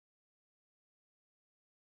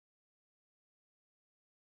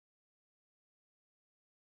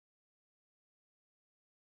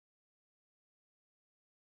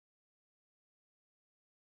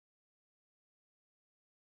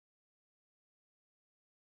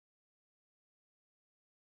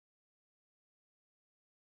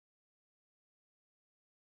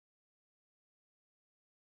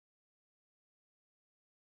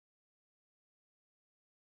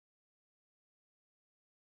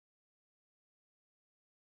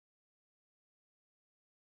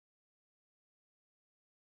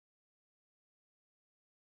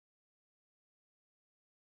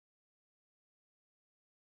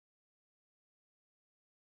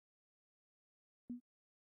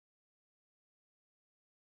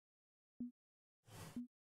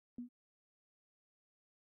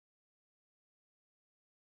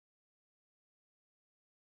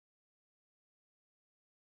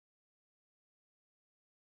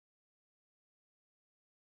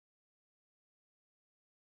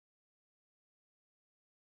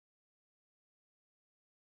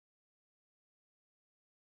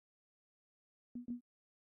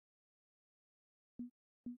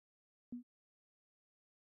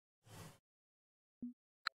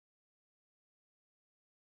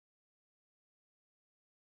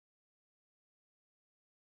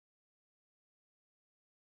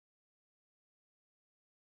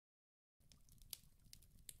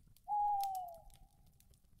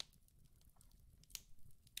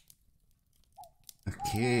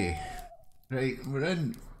Okay, right, we're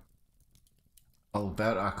in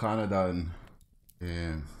Alberta, Canada,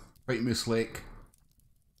 and White Moose Lake,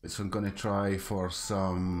 which I'm going to try for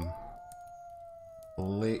some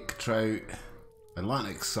lake trout,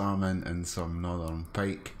 Atlantic salmon, and some northern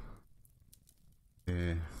pike.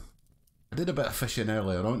 I did a bit of fishing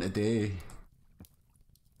earlier on today.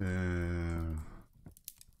 Can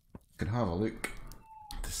have a look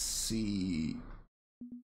to see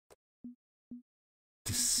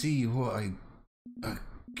what I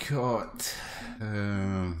caught.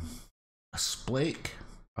 A splake.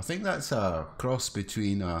 I think that's a cross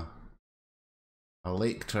between a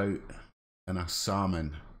lake trout and a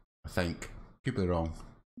salmon. I think. Could be wrong.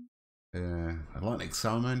 Atlantic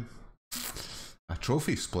salmon. A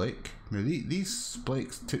trophy splake. Now these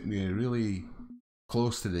splakes took me really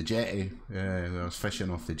close to the jetty. I was fishing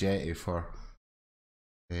off the jetty for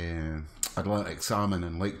Atlantic salmon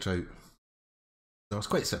and lake trout. So I was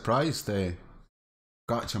quite surprised to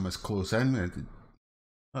catch them as close in.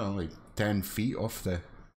 Like 10 feet off the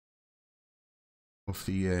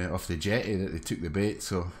jetty that they took the bait.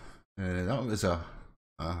 So that was a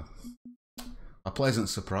pleasant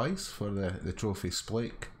surprise for the trophy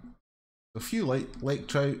splake. A few lake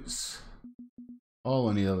trouts, all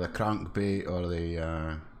on either the crankbait or the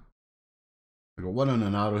I got one on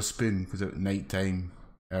an arrow spoon because it was night time,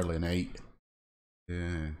 early night.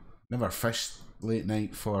 Never fished late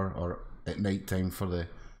night or at night time for the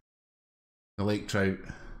lake trout,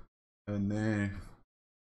 and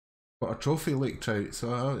got a trophy lake trout.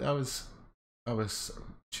 So I was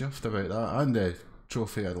chuffed about that, and the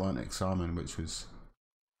trophy Atlantic salmon, which was,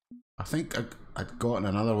 I think I'd gotten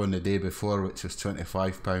another one the day before, which was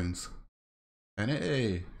 £25, and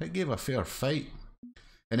it gave a fair fight.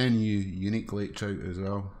 And then unique lake trout as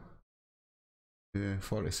well.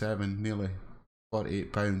 47, nearly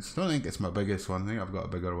 £48. Don't think it's my biggest one. I think I've got a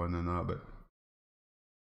bigger one than that, but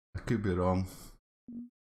I could be wrong.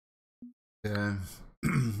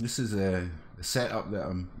 This is the setup that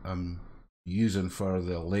I'm using for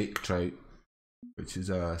the lake trout, which is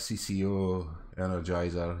a CCO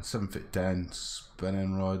Energizer 7'10"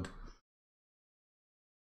 spinning rod.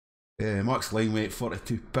 Max line weight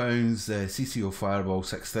 £42. The CCO Fireball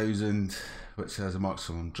 6000, which has a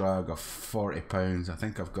maximum drag of £40. I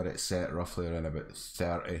think I've got it set roughly around about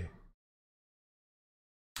 30.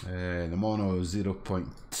 The mono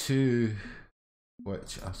 0.2,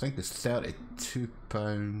 which I think is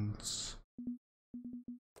 £32.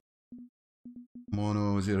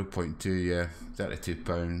 Mono 0.2, yeah,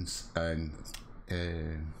 £32. And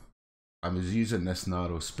I was using this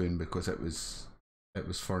narrow spoon because it was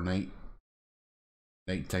for nighttime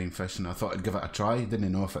fishing. I thought I'd give it a try.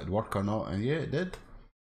 Didn't know if it'd work or not, and yeah, it did.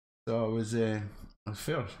 So I was fair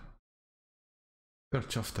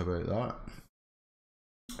chuffed about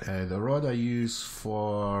that. The rod I use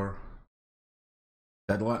for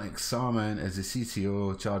the Atlantic salmon is the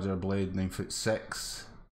CCO Charger Blade 9'6".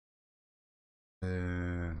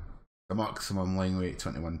 The maximum line weight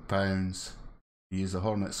 £21. Use the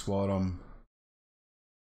Hornet Swarm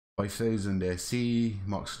 5000 SE,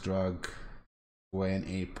 max drag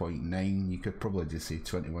 20.9. You could probably just say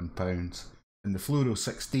 £21. And the Fluoro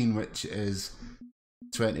 16, which is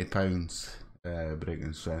 £20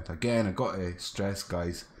 breaking strength. Again, I got to stress,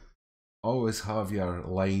 guys, always have your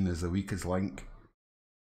line as the weakest link,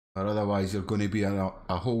 or otherwise you're going to be in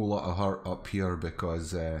a whole lot of hurt up here,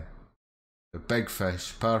 because the big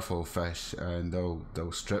fish, powerful fish, and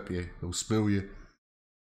they'll strip you, they'll spoil you.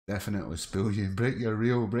 Definitely spoil you, break your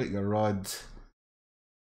reel, break your rod,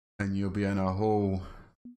 and you'll be in a whole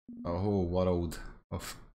world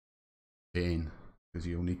of pain, because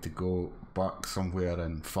you'll need to go back somewhere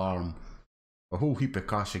and farm a whole heap of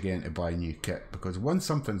cash again to buy new kit, because once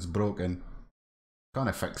something's broken,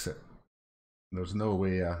 can't fix it. There's no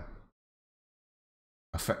way of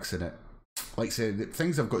fixing it. Like I said,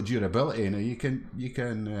 things have got durability. Now you can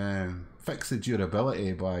fix the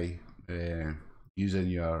durability by using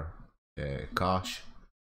your cash,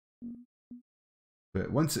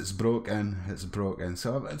 but once it's broken, it's broken.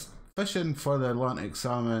 So it's fishing for the Atlantic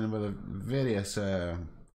salmon with various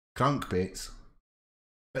crankbaits,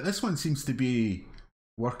 but this one seems to be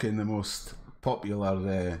working the most popular,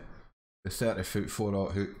 the 30-foot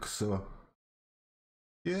 4/0 hook. So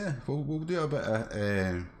yeah, we'll do a bit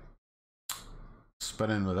of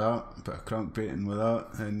spinning with that, a bit of crankbaiting with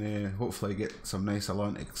that, and hopefully get some nice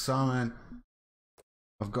Atlantic salmon.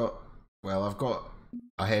 I've got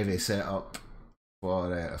a heavy setup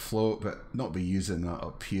for a float, but not be using that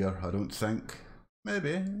up here, I don't think.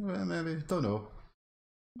 Maybe, don't know.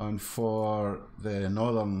 And for the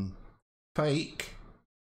northern pike,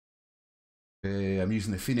 I'm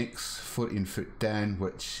using the Phoenix 14-foot 10,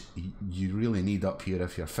 which you really need up here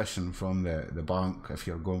if you're fishing from the bank, if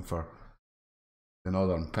you're going for the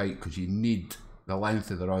Northern Pike, because you need the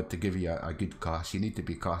length of the rod to give you a good cast. You need to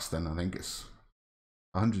be casting, I think it's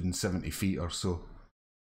 170 feet or so.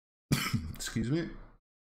 Excuse me.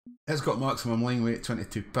 It's got maximum line weight,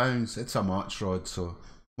 22 pounds. It's a March rod, so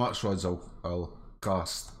March rods will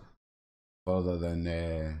cast further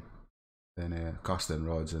than casting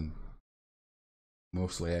rods and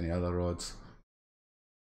mostly any other rods.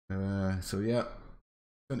 So yeah,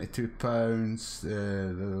 22 pounds.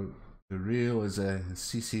 The reel is a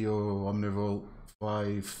CCO Omnivolt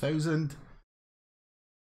 5000.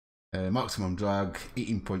 Maximum drag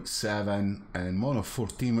 18.7 and mono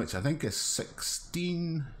 14, which I think is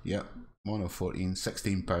 16. Yep, mono 14,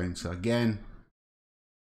 16 pounds. So again,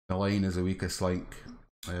 the line is the weakest link.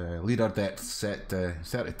 Leader depth set to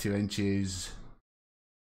 32 inches.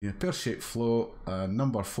 Pear shaped float,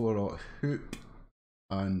 number 4 hook,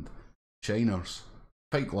 and shiners.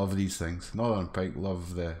 Pike love these things. Northern Pike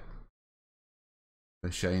love the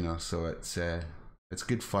shiner, so it's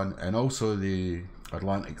good fun. And also the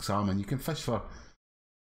Atlantic salmon. You can fish for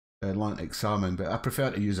Atlantic salmon, but I prefer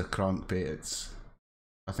to use a crankbait.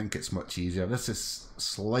 I think it's much easier. This is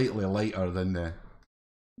slightly lighter than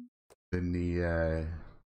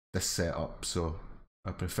this setup, so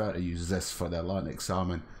I prefer to use this for the Atlantic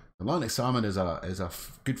salmon. Atlantic salmon is a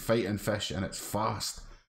good fighting fish, and it's fast.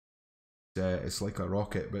 It's like a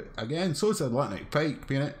rocket, but again, so is the Atlantic pike.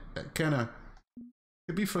 Being it kind of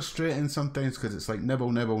could be frustrating sometimes because it's like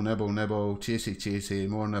nibble, nibble, nibble, nibble, chasey, chasey,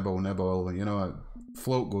 more nibble, nibble. You know,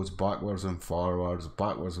 float goes backwards and forwards,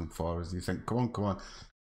 backwards and forwards. You think, come on, come on,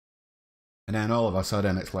 and then all of a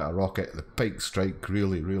sudden it's like a rocket. The pike strike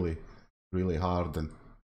really, really, really hard, and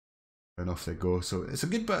off they go. So it's a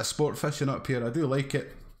good bit of sport fishing up here. I do like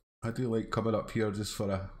it. I do like coming up here just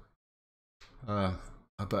for a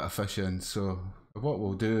bit of fishing. So what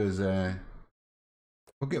we'll do is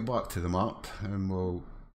we'll get back to the map, and we'll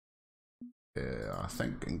I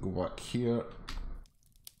think and go back here,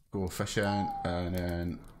 go fishing, and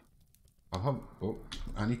then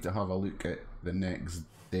I need to have a look at the next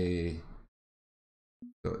day.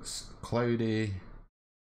 So it's cloudy,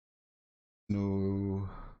 snow,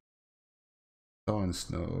 dawn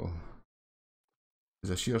snow.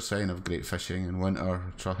 There's a sure sign of great fishing in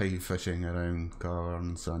winter. Try fishing around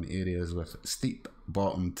caverns and areas with steep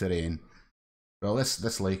bottom terrain. Well,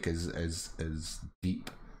 this lake is deep.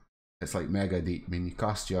 It's like mega deep. I mean, you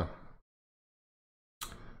cast your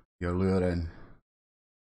lure in.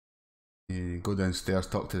 You go downstairs,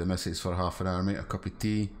 talk to the missus for half an hour, make a cup of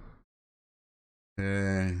tea.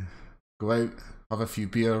 Go out, have a few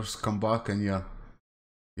beers, come back, and your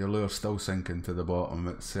lure's still sinking to the bottom.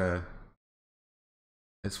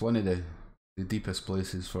 It's one of the deepest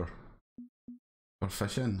places for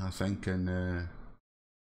fishing, I think, in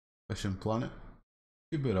Fishing Planet.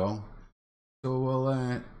 Could be wrong.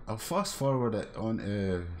 So I'll fast forward it on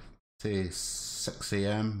to say 6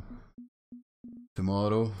 AM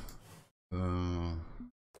tomorrow, and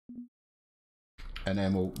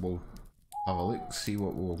then we'll have a look, see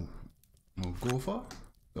what we'll go for.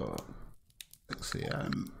 So 6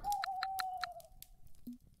 AM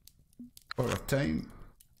for a time.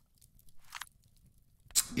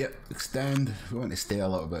 Yep, extend. We want to stay a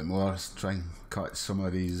little bit more, try and catch some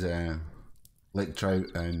of these lake trout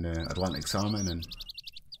and Atlantic salmon and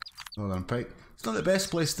Northern pike. It's not the best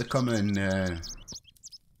place to come and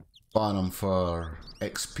ban them for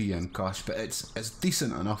XP and cash, but it's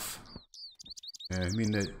decent enough. I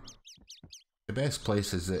mean, the best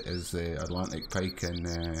place is the Atlantic pike in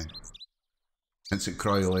St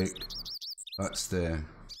Croix Lake. That's the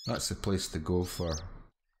place to go for.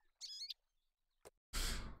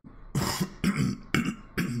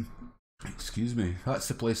 Excuse me. That's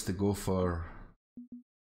the place to go for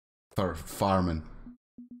farming,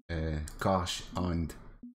 cash and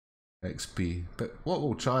XP. But what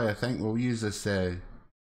we'll try, I think, we'll use this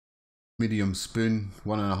medium spoon,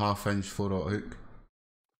 1.5 inch 4/0 hook.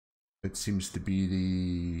 It seems to be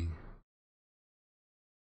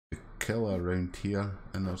the killer around here,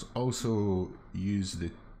 and there's also use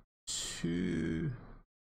the 2.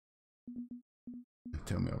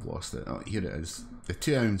 Tell me I've lost it. Oh, here it is. The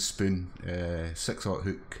 2 ounce spoon, 6/0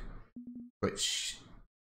 hook, which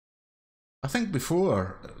I think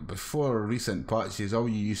before recent patches, all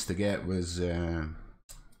you used to get was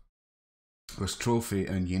trophy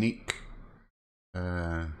and unique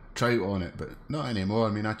trout on it, but not anymore.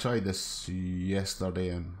 I mean, I tried this yesterday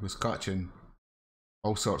and was catching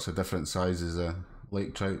all sorts of different sizes of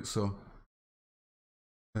lake trout. So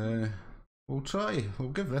we'll we'll try. We'll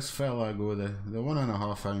give this fella a go. The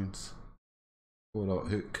 1.5 ounce 4-aught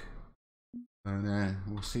hook, and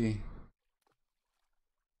we'll see.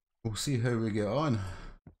 We'll see how we get on.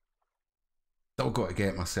 Still got to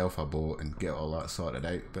get myself a boat and get all that sorted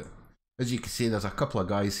out. But as you can see, there's a couple of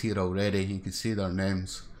guys here already. You can see their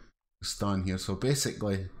names stand here. So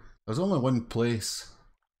basically, there's only one place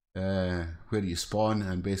where you spawn,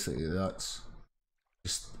 and basically that's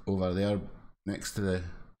just over there next to the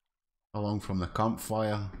along from the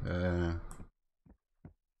campfire. So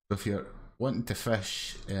if you're wanting to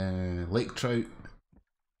fish lake trout,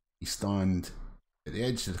 you stand at the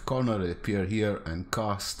edge of the corner of the pier here and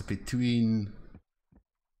cast between,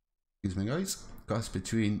 excuse me guys, cast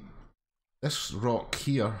between this rock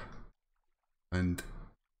here and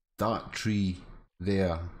that tree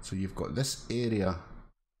there. So you've got this area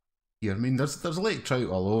here. I mean, there's lake trout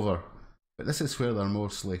all over, but this is where they're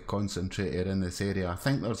mostly concentrated, in this area. I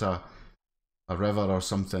think there's a river or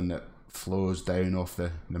something that flows down off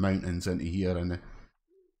the mountains into here, and the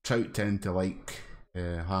trout tend to like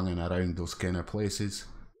hanging around those kind of places.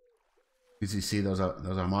 As you see, there's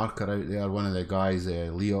a marker out there. One of the guys,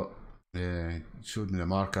 Leo, showed me the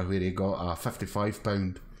marker where he got a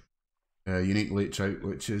 55-pound unique lake trout,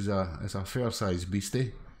 which is a fair sized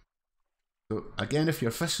beastie. So again, if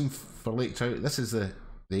you're fishing for lake trout, this is the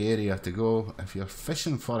area to go. If you're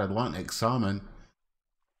fishing for Atlantic salmon,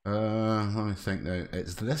 let me think now.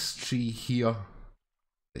 It's this tree here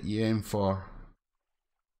that you aim for,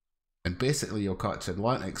 and basically you'll catch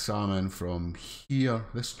Atlantic salmon from here,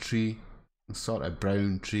 this tree, a sort of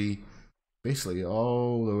brown tree, basically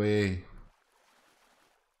all the way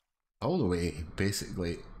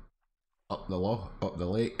basically up the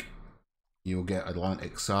lake. You'll get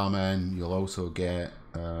Atlantic salmon. You'll also get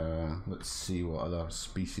let's see what other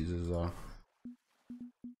species are.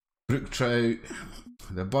 Brook trout,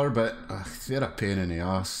 the burbot, they're a pain in the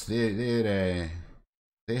ass. They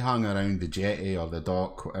hang around the jetty or the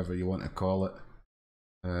dock, whatever you want to call it,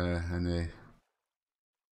 and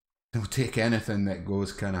they'll take anything that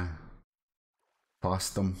goes kind of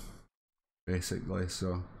past them, basically.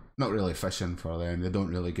 So not really fishing for them. They don't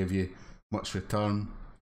really give you much return.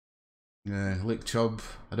 Lake chub,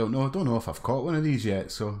 I don't know if I've caught one of these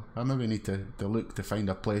yet, so I maybe need to look to find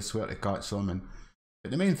a place where to catch them. But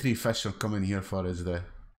the main three fish I'm coming here for is the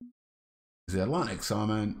Atlantic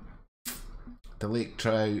salmon, the lake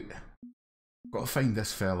trout. Got to find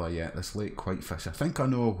this fella yet, this lake whitefish. I think I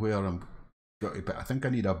know where I'm got to, but I think I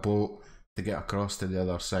need a boat to get across to the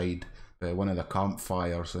other side, one of the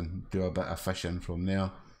campfires, and do a bit of fishing from there.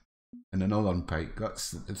 And the Nothern pike.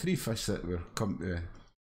 That's the three fish that we're coming to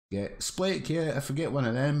get. Splake, yeah, if I get one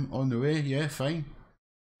of them on the way, yeah, fine.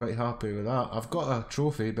 Quite happy with that. I've got a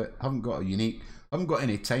trophy, but haven't got a unique. I haven't got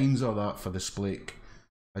any times or that for the splake.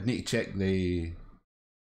 I'd need to check the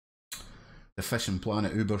Fishing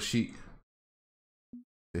Planet Uber sheet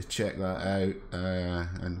to check that out.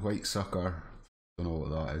 And white sucker, don't know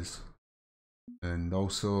what that is. And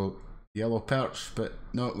also yellow perch, but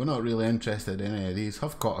no, we're not really interested in any of these.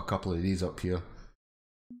 I've caught a couple of these up here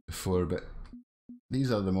before, but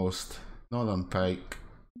these are the most. Northern pike,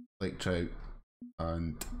 lake trout,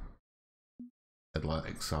 and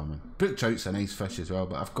Atlantic salmon. Brook trout's a nice fish as well,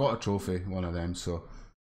 but I've got a trophy, one of them, so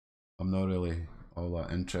I'm not really all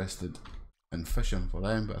that interested in fishing for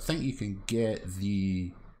them. But I think you can get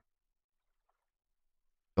the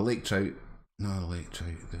lake trout. No, the lake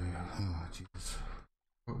trout. Oh Jesus,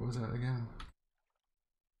 what was that again?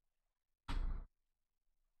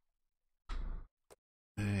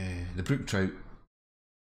 The brook trout.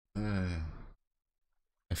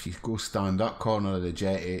 If you go stand that corner of the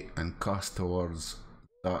jetty and cast towards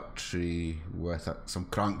that tree with some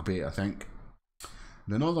crankbait, I think.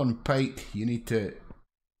 The Northern pike, you need to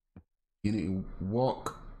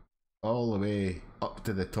walk all the way up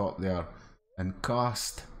to the top there and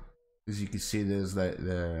cast. As you can see, there's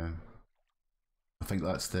the I think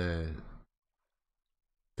that's the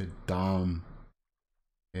dam,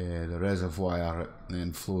 the reservoir, and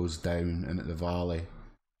then flows down into the valley.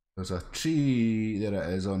 There's a tree, there it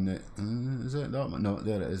is on the, is it that one? No,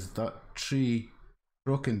 there it is, that tree,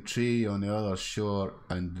 broken tree on the other shore,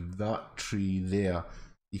 and that tree there.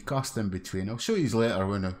 You cast in between. I'll show you later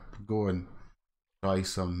when I go and try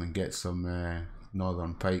some and get some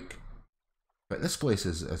Northern pike. But this place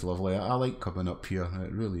is lovely. I like coming up here.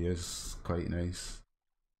 It really is quite nice.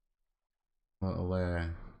 Little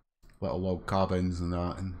log cabins and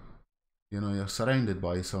that, and you know, you're surrounded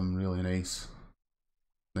by some really nice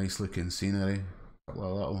looking scenery. A couple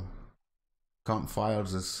of little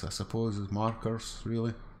campfires, I suppose, as markers,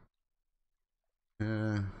 really.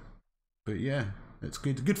 But yeah, it's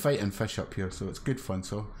good fighting fish up here, so it's good fun.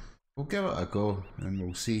 So we'll give it a go and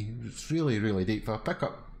we'll see. It's really, really deep. If I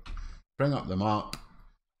bring up the map,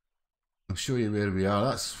 I'll show you where we are.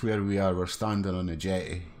 That's where we are. We're standing on the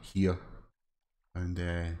jetty here,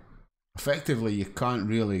 and effectively you can't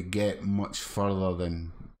really get much further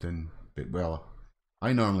than well,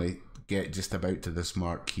 I normally get just about to this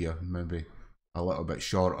mark here, maybe a little bit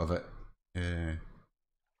short of it,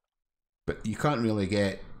 but you can't really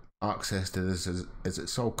get access to this as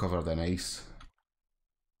it's all covered in ice.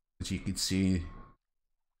 As you can see,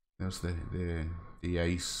 there's the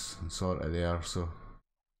ice sort of there, so,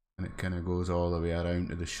 and it kind of goes all the way around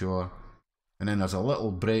to the shore, and then there's a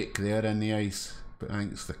little break there in the ice, but I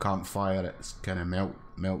think it's the campfire, it's kind of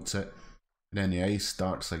melts it, and then the ice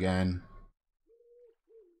starts again,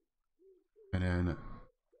 and then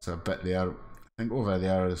it's a bit there. I think over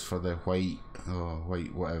there is for the white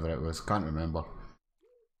whatever it was, can't remember.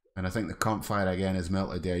 And I think the campfire again is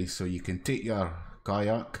melted the ice, so you can take your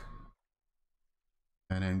kayak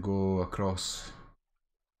and then go across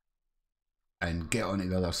and get onto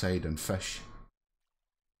the other side and fish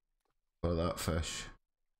for that fish,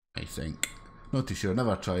 I think. Not too sure,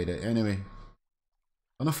 never tried it. Anyway,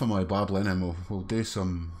 enough of my babbling, and we'll do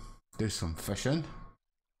some fishing.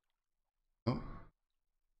 Oh,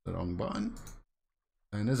 the wrong button.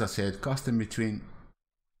 And as I said, casting between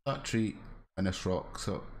that tree and this rock,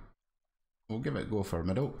 so we'll give it a go for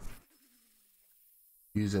middle.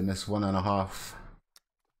 Using this 1.5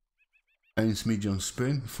 ounce medium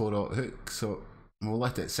spoon, 4/0 hook, so we'll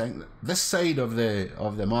let it sink. This side of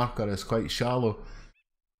the marker is quite shallow,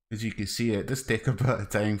 as you can see. It does take a bit of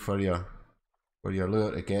time for your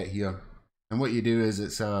lure to get here, and what you do is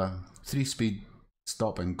it's a 3-speed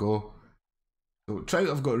stop and go. So trout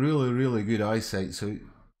have got really good eyesight, so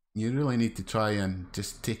you really need to try and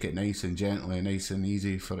just take it nice and gently, nice and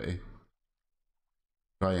easy for it to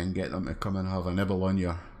try and get them to come and have a nibble on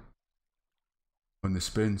the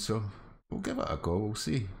spoon. So we'll give it a go, we'll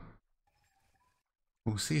see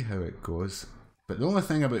how it goes. But the only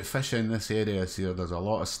thing about fishing in this area is here, there's a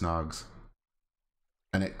lot of snags,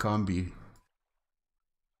 and it can be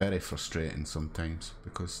very frustrating sometimes,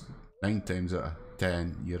 because 9 times out of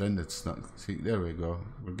 10 you're in the snag. See, there we go,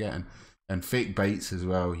 we're getting, and fake bites as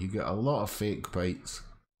well. You get a lot of fake bites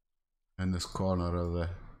in this corner of the,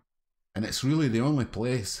 and it's really the only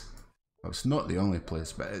place, well, it's not the only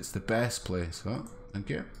place, but it's the best place. Oh, thank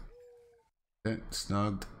you. Okay,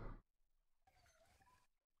 snagged.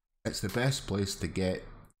 It's the best place to get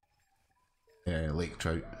lake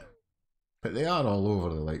trout, but they are all over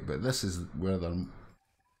the lake, but this is where they're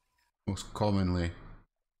most commonly,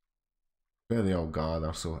 where they all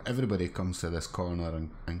gather. So everybody comes to this corner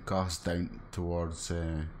and casts down towards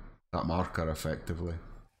that marker effectively.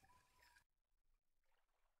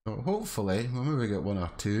 So hopefully we'll maybe get 1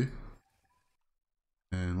 or 2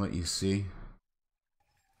 and let you see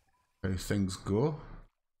how things go.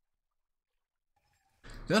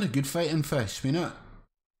 They're a good fighting fish. I mean,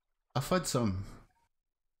 I've had some,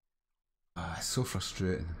 it's so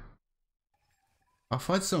frustrating. I've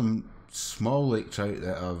had some small lake trout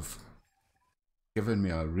that have given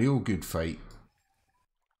me a real good fight,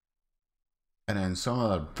 and then some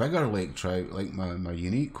other bigger lake trout, like my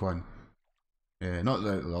unique one, not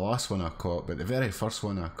the last one I caught, but the very first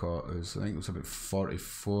one I caught was, I think it was about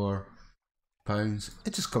 44 pounds.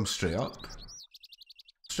 It just comes straight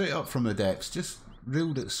up from the depths, just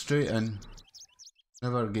reeled it straight in,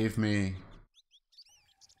 never gave me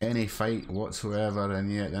any fight whatsoever,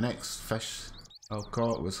 and yet the next fish I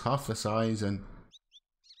caught was half the size and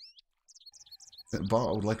it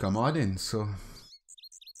battled like a madden. So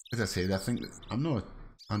as I said, I think I'm not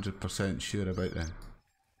 100% sure about that.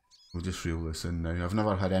 We'll just reel this in now. I've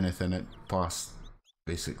never had anything that past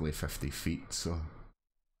basically 50 feet, so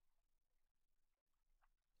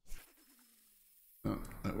no,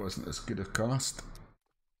 that wasn't as good a cast.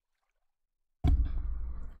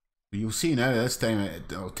 You'll see now this time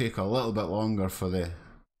it'll take a little bit longer for the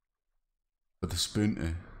spoon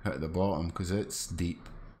to hit the bottom, because it's deep.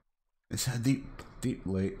 It's a deep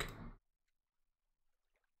lake.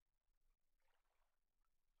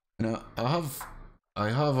 And I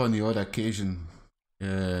have on the odd occasion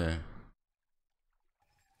had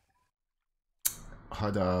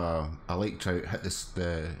a lake trout hit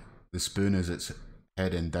the spoon as it's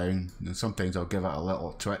heading down, and sometimes I'll give it a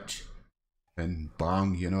little twitch and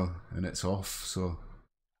bang, you know, and it's off. So,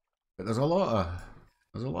 but there's a lot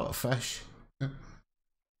of fish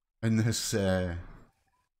in this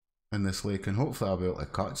lake, and hopefully I'll be able to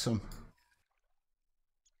catch some.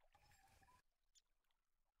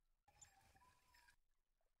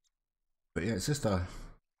 But yeah, it's just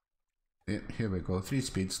Yep, here we go. 3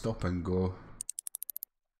 speed, stop and go.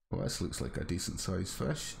 Well, this looks like a decent sized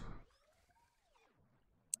fish.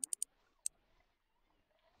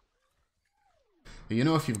 You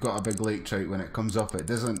know, if you've got a big lake trout, when it comes up, it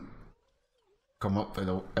doesn't come up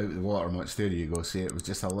out of the water much. There you go. See, it was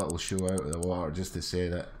just a little show out of the water just to say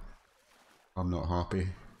that I'm not happy.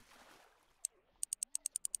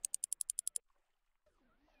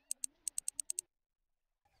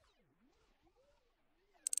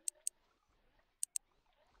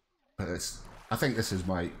 But I think this is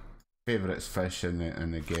my favourite fish in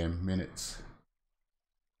the game. I mean, it's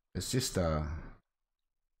just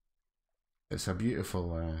it's a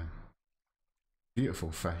beautiful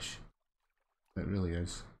beautiful fish. It really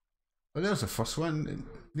is. But there's the first one,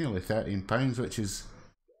 nearly £13, which is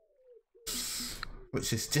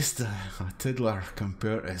just a tiddler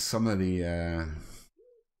compared to some of the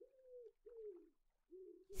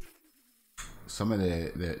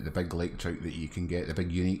big lake trout that you can get, the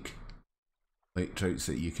big unique lake trouts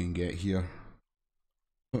that you can get here.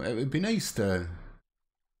 So it would be nice to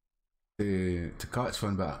catch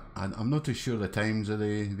one, but I'm not too sure the times of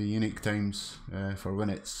the unique times for when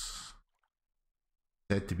it's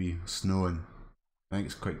said to be snowing. I think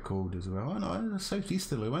it's quite cold as well. Oh no, it's a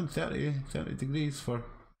southeasterly one, 30 degrees for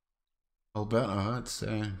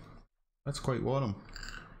Alberta. That's quite warm.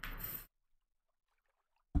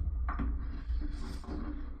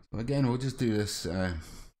 So again, we'll just do this a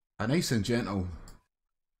nice and gentle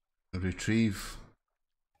retrieve.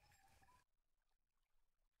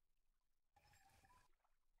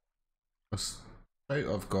 Right,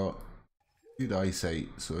 I've got good eyesight,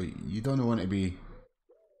 so you don't want to be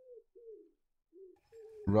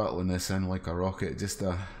rattling this in like a rocket. Just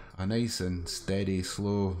a nice and steady,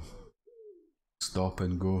 slow stop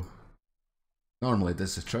and go. Normally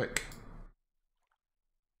does the trick.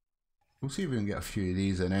 We'll see if we can get a few of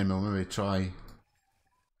these, and then we'll maybe try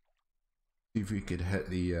see if we could hit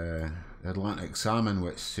the Atlantic salmon,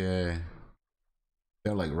 which they're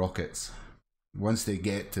like rockets. Once they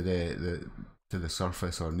get to the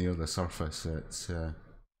surface or near the surface, it's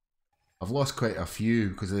I've lost quite a few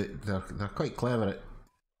because they're quite clever at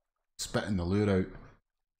spitting the lure out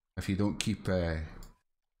if you don't keep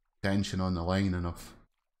tension on the line enough.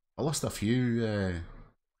 I lost a few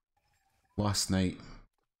last night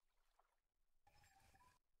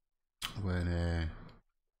when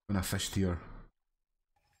I fished here.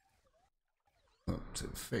 Oops,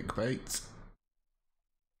 fake bites.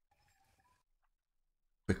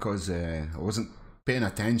 Because I wasn't paying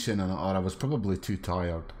attention, or I was probably too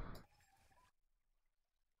tired.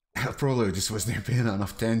 I probably just wasn't paying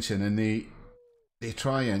enough attention, and they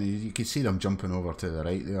try, and you can see them jumping over to the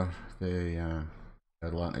right there, the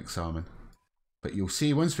Atlantic salmon. But you'll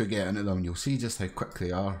see once we get into them, you'll see just how quick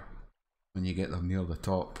they are when you get them near the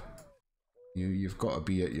top. You've got to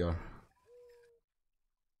be at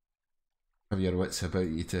have your wits about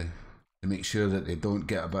you to make sure that they don't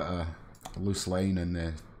get a bit of loose line and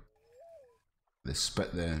they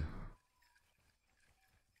spit the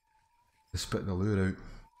lure out.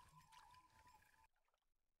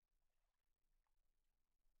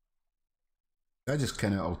 I just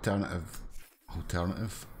kind of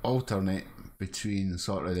alternate between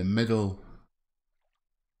sort of the middle,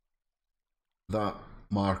 that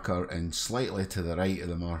marker, and slightly to the right of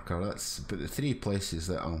the marker. That's about the 3 places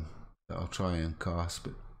that I'll try and cast.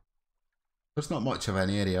 But there's not much of an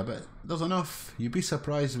area, but there's enough. You'd be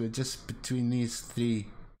surprised with just between these 3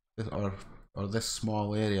 or this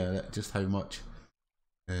small area that just how much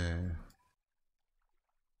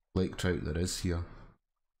lake trout there is here.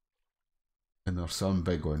 And there's some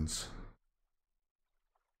big ones.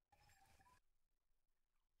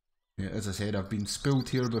 Yeah, as I said, I've been spooled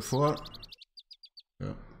here before.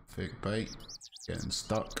 Oh, fake bite, getting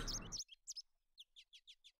stuck.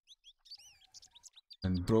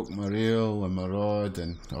 And broke my reel and my rod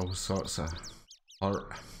and all sorts of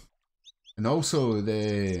hurt. And also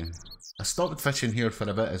I stopped fishing here for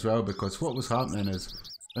a bit as well, because what was happening is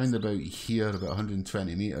round about here, about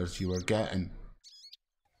 120 metres, you were getting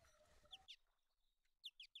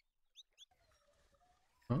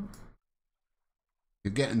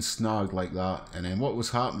you're getting snagged like that. And then what was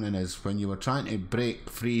happening is when you were trying to break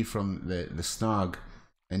free from the snag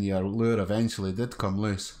and your lure eventually did come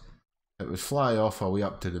loose, it would fly off away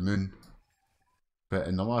up to the moon. But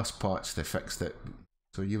in the last patch they fixed it,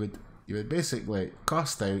 so you would basically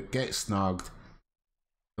cast out, get snagged,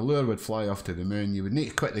 the lure would fly off to the moon, you would need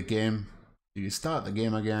to quit the game, you would start the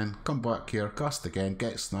game again, come back here, cast again,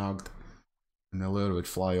 get snagged, and the lure would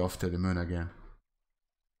fly off to the moon again.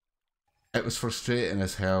 It was frustrating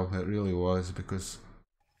as hell, it really was, because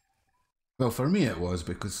Well, for me it was,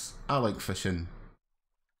 because I like fishing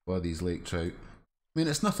for these lake trout. I mean,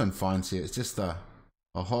 it's nothing fancy, it's just a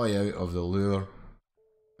hoy out of the lure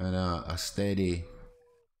and a steady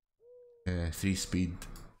 3-speed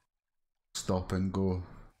stop and go.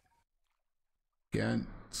 Getting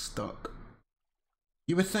stuck.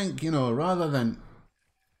 You would think, you know, rather than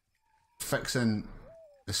fixing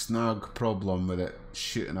the snag problem with it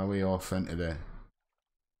shooting away off into the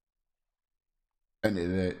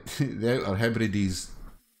the outer Hebrides,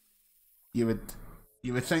 you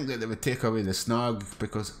would think that they would take away the snag,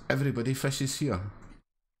 because everybody fishes here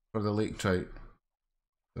for the lake trout.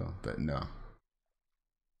 So, but no.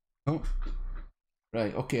 Oh,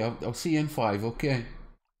 right. Okay, I'll see you in 5. Okay.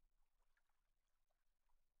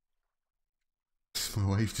 My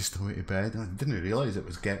wife just away to bed. I didn't realise it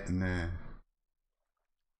was getting.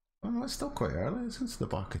 Oh no, it's still quite early. It's since the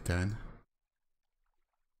back of 10.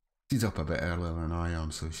 She's up a bit earlier than I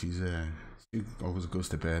am, so she always goes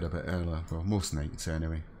to bed a bit earlier. Well, most nights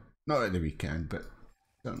anyway. Not at the weekend, but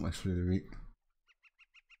certainly through the week.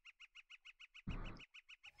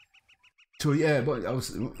 So yeah, but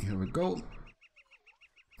here we go. Like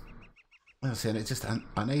I was saying, it's just a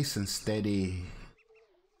nice and steady,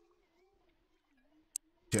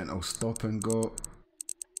 gentle stop and go.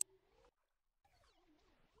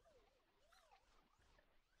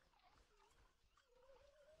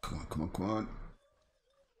 Come on, come on, come on.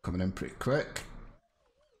 Coming in pretty quick.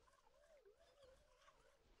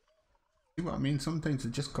 See what I mean? Sometimes they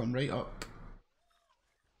just come right up.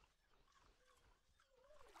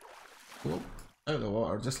 Whoa, out of the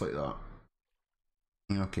water, just like that.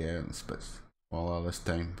 Okay, it's a bit smaller this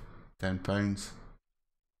time. £10.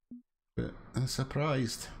 But I'm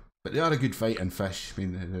surprised. But they are a good fighting fish. I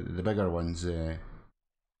mean, the bigger ones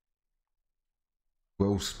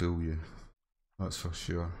will spoil you. That's for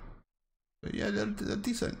sure. But yeah, they're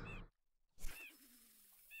decent.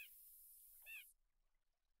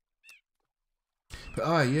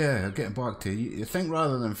 But yeah, getting back to you think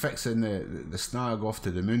rather than fixing the snag off to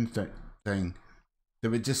the moon thing, they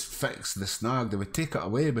would just fix the snag. They would take it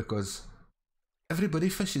away, because everybody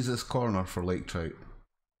fishes this corner for lake trout,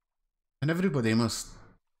 and everybody must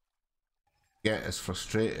get as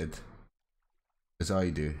frustrated as I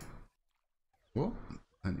do. Oh,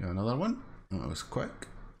 into another one. That was quick.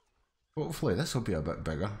 Hopefully this will be a bit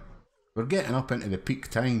bigger. We're getting up into the peak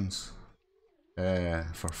times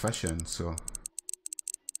for fishing, so.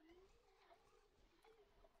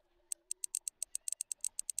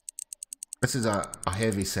 This is a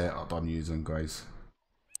heavy setup I'm using, guys.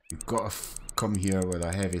 You've got to come here with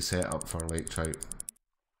a heavy setup for lake trout,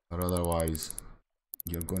 or otherwise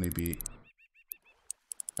you're going to be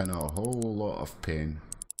in a whole lot of pain.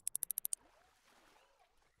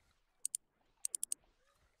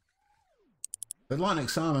 Atlantic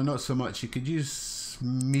salmon, not so much. You could use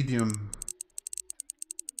medium.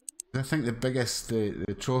 I think the biggest,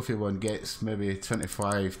 the trophy one gets maybe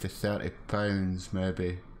 25 to 30 pounds,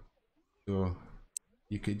 maybe. So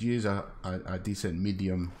you could use a decent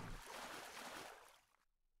medium,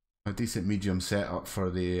 setup for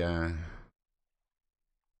the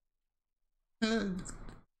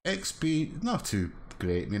XP. Not too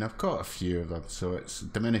great. I mean, I've caught a few of them, so it's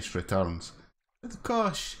diminished returns. But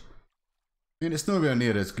gosh, I mean, it's nowhere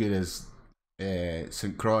near as good as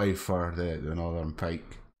St. Croix for the Northern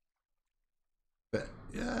Pike. But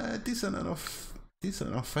yeah, decent enough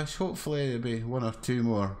fish. Hopefully there'll be 1 or 2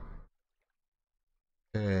 more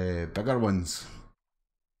bigger ones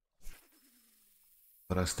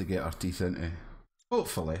for us to get our teeth into.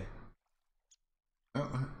 Hopefully.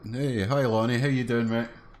 Hey, hi Lonnie, how you doing, mate?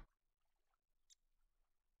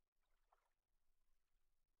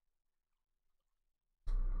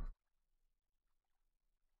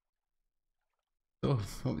 So,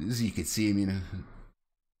 as you can see, I mean,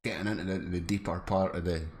 getting into the deeper part of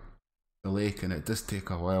the lake, and it does take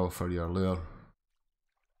a while for your lure.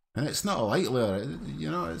 And it's not a light lure,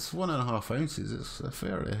 you know, it's 1.5 ounces, it's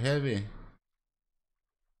fairly heavy.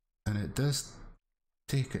 And it does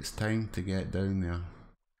take its time to get down there.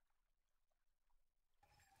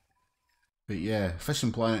 But yeah,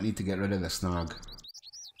 Fishing Planet need to get rid of the snag.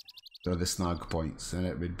 Or the snag points, and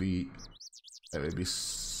it would be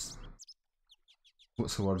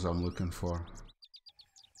what's the words I'm looking for?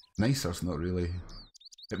 Nicer's not really.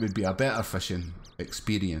 It would be a better fishing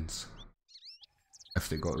experience if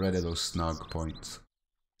they got rid of those snag points.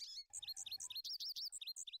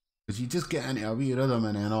 Because you just get into a wee rhythm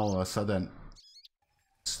and then all of a sudden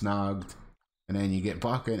snagged, and then you get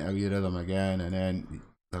back into a wee rhythm again, and then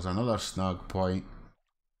there's another snag point,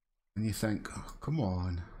 and you think, oh, come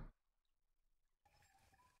on,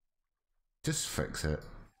 just fix it.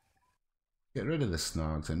 Get rid of the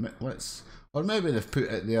snags and let's, or maybe they've put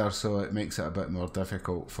it there so it makes it a bit more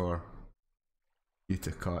difficult for you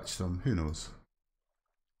to catch them. Who knows?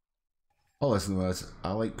 All I know is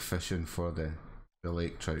I like fishing for the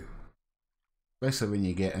lake trout, especially when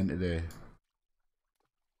you get into the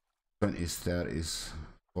 20s, 30s,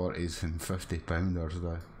 40s and 50 pounders.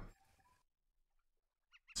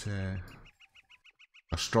 It's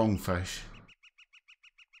a strong fish,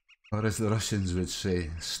 or as the Russians would say,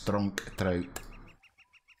 strong trout.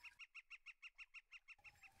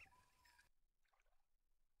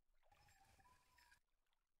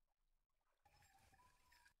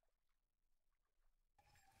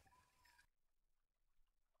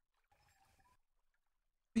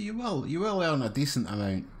 You will earn a decent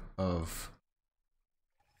amount of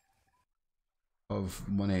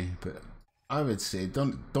money, but I would say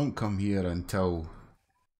don't come here until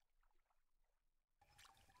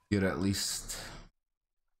you're at least,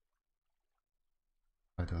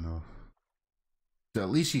 I don't know, so at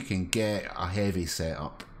least you can get a heavy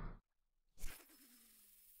setup,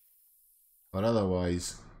 or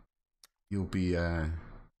otherwise you'll be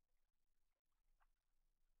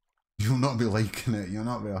you'll not be liking it. You'll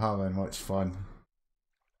not be having much fun.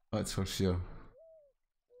 That's for sure.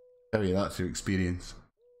 Tell you that through experience.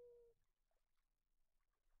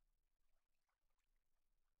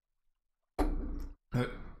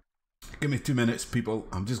 Give me 2 minutes, people.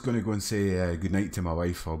 I'm just going to go and say good night to my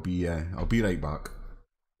wife. I'll be right back.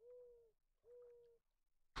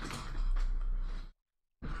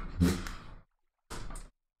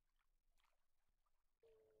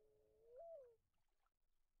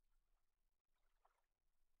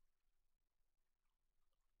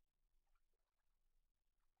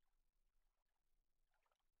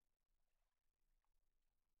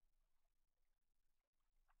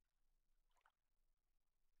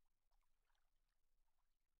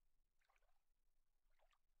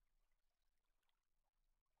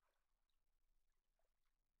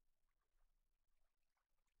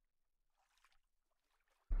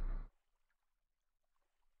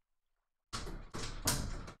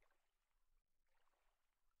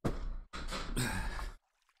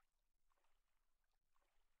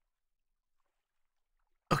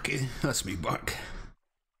 Okay, that's me back.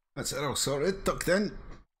 That's it all sorted, tucked in.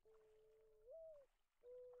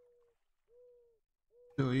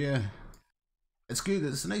 So yeah, it's good.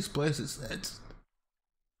 It's a nice place. It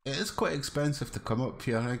is quite expensive to come up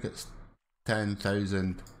here. I think it's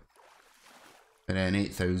 10,000 and then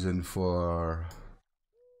 8,000 for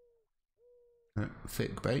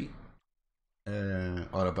fake bite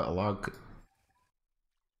or a bit of lag.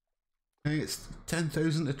 I think it's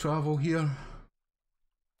 10,000 to travel here.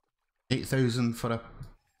 8,000 for a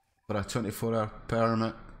 24-hour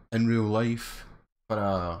permit in real life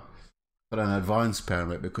for an advanced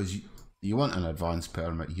permit, because you want an advanced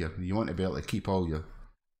permit here. You want to be able to keep all your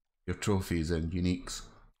trophies and uniques.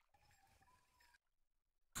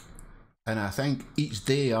 And I think each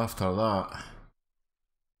day after that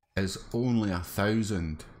is only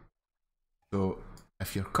 1,000. So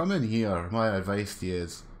if you're coming here, my advice to you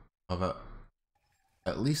is have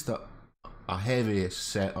at least a heavy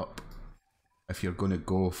setup if you're going to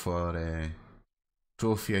go for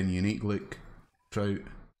trophy and unique look trout,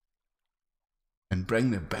 and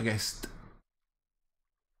bring the biggest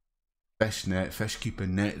fish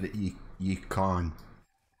keeping net that you can.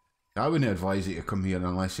 I wouldn't advise you to come here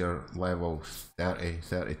unless you're level 30,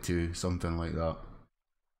 32, something like that.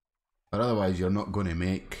 But otherwise you're not going to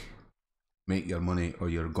make your money, or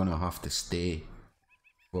you're going to have to stay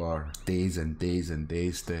for days and days and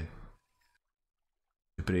days to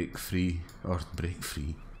break free. I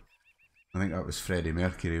think that was Freddie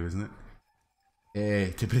Mercury, wasn't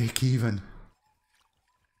it? To break even.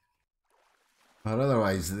 Or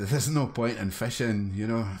otherwise, there's no point in fishing, you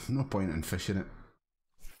know, no point in fishing it.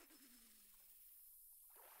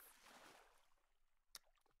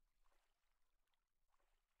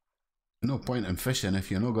 No point in fishing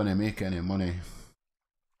if you're not going to make any money.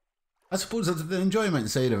 I suppose it's the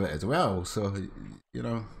enjoyment side of it as well, so, you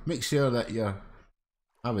know, make sure that you're,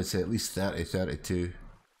 I would say, at least 30, 32.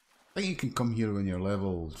 I think you can come here when you're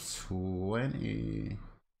level 20.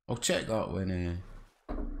 I'll check that when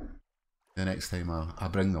the next time I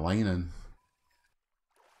bring the line in.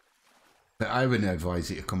 But I wouldn't advise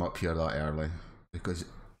you to come up here that early, because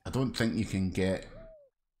I don't think you can get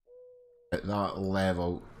at that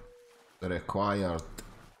level the required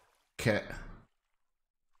kit.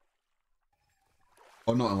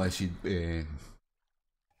 Or not unless you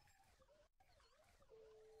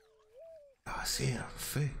I say a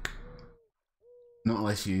fake. Not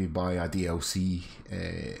unless you buy a DLC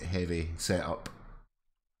heavy setup.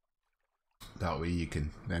 That way you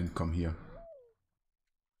can then come here.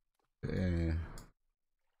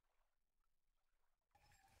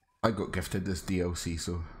 I got gifted this DLC,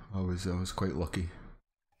 so I was quite lucky.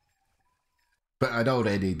 But I'd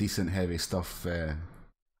already decent heavy stuff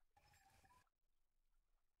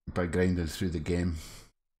by grinding through the game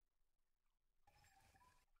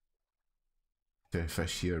to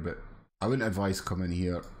fish here, but I wouldn't advise coming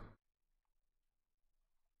here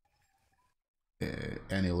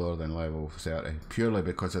any lower than level 30, purely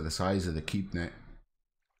because of the size of the keep net.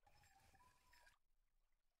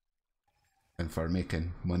 And for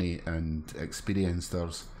making money and experience,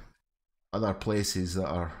 there's other places that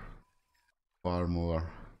are far more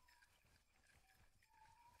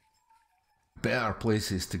better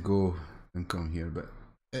places to go than come here, but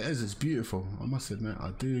it's beautiful. I must admit,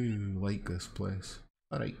 I do like this place.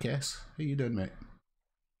 Alright, Kess, how you doing, mate?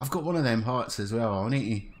 I've got one of them hats as well. I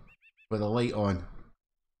need to, with a light on.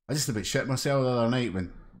 I just about shit myself the other night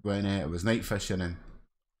when it was night fishing, and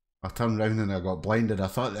I turned round and I got blinded. I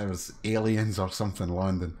thought there was aliens or something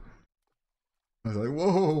landing. I was like,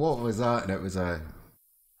 whoa, what was that? And it was a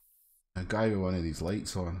guy with one of these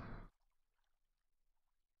lights on.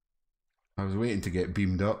 I was waiting to get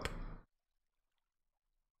beamed up.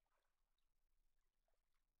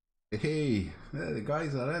 Hey, the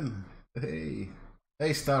guys are in. Hey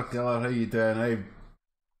Starkiller, how you doing? Hey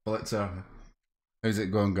Blitzer, how's it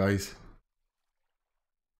going, guys?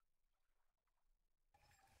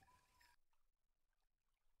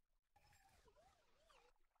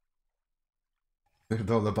 Where'd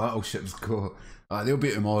all the battleships go? They'll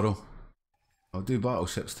be tomorrow. I'll do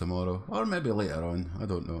battleships tomorrow, or maybe later on, I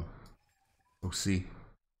don't know. We'll see.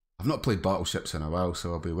 I've not played battleships in a while,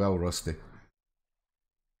 so I'll be well rusty.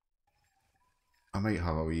 I might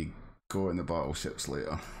have a wee go in the battleships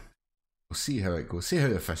later. We'll see how it goes, see how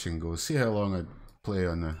the fishing goes, see how long I play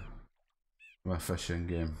on my fishing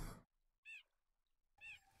game.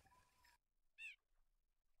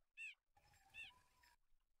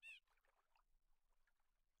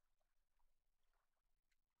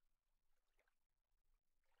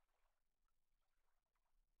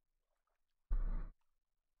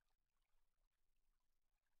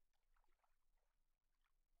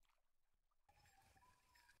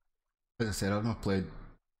 As I said, I've not played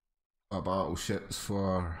my battleships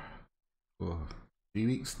for 3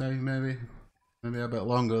 weeks now, maybe a bit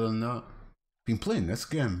longer than that. Been playing this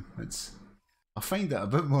game. I find it a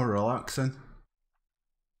bit more relaxing,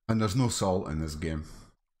 and there's no salt in this game,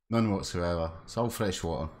 none whatsoever. It's all fresh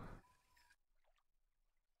water,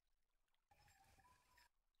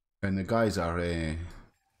 and the guys are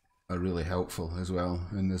really helpful as well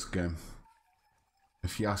in this game.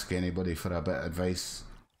 If you ask anybody for a bit of advice,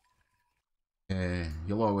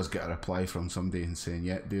 you'll always get a reply from somebody and saying,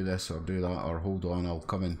 yeah, do this or do that, or hold on, I'll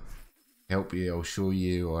come and help you, I'll show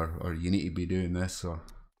you, or you need to be doing this. Or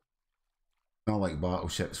not like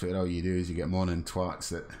battleships where all you do is you get morning twats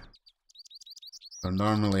that are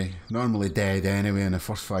normally dead anyway in the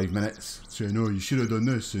first 5 minutes, saying, oh, you should have done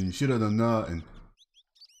this and you should have done that, and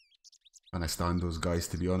I stand those guys,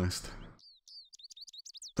 to be honest.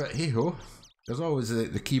 But hey ho, there's always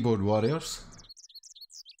the keyboard warriors.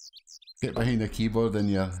 Get behind the keyboard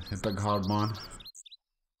and you're a big hard man.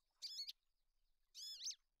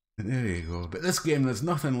 And there you go. But this game, there's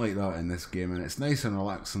nothing like that in this game, and it's nice and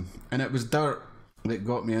relaxing. And it was Dirt that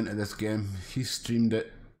got me into this game. He streamed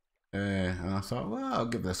it, and I thought, well, I'll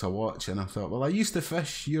give this a watch. And I thought, well, I used to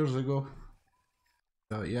fish years ago.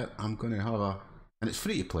 I thought, yeah, I'm going to have and it's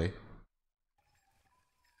free to play.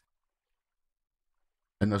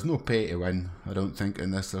 And there's no pay to win, I don't think,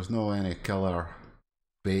 in this. There's no any killer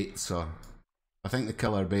baits, or I think the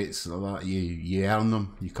killer baits are that you earn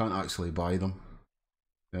them, you can't actually buy them.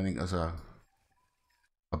 I think there's a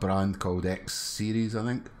brand called X Series, I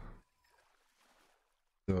think.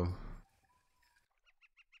 So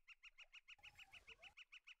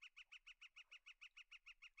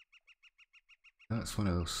that's one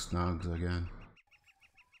of those snags again.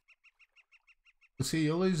 See,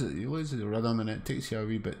 you lose the rhythm, and it takes you a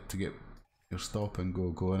wee bit to get your stop and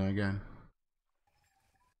go going again.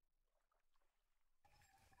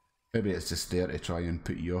 Maybe it's just there to try and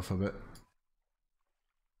put you off a bit.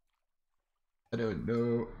 I don't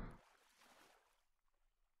know.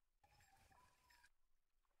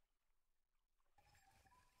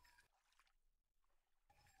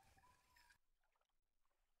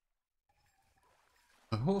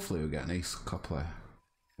 Hopefully we'll get a nice couple of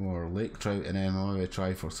more lake trout, and then we'll maybe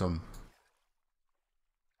try for some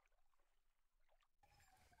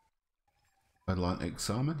Atlantic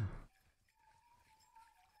salmon.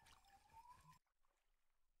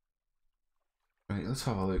 Right, let's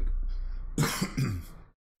have a look.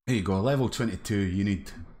 Here you go, level 22 you need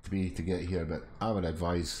to be to get here, but I would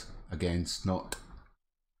advise against not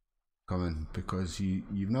coming because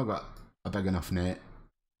you've not got a big enough net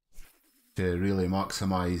to really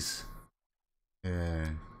maximise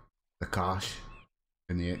the cash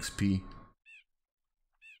and the XP.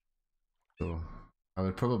 So I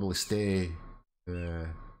would probably stay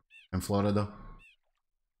in Florida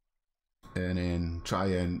and then try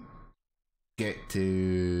and get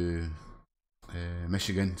to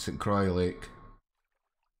Michigan, St. Croix Lake.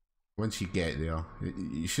 Once you get there,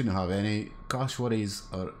 you shouldn't have any cash worries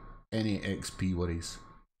or any XP worries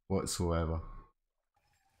whatsoever.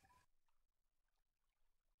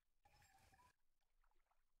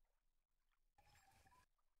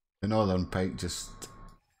 The Northern Pike just...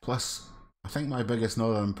 Plus, I think my biggest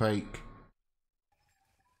Northern Pike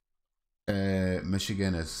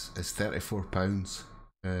Michigan is £34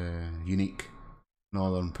 unique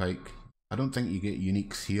Northern Pike. I don't think you get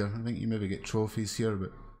uniques here. I think you maybe get trophies here,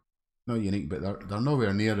 but not unique. But they're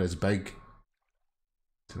nowhere near as big.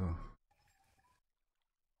 So,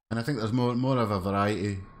 and I think there's more of a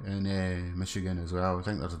variety in Michigan as well. I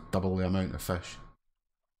think there's double the amount of fish.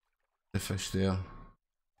 The fish there.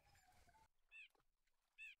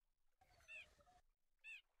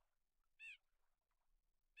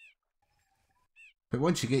 But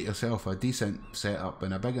once you get yourself a decent setup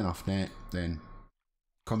and a big enough net, then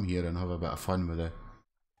come here and have a bit of fun with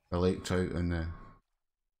the lake trout and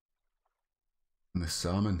the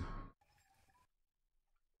salmon.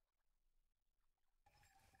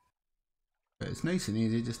 But it's nice and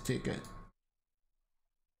easy, just take it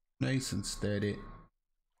nice and steady.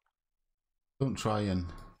 Don't try and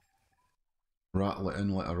rattle it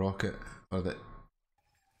in like a rocket, or the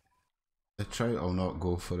trout will not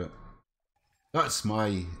go for it. That's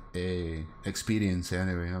my experience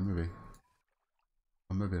anyway. I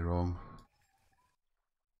may be wrong.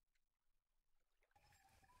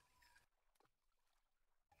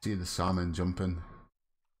 See the salmon jumping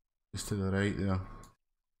just to the right there.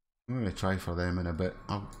 I'm going to try for them in a bit.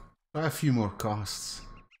 I'll try a few more casts.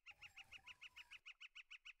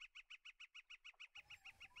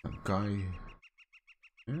 That guy,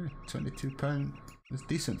 yeah, £22. It's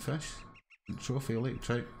decent fish. Trophy lake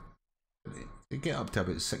trout. They get up to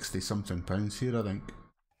about 60 something pounds here, I think.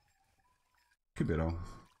 Could be wrong.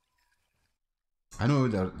 I know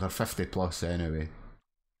they're 50 plus anyway.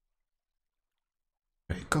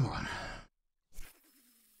 Right, come on.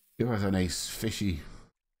 Give us a nice fishy.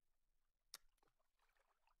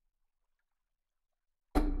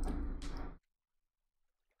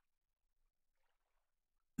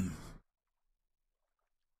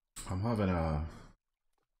 I'm having a...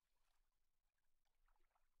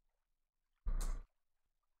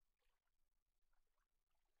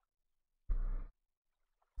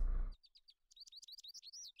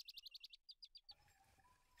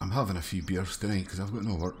 I'm having a few beers tonight because I've got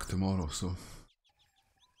no work tomorrow, so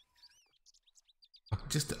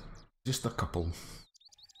just a couple.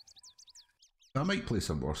 I might play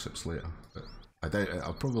some worships later, but I doubt it.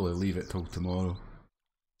 I'll probably leave it till tomorrow.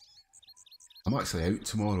 I'm actually out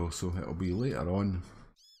tomorrow, so it'll be later on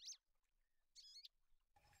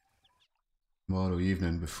tomorrow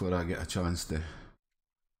evening before I get a chance to.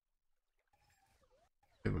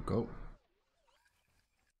 Here we go.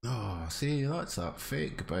 Oh, see, that's that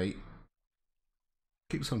fake bite.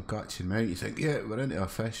 Keeps on catching me out. You think, yeah, we're into a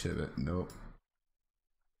fish, but no.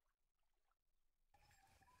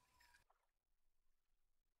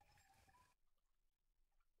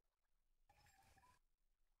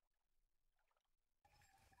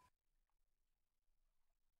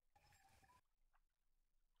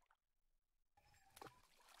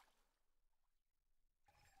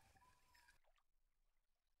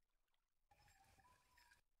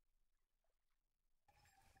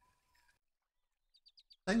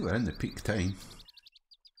 I think we're in the peak time.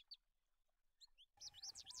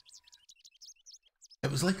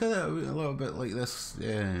 It was like a little bit like this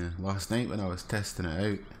last night when I was testing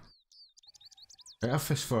it out. I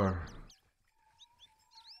fished for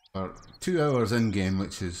 2 hours in game,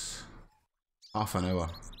 which is half an hour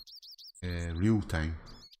real time,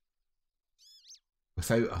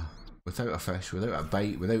 without a fish, without a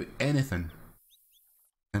bite, without anything.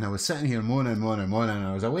 And I was sitting here moaning, and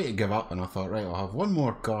I was away to give up, and I thought, right, I'll have one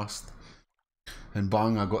more cast, and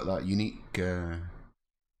bang, I got that unique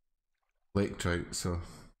lake trout. So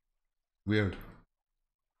weird.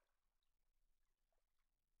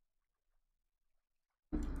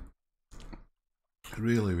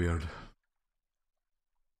 Really weird.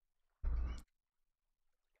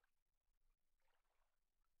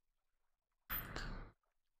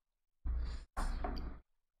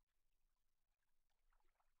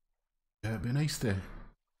 it'd be nice to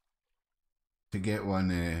get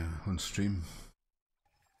one on stream.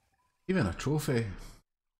 Even a trophy.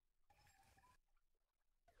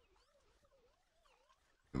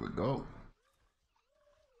 Here we go.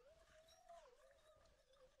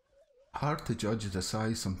 Hard to judge the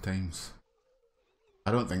size sometimes.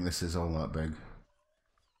 I don't think this is all that big.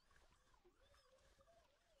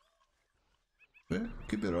 But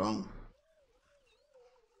could be wrong.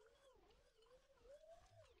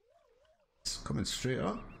 It's coming straight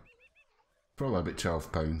up. Probably about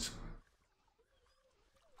 £12.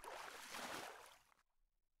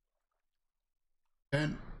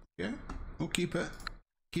 And yeah, we'll keep it.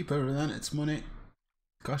 Keep everything, it's money.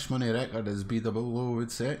 Cash money record is B-double-O,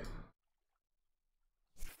 would say.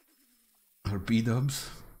 Or B-dubs.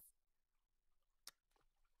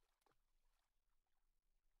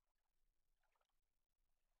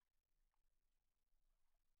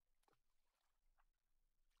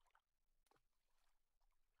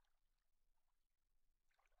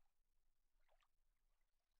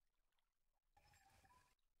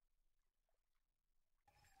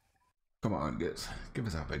 Come on, guys. Give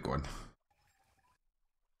us a big one.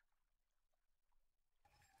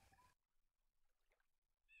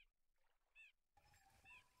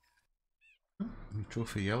 New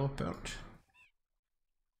trophy yellow perch.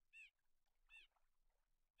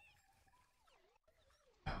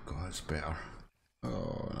 Oh god, it's better.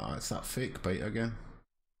 Oh no, it's that fake bite again.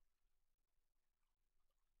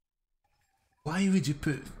 Why would you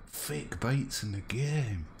put fake bites in the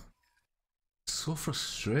game? It's so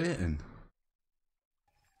frustrating.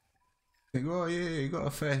 Think, oh yeah, you got a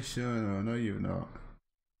fish. Oh no, no you've not.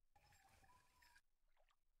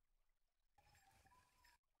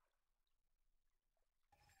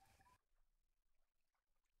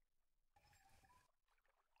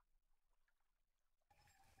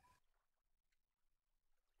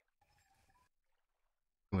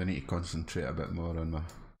 I need to concentrate a bit more on my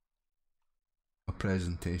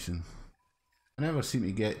presentation. I never seem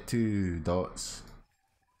to get 2 dots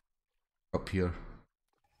up here.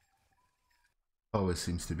 Always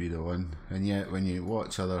seems to be the one, and yet when you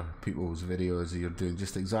watch other people's videos, you're doing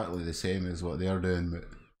just exactly the same as what they're doing, but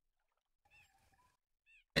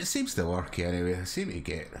it seems to work anyway. I seem to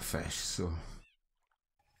get a fish, so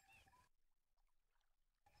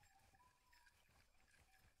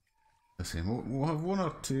listen, we'll have 1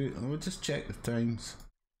 or 2, and we'll just check the times.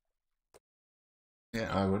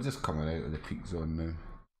 Yeah, we're just coming out of the peak zone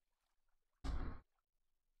now.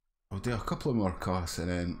 I'll do a couple of more casts and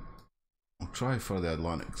then I'll try for the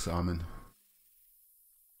Atlantic salmon.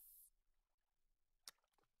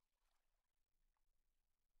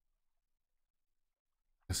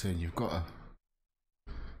 I said you've got to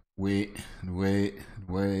wait and wait and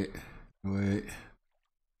wait and wait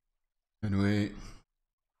and wait.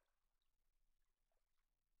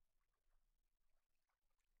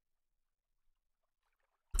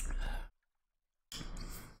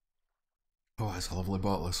 Oh, that's a lovely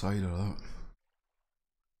bottle of cider, that.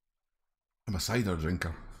 I'm a cider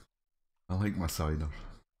drinker. I like my cider.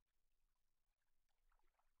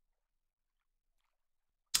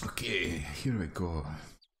 Okay, here we go.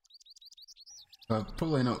 I'll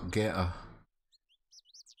probably not get a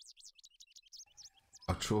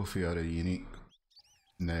trophy or a unique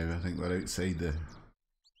now. I think we're outside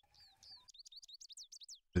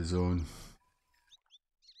the zone.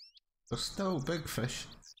 There's still big fish.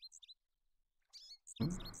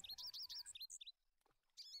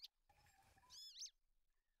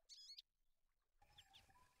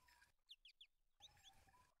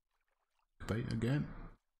 Bite again.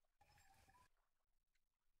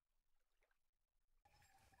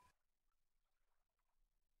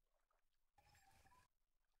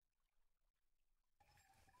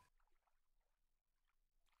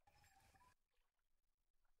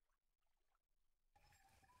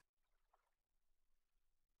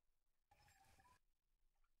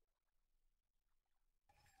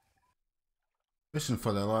 Fishing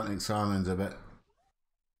for the Atlantic salmon's a bit,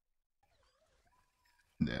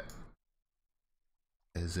 yeah,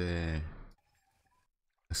 is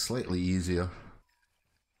slightly easier.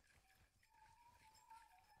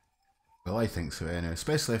 Well, I think so anyway,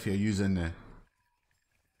 especially if you're using the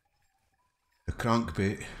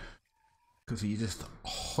crankbait, because you just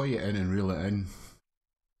hoy it in and reel it in.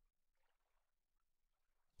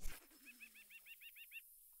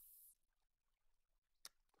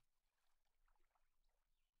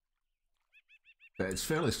 But it's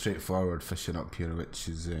fairly straightforward fishing up here, which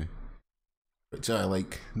is which I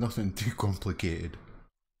like. Nothing too complicated.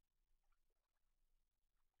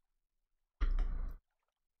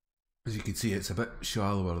 As you can see, it's a bit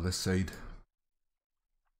shallower this side.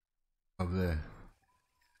 of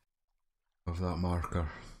that marker.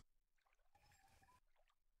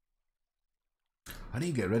 I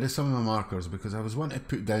need to get rid of some of my markers because I was wanting to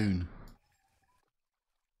put down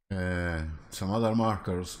some other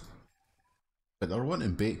markers, but they're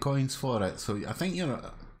wanting bait coins for it. So I think you're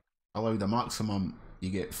allowed a maximum. You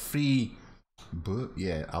get free,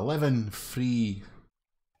 11 free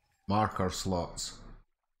marker slots,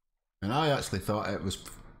 and I actually thought it was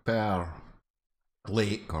per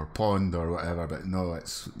lake or pond or whatever, but no,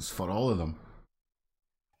 it's for all of them.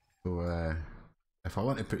 So if I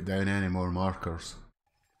want to put down any more markers,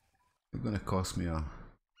 it's going to cost me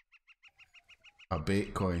a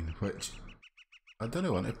bait coin, which I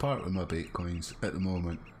don't want to part with my bait coins at the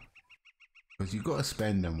moment, because you've got to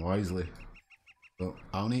spend them wisely. So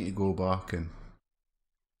I'll need to go back and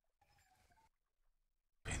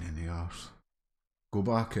pain in the arse. Go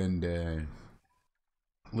back and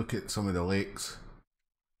look at some of the lakes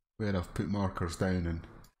where I've put markers down and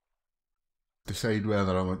decide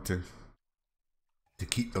whether I want to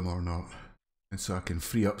keep them or not, and so I can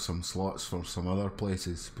free up some slots for some other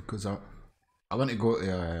places, because I want to go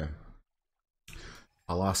to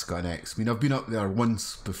Alaska next. I mean, I've been up there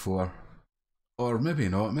once before, or maybe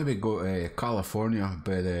not. Maybe go to California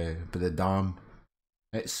by the dam.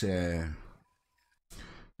 It's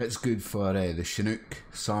good for the Chinook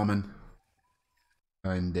salmon,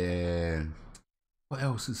 and what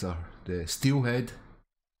else is there? The steelhead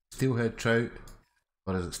trout,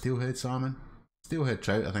 or is it steelhead salmon? Steelhead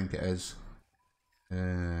trout, I think it is.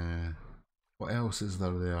 What else is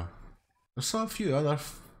there? There's a few other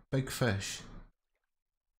big fish.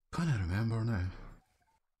 Can't remember now.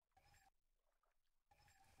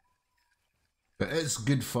 But it's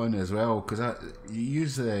good fun as well, because you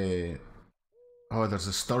use the... Oh, there's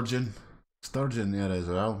a sturgeon there as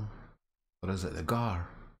well. Or is it the gar?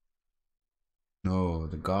 No,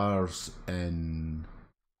 the gar's in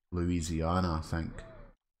Louisiana, I think.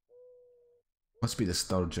 Must be the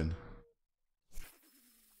sturgeon.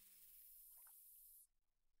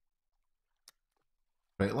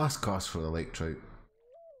 Right, last cast for the lake trout.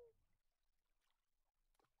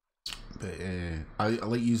 But I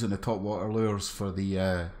like using the top water lures for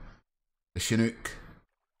the Chinook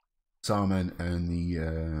salmon and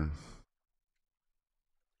the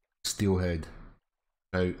steelhead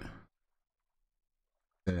trout.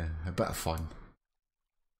 A bit of fun.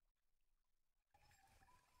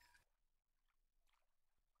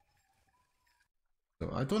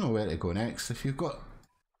 So I don't know where to go next. If you've got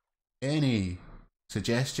any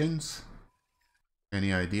suggestions,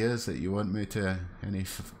 any ideas that you want me to, any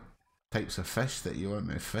types of fish that you want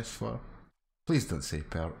me to fish for, please don't say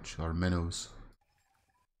perch or minnows.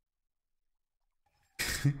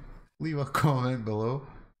 Leave a comment below,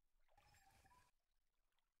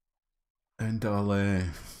 and I'll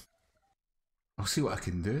see what I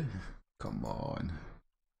can do. Come on.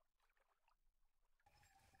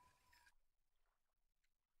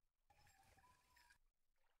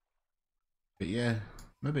 But yeah,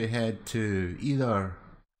 maybe head to either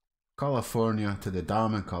California, to the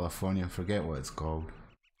dam in California, forget what it's called,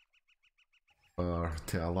 or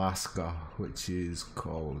to Alaska, which is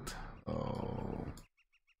called, oh,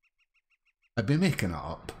 I'd be making it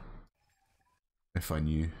up if I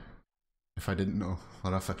knew. If I didn't know,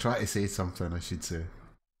 or if I try to say something, I should say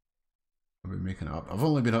I've been making it up. I've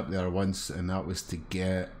only been up there once, and that was to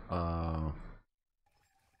get a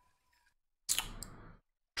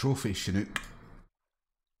trophy Chinook.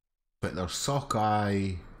 But there's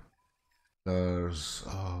sockeye, there's,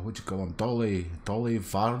 oh, what do you call them, Dolly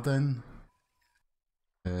Varden.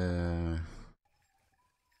 There's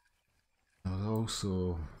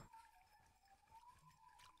also,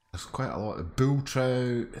 there's quite a lot of bull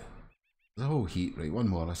trout. There's a whole heap. Right, one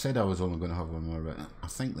more. I said I was only going to have one more, but I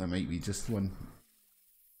think there might be just one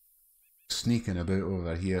sneaking about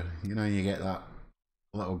over here. You know, you get that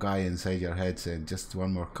little guy inside your head saying just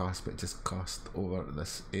one more cast, but just cast over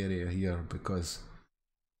this area here, because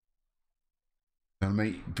there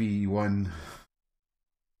might be 1,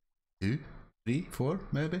 2, 3, 4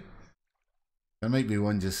 maybe. There might be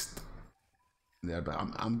one just there, but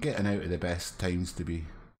I'm getting out of the best times to be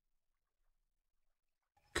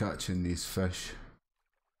catching these fish.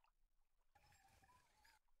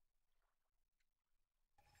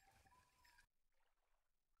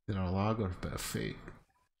 They're a lager, bit of fake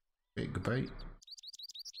bite.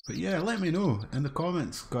 But yeah, let me know in the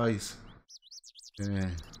comments, guys,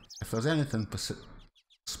 if there's anything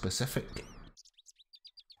specific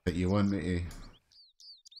that you want me to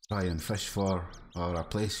try and fish for, or a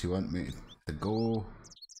place you want me to go.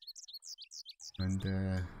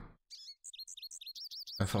 And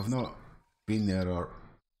if I've not been there or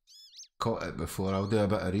caught it before. I'll do a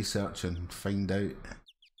bit of research and find out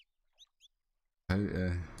how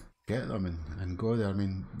to get them and go there. I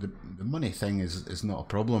mean, the money thing is not a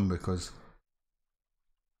problem because,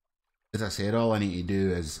 as I said, all I need to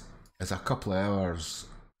do is a couple of hours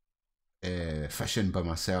fishing by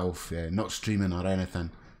myself, not streaming or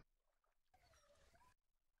anything,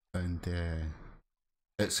 and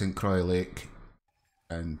at St. Croix Lake,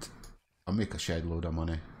 and I'll make a shed load of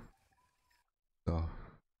money. So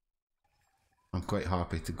I'm quite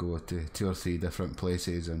happy to go to 2 or 3 different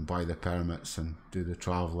places and buy the permits and do the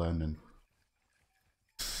travelling. And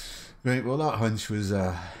right, well, that hunch was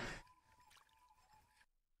a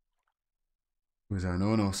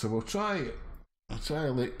no-no. So I'll try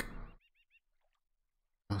like,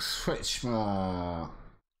 I'll switch my,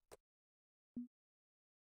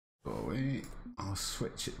 oh wait, I'll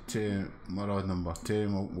switch it to my rod number 2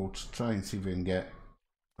 and we'll try and see if we can get,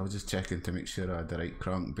 I was just checking to make sure I had the right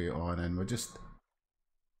crankbait on, and we'll just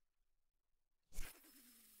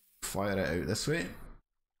fire it out this way.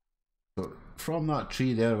 So from that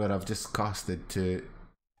tree there where I've just casted to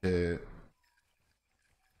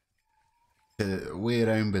way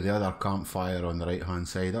around by the other campfire on the right hand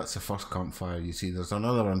side, that's the first campfire you see. There's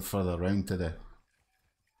another one further round to the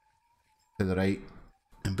right,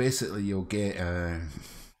 and basically you'll get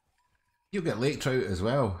lake trout as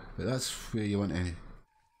well, but that's where you want to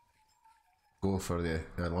go for the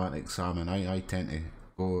Atlantic salmon. I tend to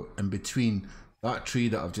go in between that tree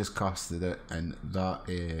that I've just casted it and that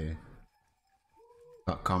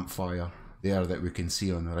campfire there that we can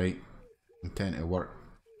see on the right. I tend to work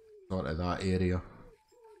sort of that area.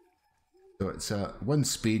 So it's one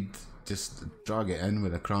speed, just drag it in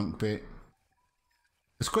with a crankbait.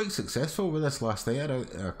 It's quite successful with this last night. I had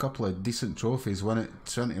a couple of decent trophies, one at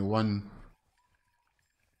 21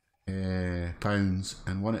 pounds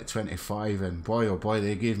and one at 25, and boy oh boy,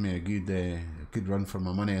 they gave me a good run for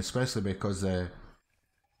my money, especially because I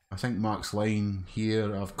think Mark's line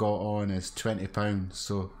here I've got on is £20,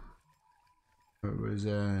 so it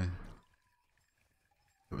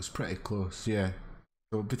was pretty close, yeah.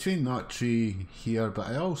 So between that tree here, but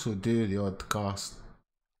I also do the odd cast,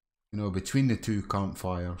 you know, between the 2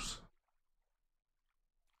 campfires.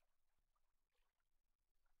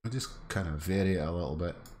 I just kind of vary it a little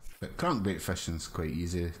bit. But crankbait fishing's quite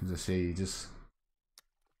easy, as I say. You just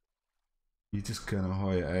kind of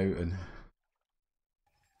haul it out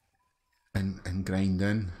and grind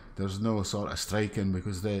in. There's no sort of striking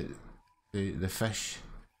because the fish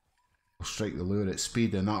will strike the lure at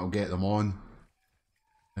speed and that'll get them on,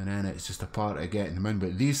 and then it's just a part of getting them in.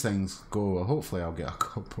 But these things go, well, hopefully I'll get a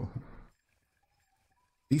couple.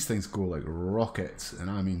 These things go like rockets, and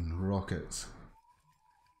I mean rockets.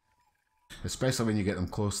 Especially when you get them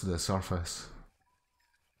close to the surface.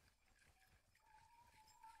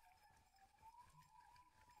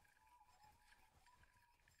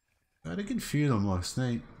 I had a good few of them last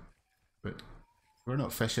night, but we're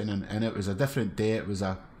not fishing, and it was a different day. It was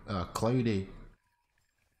a cloudy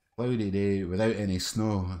day without any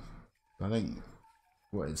snow. I think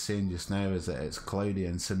what it's saying just now is that it's cloudy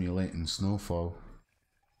and simulating snowfall.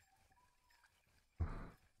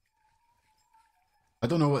 I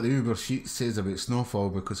don't know what the Uber sheet says about snowfall,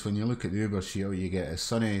 because when you look at the Uber sheet, all you get is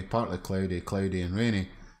sunny, partly cloudy, cloudy and rainy.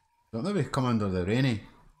 So maybe come under the rainy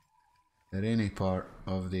part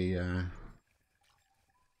of the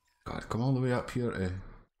God, come all the way up here to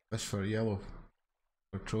fish for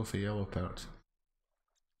trophy yellow perch.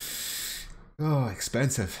 Oh,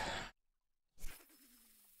 expensive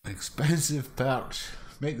perch.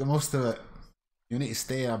 Make the most of it. You need to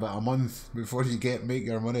stay about a month before you make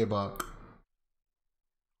your money back.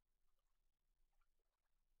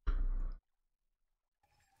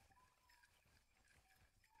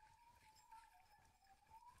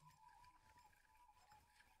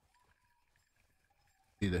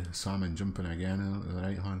 See the salmon jumping again on the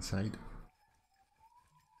right hand side.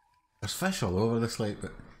 There's fish all over this lake,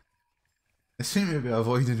 but they seem to be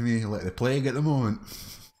avoiding me like the plague at the moment.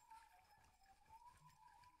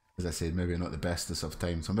 As I said, maybe not the bestest of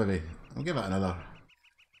times, so maybe I'll give it another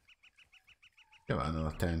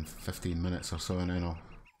 10-15 minutes or so, and then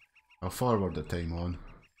I'll forward the time on.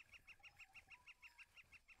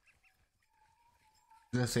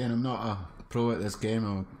 As I was saying, I'm not a pro at this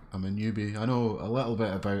game. I'm a newbie. I know a little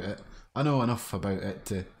bit about it. I know enough about it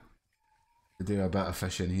to do a bit of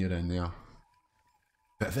fishing here and there.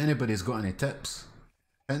 But if anybody's got any tips,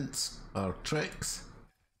 hints or tricks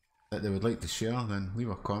that they would like to share, then leave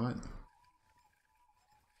a comment.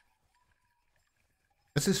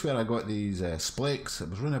 This is where I got these splakes. It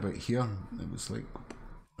was running about here. It was like,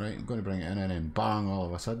 right, I'm going to bring it in, and then bang, all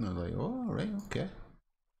of a sudden I was like, oh, right, okay.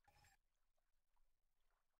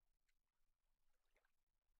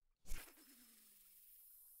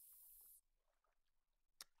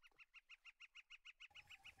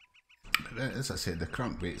 as I said, the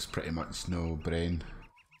crankbait's pretty much no brain.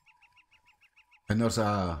 And there's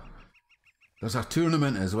a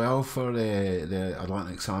tournament as well for the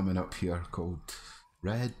Atlantic salmon up here called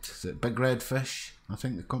Red. Is it Big Red Fish? I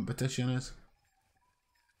think the competition is.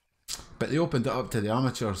 But they opened it up to the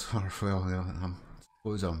amateurs. Or, well, I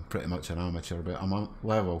suppose I'm pretty much an amateur, but I'm a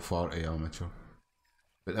level 40 amateur.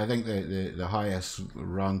 But I think the highest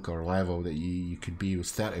rank or level that you could be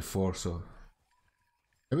was 34, so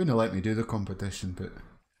they wouldn't let me do the competition, but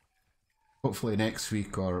hopefully next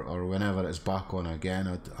week or whenever it's back on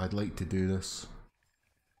again, I'd like to do this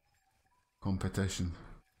competition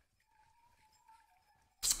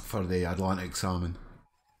for the Atlantic salmon.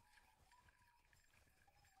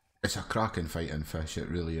 It's a cracking fighting fish, it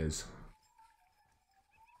really is.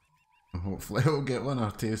 Hopefully I'll get one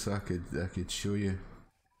or two so I could show you.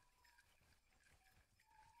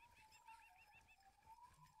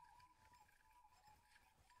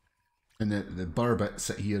 And the burbot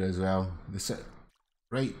sit here as well. They sit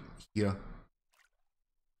right here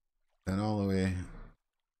and all the way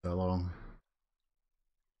along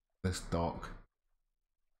this dock.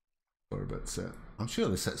 Burbot sit. I'm sure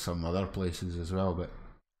they sit some other places as well, but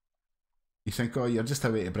you think, oh, you're just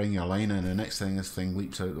away to bring your line in, and the next thing this thing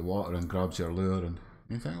leaps out the water and grabs your lure, and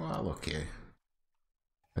you think, well, okay,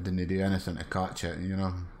 I didn't do anything to catch it, you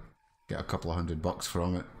know, get a couple of $100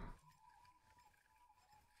 from it.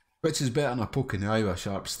 Which is better than a poke in the eye with a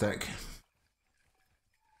sharp stick.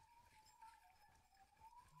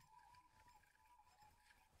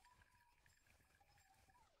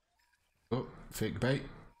 Oh, fake bite.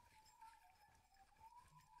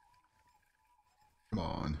 Come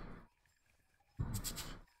on.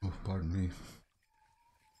 Oh, pardon me.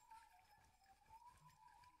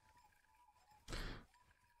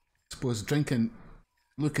 Suppose drinking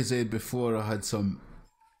Lucozade before I had some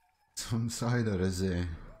cider is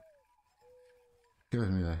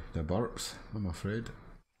giving me the burps, I'm afraid.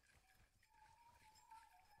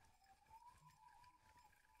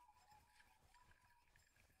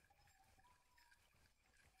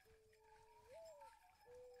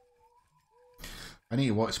 I need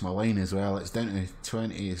to watch my line as well. It's down to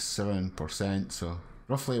 27%, so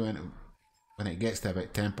roughly when it gets to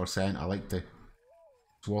about 10%, I like to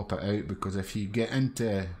swap it out, because if you get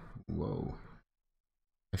into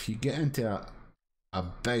a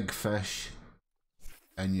big fish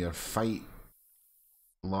and your fight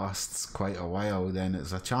lasts quite a while, then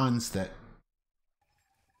it's a chance that,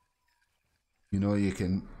 you know, you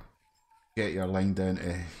can get your line down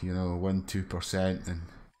to, you know, 1-2% and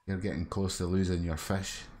you're getting close to losing your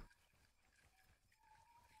fish.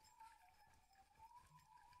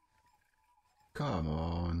 Come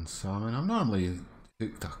on, salmon. I'm normally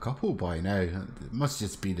hooked a couple by now. It must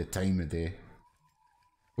just be the time of day.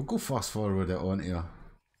 We'll go fast forward it onto you.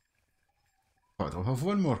 But I'll have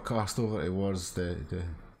one more cast over towards the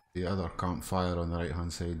other campfire on the right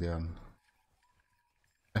hand side there. And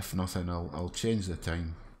if nothing, I'll change the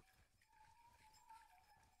time.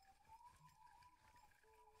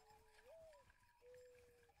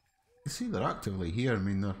 You see, they're actively here. I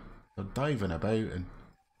mean, they're diving about, and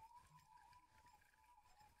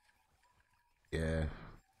yeah,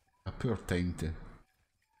 a poor time to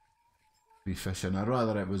be fishing. I'd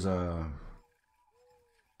rather it was a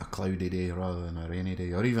cloudy day rather than a rainy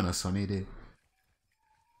day, or even a sunny day.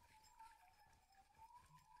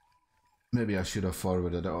 Maybe I should have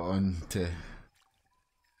forwarded it on to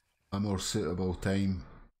a more suitable time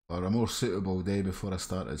or a more suitable day before I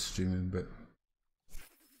started streaming, but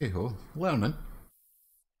hey ho, learning.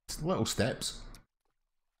 It's little steps.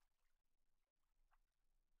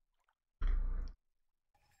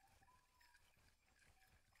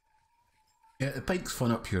 Yeah, the pike's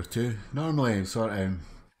fun up here too. Normally sort of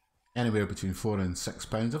anywhere between £4 and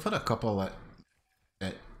 £6. I've had a couple at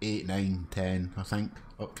 8, 9, 10, I think,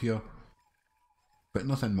 up here. But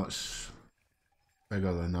nothing much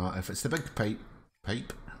bigger than that. If it's the big pike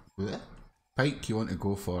you want to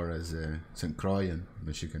go for is St. Croix in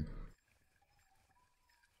Michigan.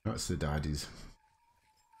 That's the daddies.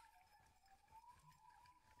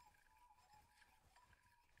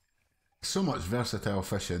 So much versatile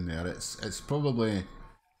fish in there. It's probably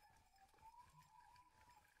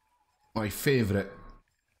my favourite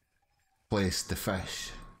place to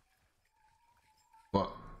fish.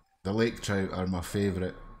 But the lake trout are my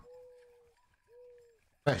favourite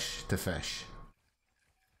fish to fish,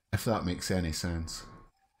 if that makes any sense.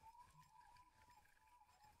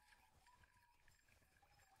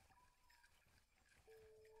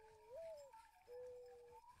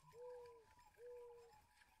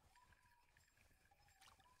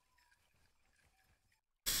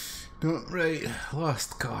 No, right,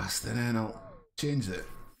 last cast, and then I'll change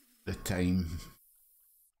the time.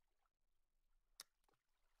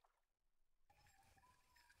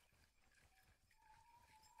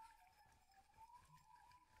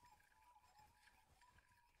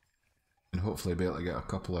 And hopefully be able to get a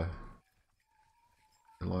couple of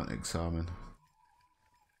Atlantic salmon.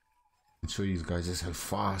 And show you guys just how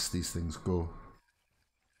fast these things go.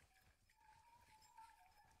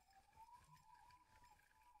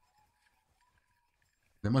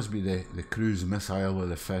 There must be the cruise missile of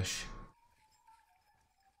the fish.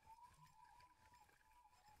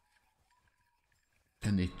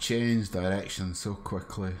 And they change direction so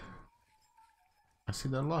quickly. I see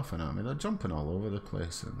they're laughing at me, they're jumping all over the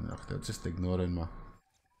place and they're just ignoring my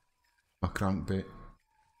crankbait.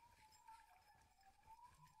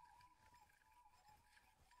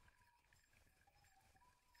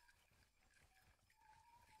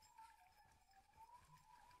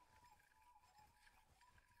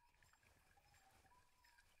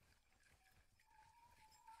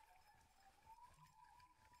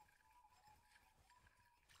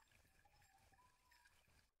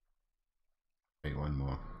 Right, one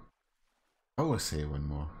more. I always say one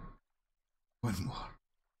more. One more.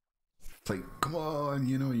 It's like, come on,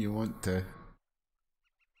 you know you want to.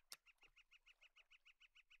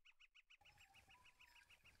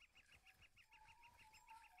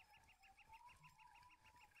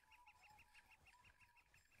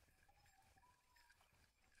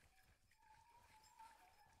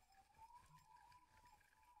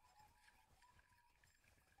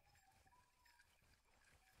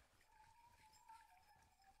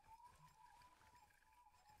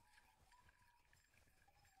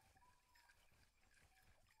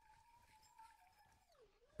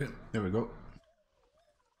 There we go.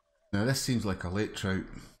 Now this seems like a lake trout.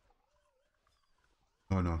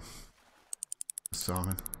 Oh no. A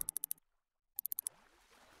salmon.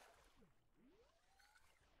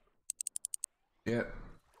 Yep.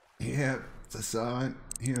 Yep, it's a salmon.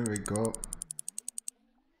 Here we go.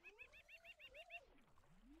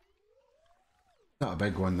 Not a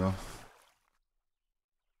big one though.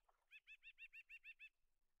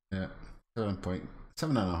 Yeah.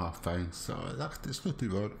 7.5 pounds, so it's not too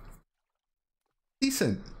bad.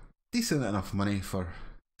 Decent enough money for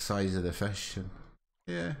the size of the fish, and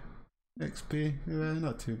yeah, XP, yeah,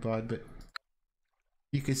 not too bad, but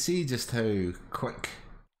you can see just how quick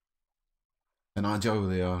and agile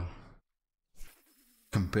they are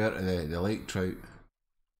compared to the lake trout.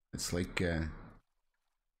 It's like, I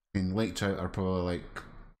mean, lake trout are probably like,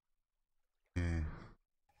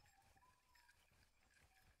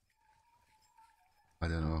 I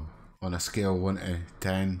don't know, on a scale 1 to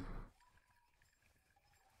 10,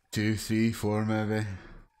 2, 3, 4 maybe.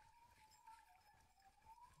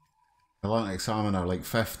 Atlantic salmon are like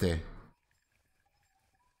 50.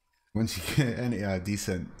 Once you get into a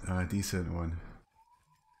decent one.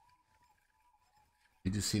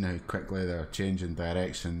 You just seen how quickly they're changing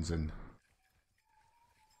directions, and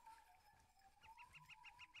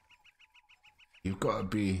you've got to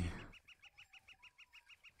be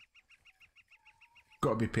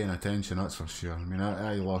paying attention, that's for sure. I mean,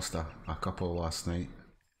 I lost a couple last night,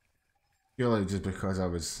 purely just because I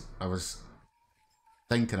was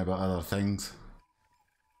thinking about other things.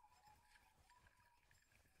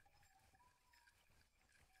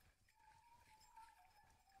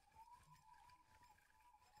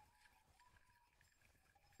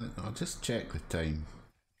 I'll just check the time,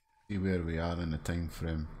 see where we are in the time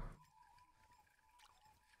frame.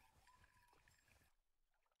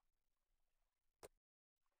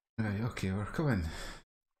 Right, okay, we're coming.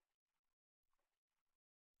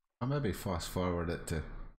 I'll maybe fast forward it to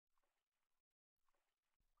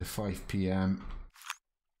 5 PM.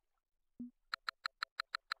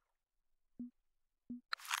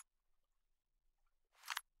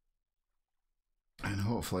 And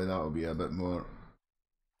hopefully that'll be a bit more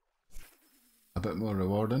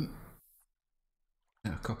rewarding.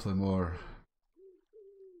 And a couple of more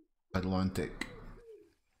Atlantic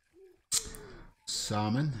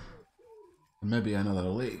salmon. And maybe another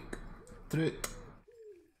lake trout.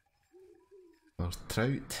 Or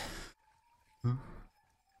trout. And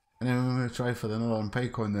then I'm going to try for the Northern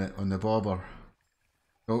Pike on the bobber.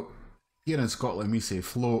 Oh, here in Scotland we say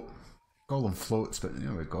float. Call them floats, but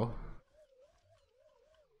there we go.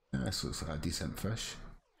 Yeah, this looks like a decent fish.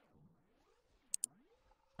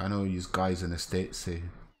 I know you guys in the States say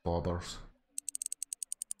bobbers.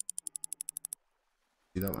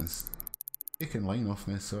 See, that one's taking line off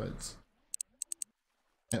me, so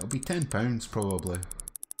it'll be £10 probably.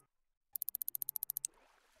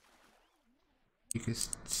 You can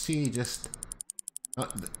see just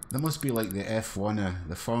There must be like the F1,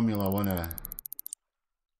 the Formula 1 a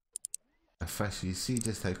fish. You see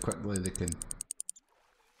just how quickly they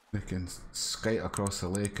can skate across the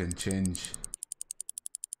lake and change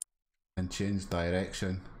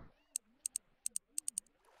direction,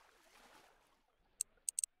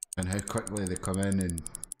 and how quickly they come in, and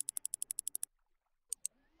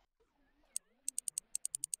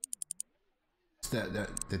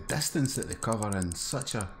the distance that they cover in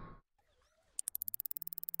such a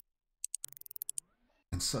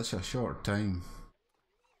short time.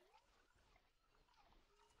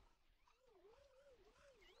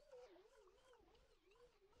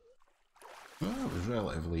 Well, it was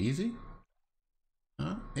relatively easy.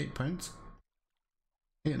 £8,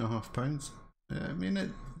 £8.5. I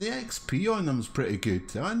mean, the XP on them's pretty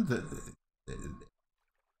good, and the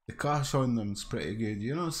cash on them's pretty good,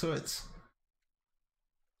 you know. So it's,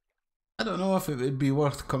 I don't know if it would be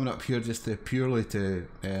worth coming up here just to purely to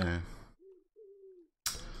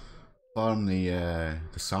farm the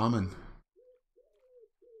salmon.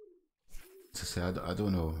 As I say, I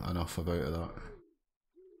don't know enough about that.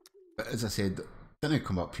 But as I said, didn't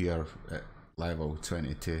come up here at level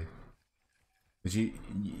 22. Because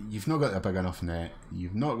you've not got a big enough net,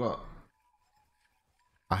 you've not got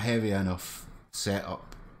a heavy enough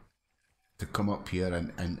setup to come up here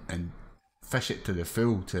and fish it to the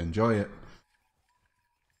full to enjoy it.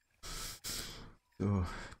 So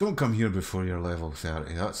don't come here before you're level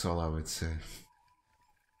 30, that's all I would say.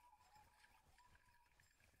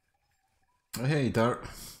 Hey Dirt,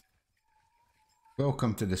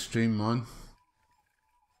 welcome to the stream, man.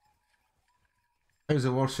 How's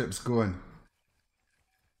the warships going?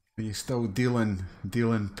 Are you still dealing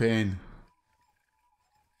pain?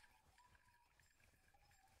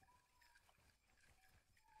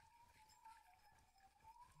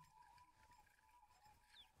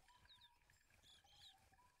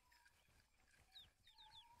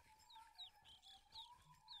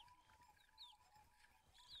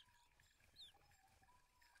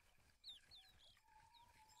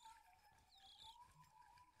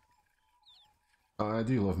 I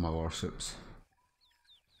do love my warships.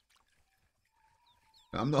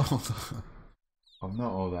 I'm not all that, I'm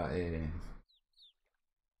not all that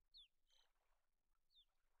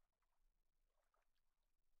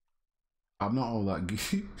I'm not all that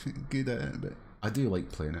good at it, but I do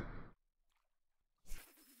like playing it.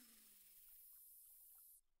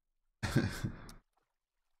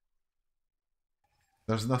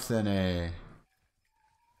 There's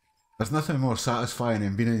nothing more satisfying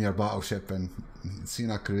than being in your battleship and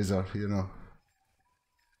seeing a cruiser, you know.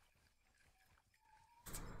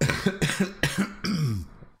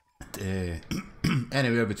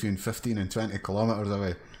 Anywhere between 15 and 20 kilometers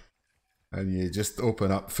away, and you just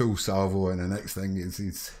open up full salvo, and the next thing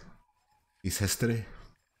is history.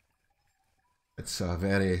 It's a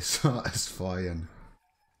very satisfying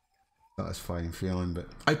feeling. But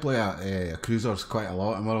I play cruisers quite a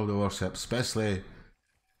lot in World of Warships, especially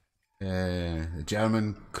the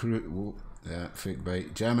German fake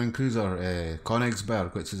bite German cruiser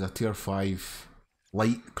Königsberg, which is a tier 5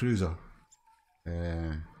 light cruiser,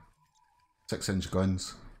 6-inch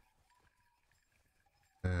guns.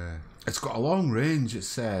 It's got a long range.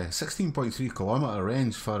 It's 16.3 kilometer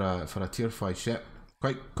range for a tier 5 ship.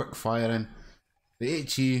 Quite quick firing. The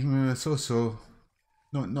HE, so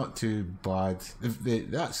not too bad. They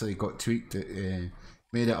actually got tweaked. It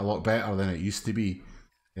made it a lot better than it used to be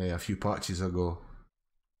a few patches ago,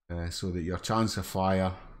 so that your chance of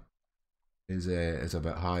fire is a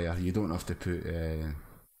bit higher. You don't have to put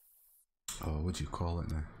what do you call it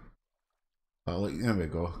now? Like, there we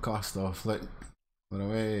go, cast off. Like, we're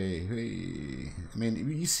away. Hey. I mean,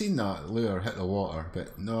 you've seen that lure hit the water,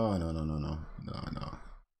 but no.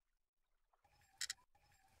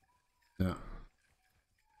 Yeah.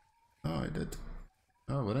 Oh, I did.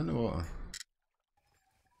 Oh, we're in the water.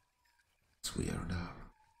 It's weird.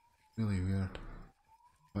 Really weird.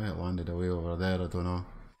 Why it landed away over there, I don't know.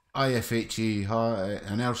 IFHE,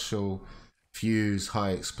 inertial fuse,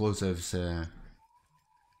 high explosives.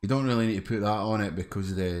 You don't really need to put that on it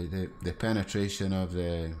because the penetration of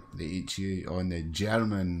the HE on the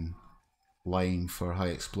German line for high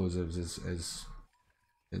explosives is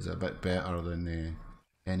a bit better than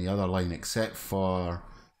any other line except for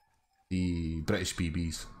the British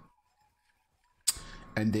BBs.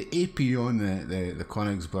 And the AP on the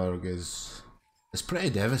Königsberg is pretty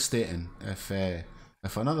devastating. If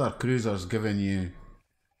another cruiser's giving you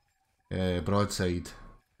broadside,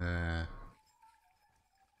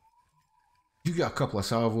 you get a couple of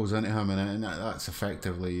salvos into him, and that's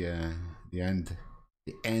effectively the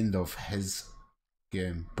end of his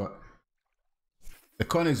game. But The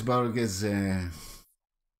Königsberg is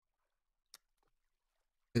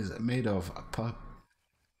made of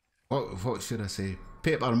what should I say?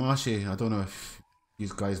 Paper mache. I don't know if you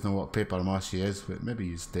guys know what paper mache is, but maybe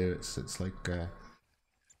you do. It's like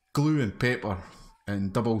glue and paper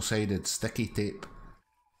and double-sided sticky tape.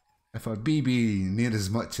 If a BB near as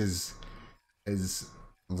much as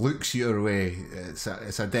looks your way, it's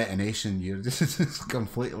a detonation. You're just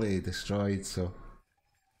completely destroyed. So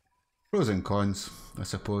pros and cons, I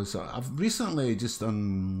suppose. I've recently just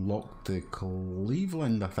unlocked the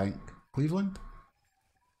Cleveland, I think. Cleveland?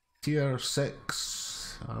 Tier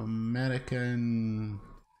 6 American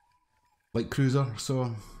light cruiser,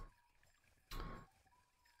 so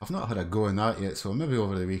I've not had a go in that yet, so maybe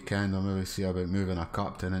over the weekend I'll maybe see about moving a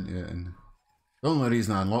captain into it. And the only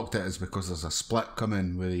reason I unlocked it is because there's a split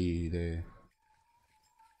coming with the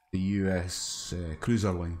US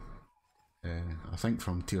cruiser line. I think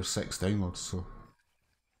from tier 6 downwards, so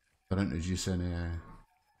they're introducing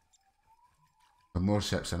some more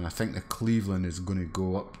ships, and I think the Cleveland is going to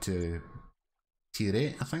go up to tier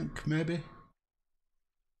 8, I think, maybe.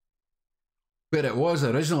 Where it was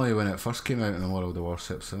originally when it first came out in the World of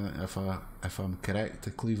Warships, if I'm correct,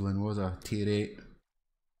 the Cleveland was a tier 8.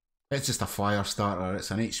 It's just a fire starter, it's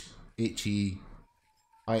an HE,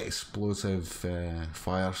 high explosive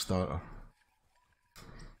fire starter.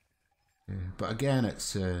 But again,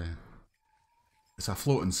 it's a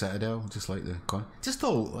floating citadel, just like the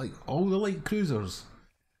all the light cruisers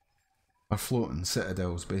are floating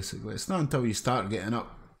citadels basically. It's not until you start getting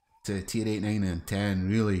up to tier 8, 9 and 10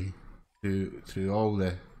 really through all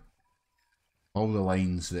the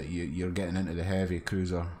lines that you're getting into the heavy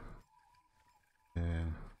cruiser.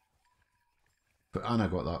 But I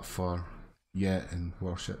haven't got that far yet in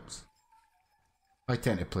warships. I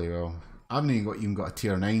tend to play well. I haven't even got a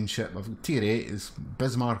tier 9 ship. Tier 8 is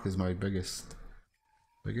Bismarck is my biggest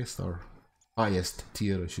or highest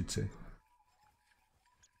tier, I should say.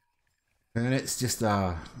 And it's just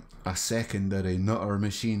a secondary nutter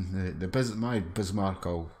machine. My Bismarck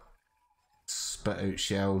will spit out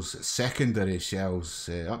shells, secondary shells,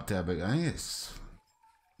 up to about, I think it's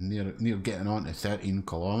near getting on to 13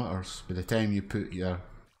 kilometers. By the time you put your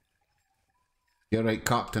right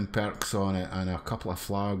captain perks on it and a couple of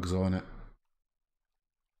flags on it.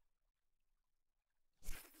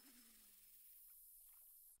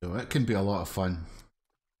 So it can be a lot of fun.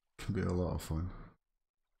 It can be a lot of fun.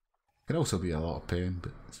 It can also be a lot of pain,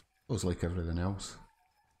 but I suppose like everything else.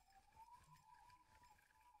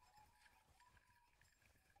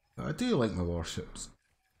 But I do like my warships.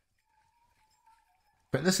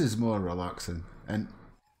 But this is more relaxing, and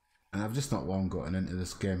I've just not long gotten into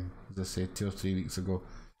this game. As I said, 2 or 3 weeks ago,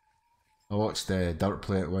 I watched Dirt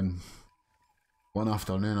play it one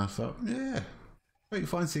afternoon. I thought, yeah, quite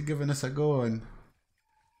fancy giving this a go, and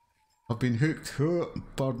I've been hooked,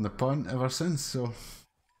 pardon the pun, ever since. So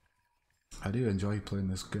I do enjoy playing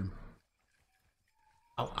this game.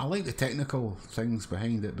 I like the technical things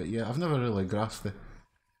behind it, but yeah, I've never really grasped the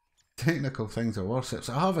technical things of warships.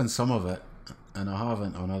 I have in some of it, and I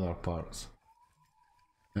haven't on other parts.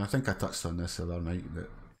 And I think I touched on this the other night, that,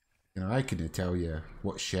 you know, I couldn't tell you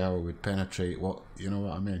what shell would penetrate what, you know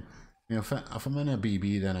what I mean? You know, if I'm in a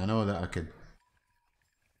BB, then I know that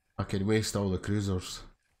I could waste all the cruisers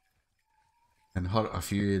and hurt a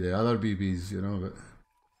few of the other BBs, you know, but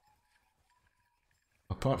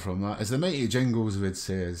apart from that, as the mighty Jingles would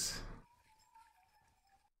say, is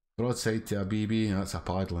broadside to a BB, and that's a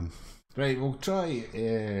paddling. Right, we'll try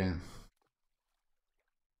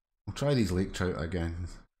these lake trout again.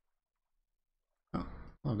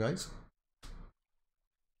 Oh guys.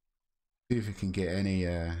 See if we can get any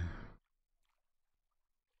I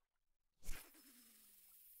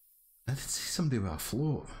did see somebody with a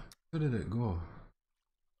float. Where did it go?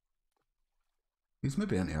 He's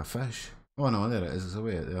maybe into a fish. Oh no, there it is, it's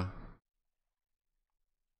away out there.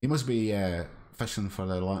 He must be fishing for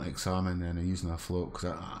the Atlantic salmon and using a float,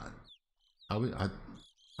 because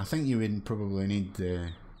I think you would probably need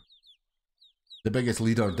the biggest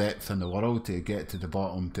leader depth in the world to get to the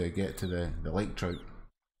bottom, to get to the lake trout.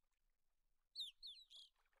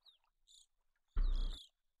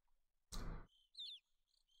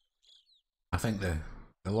 I think the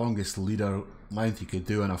longest leader length you could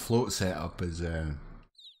do on a float setup is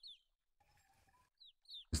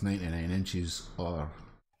 99 inches or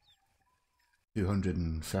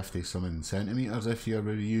 250 something centimeters if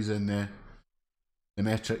you're using the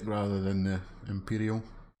metric rather than the imperial.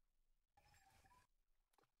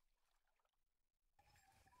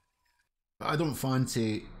 But I don't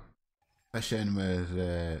fancy fishing with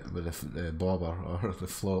the bobber or the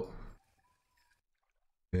float.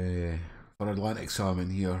 for Atlantic salmon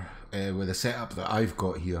here with the setup that I've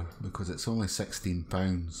got here, because it's only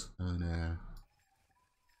 £16 and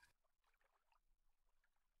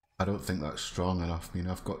I don't think that's strong enough. I mean,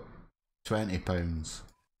 I've got £20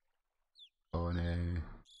 on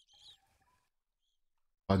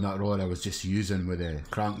that rod I was just using with a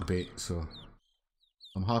crankbait, so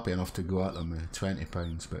I'm happy enough to go at them with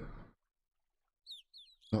 £20, but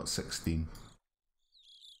not 16.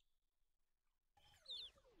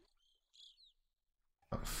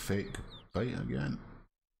 That fake bite again.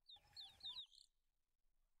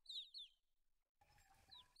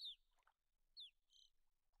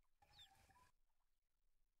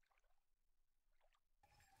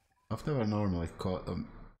 I've never normally caught them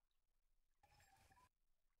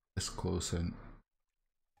this close in.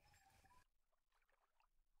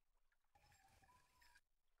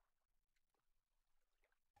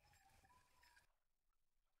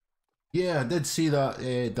 Yeah, I did see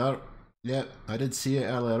that dart. Yep, I did see it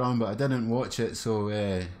earlier on, but I didn't watch it, so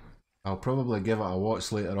I'll probably give it a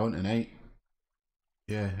watch later on tonight.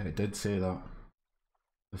 Yeah, it did say that.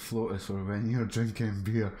 The float is for when you're drinking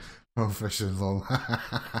beer while fishing long.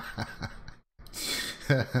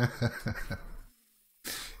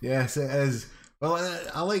 Yes, it is. Well,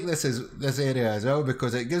 I like this area as well,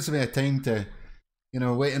 because it gives me a time to, you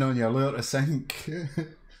know, waiting on your lure to sink.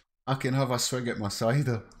 I can have a swig at my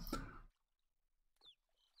cider.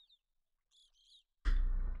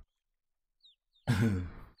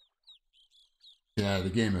 Yeah, the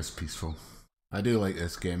game is peaceful. I do like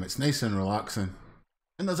this game. It's nice and relaxing,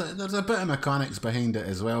 and there's a bit of mechanics behind it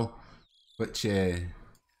as well, which I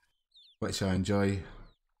enjoy.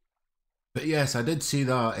 But yes, I did see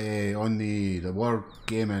that on the Word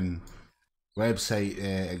Gaming website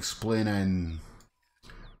explaining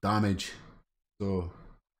damage. So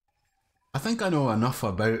I think I know enough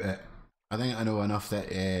about it. I think I know enough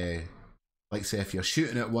that, like say, if you're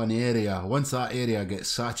shooting at one area, once that area gets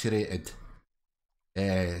saturated,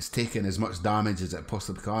 it's taking as much damage as it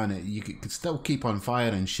possibly can. You could still keep on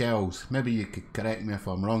firing shells. Maybe you could correct me if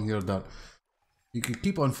I'm wrong here, Dirt. You could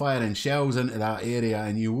keep on firing shells into that area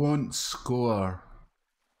and you won't score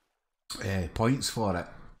points for it.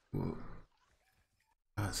 Whoa.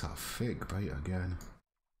 That's a fake bite again.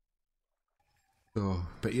 So,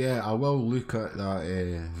 but yeah, I will look at that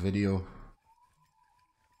video.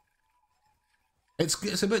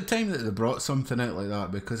 It's about time that they brought something out like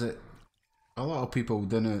that, because a lot of people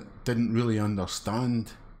didn't really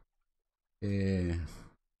understand how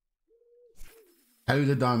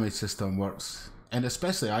the damage system works, and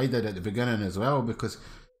especially I did at the beginning as well, because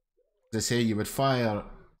they say you would fire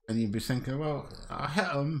and you'd be thinking, well, I hit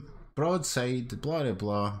him broadside, blah blah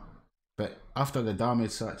blah, but after the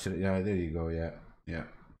damage saturated, yeah, there you go,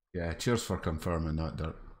 yeah. Cheers for confirming that,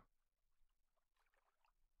 Dirt.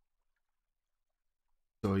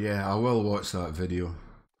 So yeah, I will watch that video.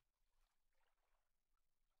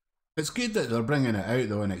 It's good that they're bringing it out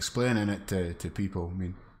though and explaining it to people. I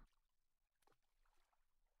mean,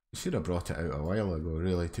 you should have brought it out a while ago,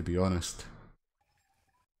 really, to be honest.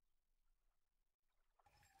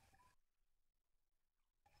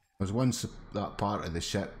 Because once that part of the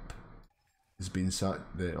ship has been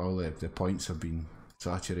all the points have been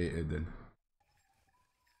saturated, and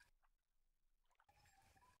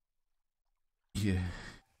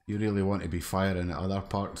you really want to be firing at other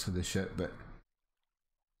parts of the ship, but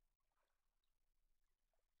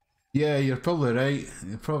yeah, you're probably right.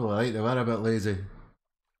 You're probably right. They were a bit lazy.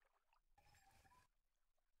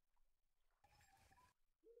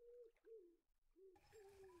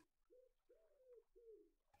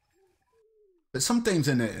 But sometimes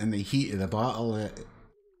in the heat of the battle,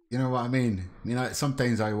 you know what I mean. I mean,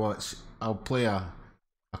 sometimes I'll play a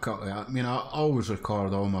couple. I mean, I always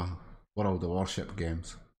record all my World of Warship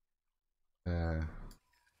games, and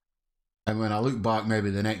when I look back, maybe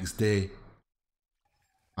the next day,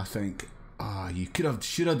 I think, you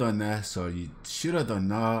should have done this, or you should have done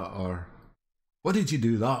that, or what did you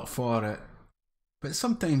do that for it? But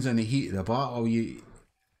sometimes in the heat of the battle, you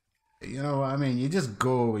know what I mean, you just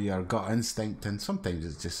go with your gut instinct, and sometimes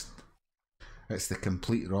it's the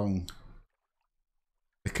complete wrong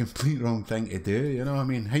thing to do, you know what I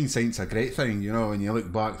mean? Hindsight's a great thing, you know, when you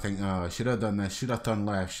look back, think, I should have done this, should have turned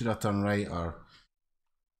left, should have turned right,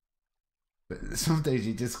 but sometimes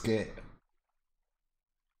you just get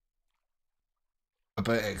a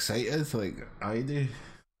bit excited, like I do,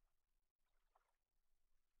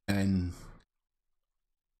 and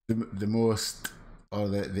the most, or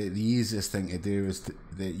the easiest thing to do is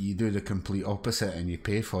that you do the complete opposite and you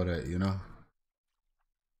pay for it, you know.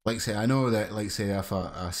 Like say, I know that, like say, if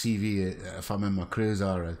a CV, if I'm in my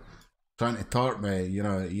cruiser, trying to torp me, you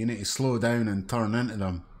know, you need to slow down and turn into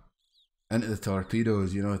them, into the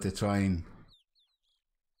torpedoes, you know, to try and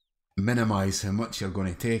minimise how much you're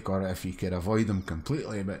going to take, or if you could avoid them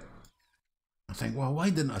completely. But I think, well,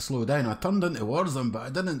 why didn't I slow down? I turned in towards them, but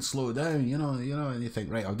I didn't slow down, you know, and you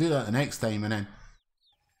think, right, I'll do that the next time, and then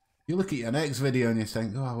you look at your next video and you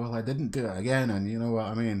think, oh, well, I didn't do it again, and you know what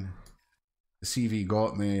I mean? The CV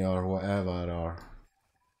got me, or whatever, or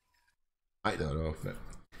I don't know. But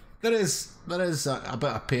there is a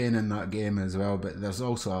bit of pain in that game as well, but there's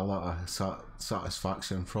also a lot of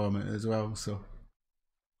satisfaction from it as well, so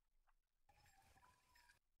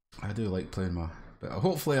I do like playing my... But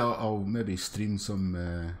hopefully I'll maybe stream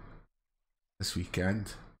some this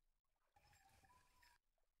weekend.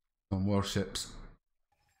 Some warships.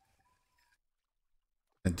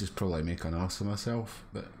 And just probably make an ass of myself,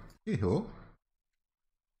 but hey ho.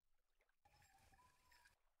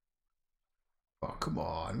 Oh, come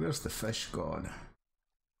on, where's the fish gone?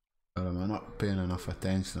 Or am I not paying enough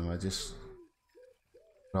attention? Am I just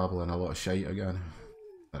rabbling a lot of shite again?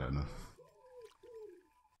 I don't know.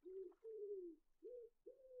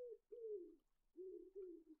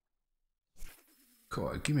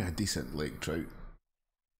 God, give me a decent lake trout.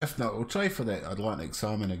 If not, we'll try for the Atlantic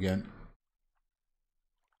salmon again.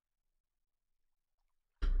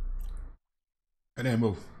 And then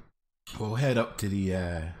we'll head up to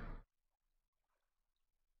the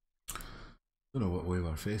don't know what way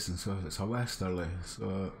we're facing, so it's a westerly.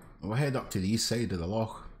 So we'll head up to the east side of the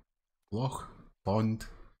loch, pond,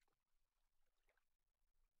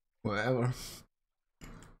 whatever.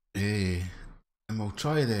 And we'll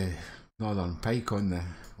try the Northern Pike on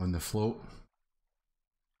the float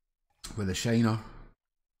with a shiner.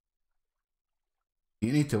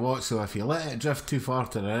 You need to watch, so if you let it drift too far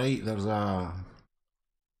to the right, there's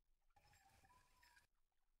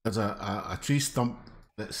a tree stump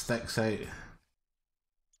that sticks out.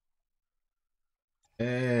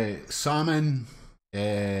 Salmon,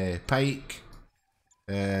 pike,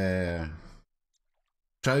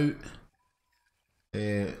 trout,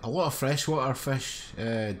 a lot of freshwater fish,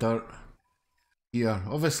 dirt here.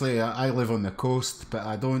 Obviously, I live on the coast, but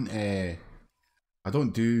I don't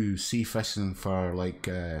do sea fishing for like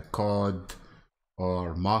cod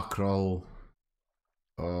or mackerel,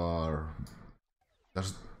 or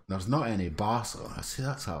there's not any bass. Oh, I see,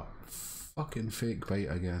 that's a fucking fake bite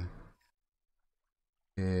again.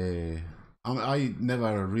 I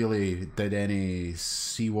never really did any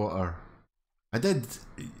seawater. I did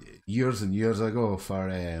years and years ago for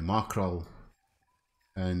mackerel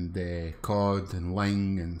and cod and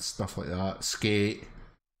ling and stuff like that, skate.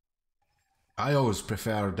 I always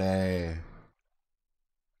preferred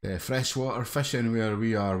freshwater fishing where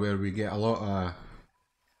we get a lot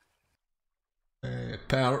of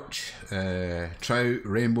perch, trout,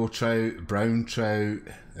 rainbow trout, brown trout,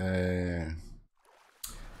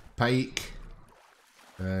 pike,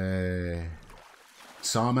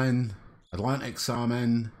 salmon, Atlantic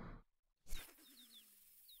salmon.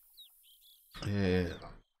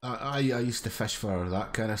 I used to fish for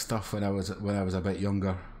that kind of stuff when I was a bit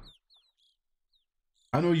younger.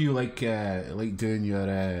 I know you like doing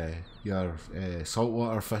your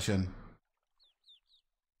saltwater fishing.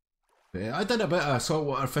 I did a bit of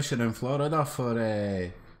saltwater fishing in Florida for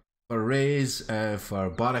rays,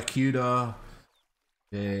 for barracuda.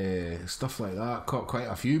 Stuff like that. Caught quite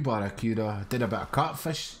a few barracuda. Did a bit of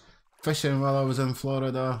catfish fishing while I was in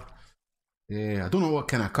Florida. I don't know what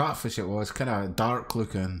kind of catfish it was. Kind of dark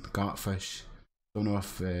looking catfish. Don't know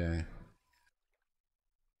if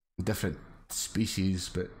different species,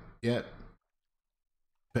 but yeah.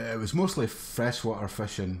 But it was mostly freshwater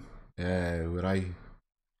fishing where I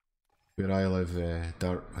live.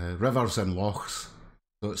 Dirt rivers and lochs.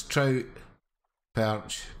 So it's trout,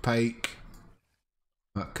 perch, pike,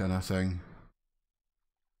 that kind of thing.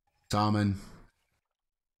 Salmon.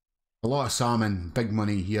 A lot of salmon, big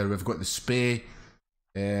money here. We've got the Spey,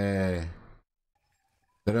 the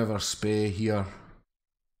River Spey here,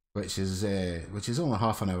 which is only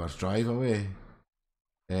half an hour's drive away.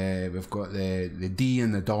 We've got the Dee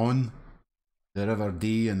and the Don, the River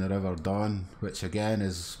Dee and the River Don, which again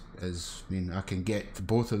is I mean, I can get to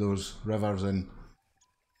both of those rivers in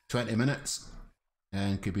 20 minutes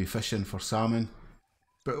and could be fishing for salmon.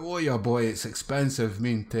 But oh yeah boy, it's expensive. I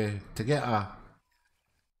mean, to get a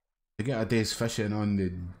day's fishing on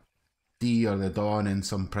the Dee or the Don in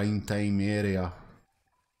some prime time area,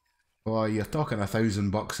 oh, you're talking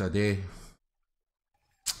 $1,000 a day.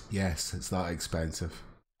 Yes, it's that expensive.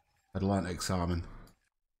 Atlantic salmon.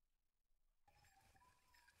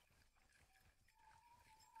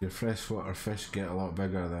 Your freshwater fish get a lot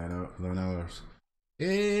bigger than ours.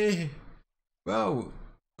 Hey, Well,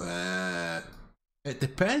 it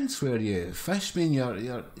depends where you fish. I mean,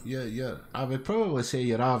 I would probably say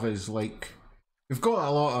your average, like, we've got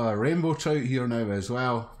a lot of rainbow trout here now as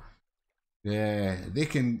well. Yeah, they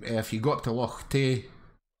can, if you go up to Loch Tay,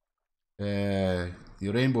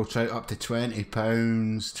 your rainbow trout up to £20,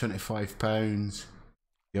 £25.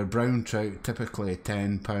 Your brown trout typically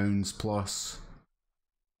 £10 plus.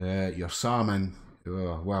 Your salmon,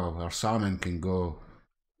 well, our salmon can go,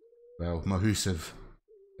 well, mahoosive.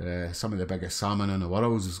 Some of the biggest salmon in the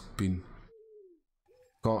world has been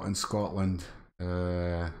caught in Scotland.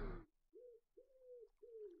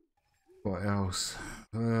 What else?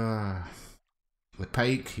 The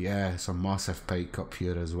pike, yeah, some massive pike up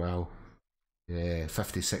here as well. Yeah,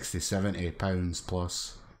 50, 60, 70 pounds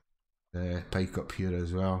plus. Pike up here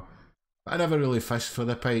as well. But I never really fished for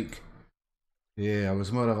the pike. Yeah, I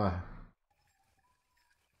was more of a...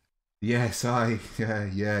 Yes, aye.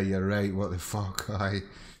 Yeah, you're right. What the fuck, aye.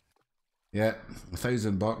 Yeah,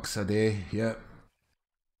 $1,000 a day. Yep.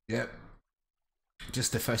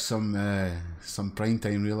 Just to fish some prime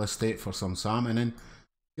time real estate for some salmon, and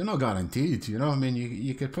you're not guaranteed, you know. I mean,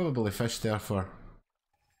 you could probably fish there for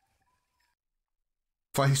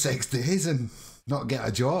 5-6 days and not get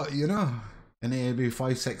a jot, you know, and it'd be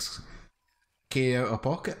 5-6K out of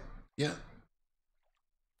pocket. Yeah.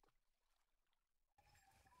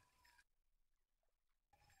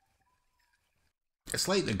 It's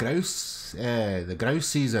like the grouse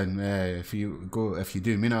season. If you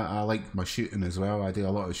do. I mean, I like my shooting as well. I do a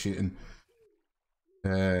lot of shooting.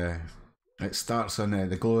 It starts on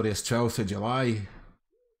the glorious 12th of July.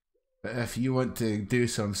 But if you want to do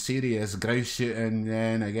some serious grouse shooting,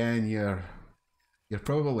 then again you're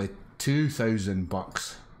probably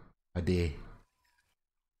 $2,000 a day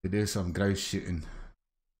to do some grouse shooting,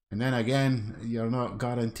 and then again you're not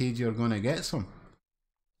guaranteed you're going to get some.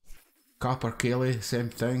 Copper Cayley, same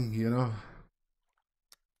thing, you know,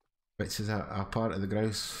 which is a part of the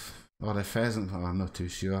grouse, or the pheasant. Oh, I'm not too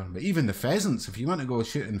sure, but even the pheasants, if you want to go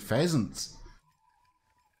shooting pheasants,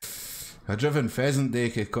 a driven pheasant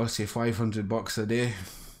day could cost you $500 a day.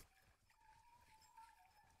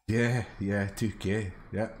 Yeah, 2K,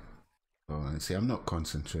 yeah. Oh, see, I'm not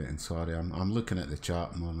concentrating, sorry, I'm looking at the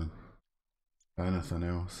chat more than anything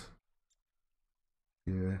else.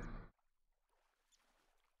 Yeah.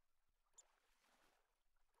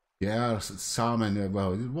 Yeah, salmon,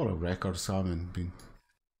 well, what a record salmon been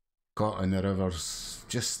caught in the rivers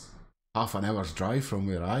just half an hour's drive from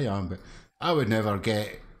where I am, but I would never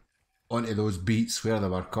get onto those beats where they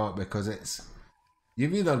were caught, because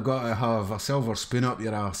you've either got to have a silver spoon up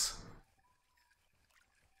your ass,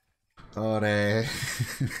 or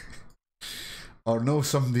or know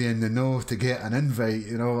somebody in the know to get an invite,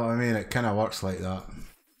 you know what I mean? It kind of works like that.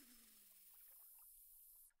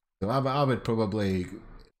 So I would probably,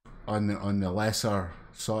 on the lesser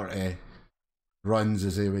sort of runs,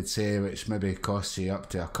 as they would say, which maybe costs you up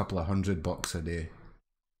to a couple of $100 a day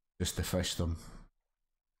just to fish them.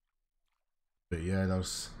 But yeah,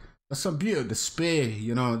 there's some beauty. The Spey,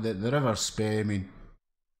 you know, the River Spey. I mean,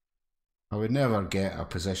 I would never get a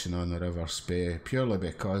position on the River Spey purely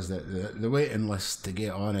because the waiting list to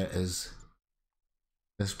get on it is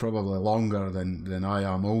probably longer than I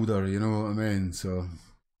am older, you know what I mean? So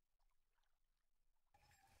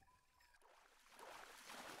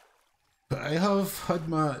but I have had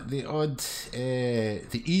the odd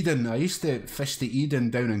the Eden. I used to fish the Eden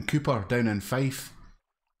down in Cooper, down in Fife,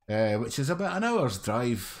 which is about an hour's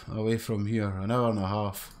drive away from here, an hour and a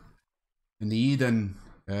half. And the Eden,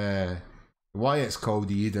 why it's called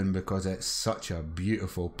the Eden, because it's such a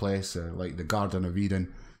beautiful place, like the Garden of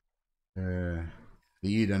Eden, the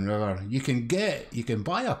Eden River. You can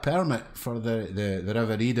buy a permit for the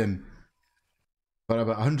River Eden for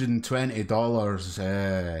about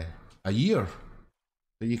 $120 a year.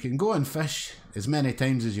 So you can go and fish as many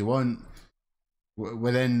times as you want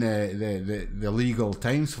within the legal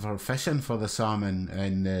times for fishing for the salmon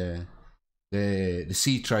and the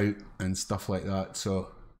sea trout and stuff like that. So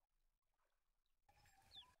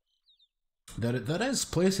there is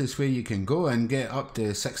places where you can go and get up to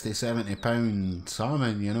 60-70 pound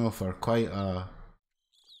salmon, you know, for quite a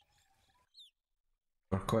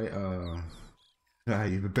yeah,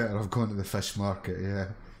 you'd be better off going to the fish market.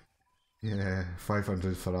 Yeah,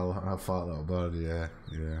 500 for a fat little bird. Yeah.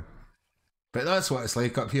 But that's what it's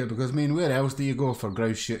like up here, because I mean, where else do you go for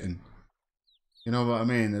grouse shooting? You know what I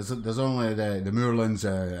mean? There's only the moorlands,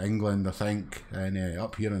 England, I think, and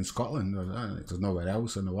up here in Scotland. There's nowhere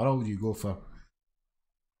else in the world you go for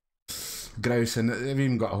grouse, and they've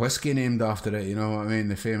even got a whiskey named after it. You know what I mean?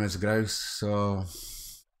 The famous grouse. So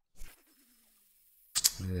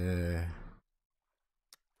yeah.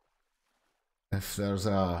 if there's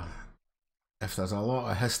a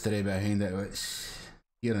lot of history behind it, which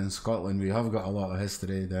here in Scotland we have got a lot of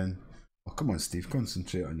history, then oh come on Steve,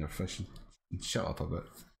 concentrate on your fishing and shut up a bit.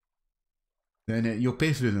 Then you'll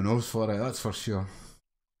pay through the nose for it, that's for sure.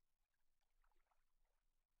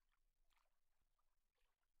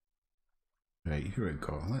 Right, here we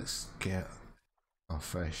go. Let's get a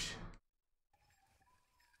fish.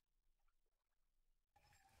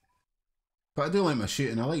 But I do like my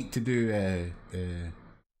shooting. I like to do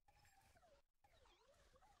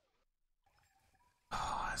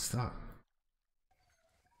oh, what's that?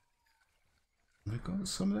 Have we got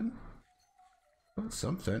something? Got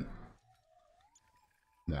something.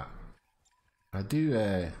 Nah. I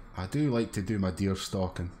do like to do my deer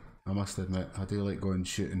stalking. I must admit, I do like going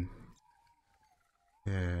shooting.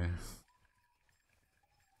 The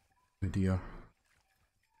deer.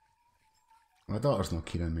 My daughter's not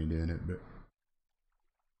keen on me doing it, but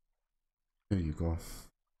there you go.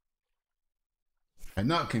 And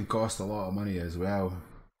that can cost a lot of money as well.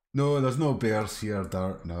 No, there's no bears here,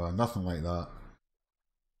 Dirt. No, nothing like that.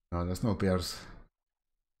 No, there's no bears.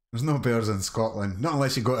 There's no bears in Scotland. Not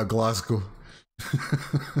unless you go to Glasgow.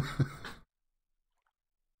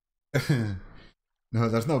 No,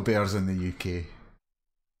 there's no bears in the UK.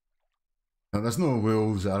 No, there's no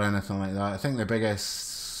wolves or anything like that. I think the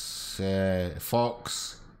biggest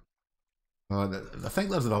fox. I think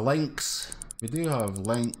there's the lynx. We do have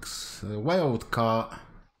lynx. The wild cat.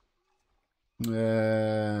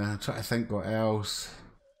 I'm trying to think what else.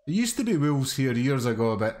 There used to be wolves here years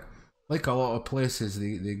ago, but like a lot of places,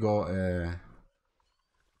 they got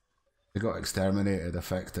exterminated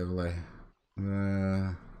effectively.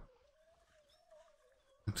 I'm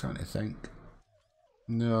trying to think.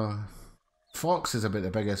 No. Fox is about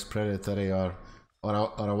the biggest predatory, or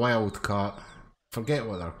a wild cat. Forget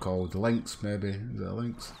what they're called. Lynx, maybe. Is it a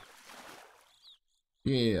lynx?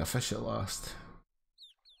 Yeah, a fish at last.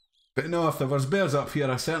 But no, if there was bears up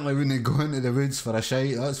here, I certainly wouldn't go into the woods for a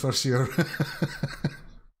shite, that's for sure.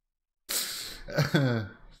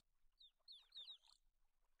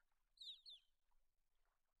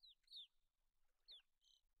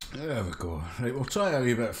 There we go. Right, we'll try a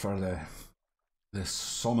wee bit for the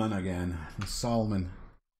salmon again, the salmon.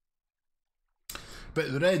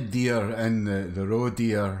 But the red deer and the roe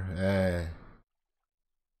deer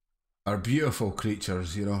are beautiful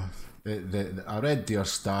creatures, you know. A red deer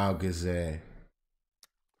stag is a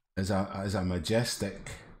majestic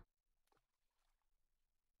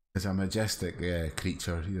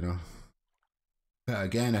creature, you know. But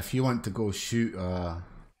again, if you want to go shoot a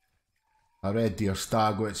red deer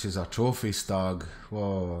stag, which is a trophy stag,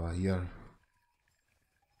 whoa, you're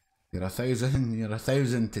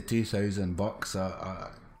 $1,000 to $2,000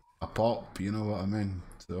 a pop, you know what I mean?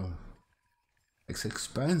 So it's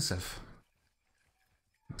expensive.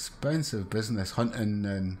 Expensive business hunting,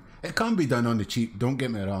 and it can be done on the cheap, don't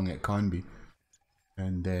get me wrong, it can be.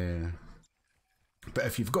 And but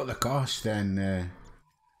if you've got the cash, then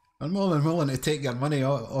I'm more than willing to take your money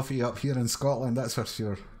off you up here in Scotland, that's for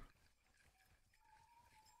sure.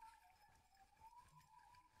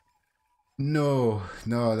 No,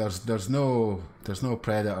 there's no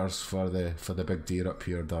predators for the big deer up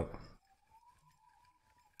here, Dirt.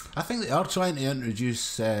 I think they are trying to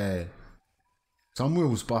introduce some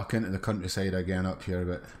wolves back into the countryside again up here,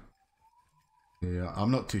 but yeah,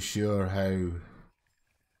 I'm not too sure how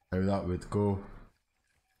that would go.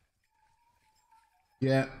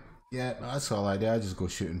 Yeah, that's all I do. I just go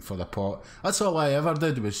shooting for the pot. That's all I ever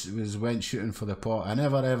did was went shooting for the pot. I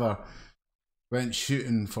never ever went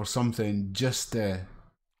shooting for something just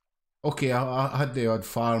okay, I had the odd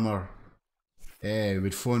farmer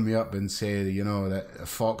would phone me up and say, you know, that a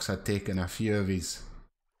fox had taken a few of his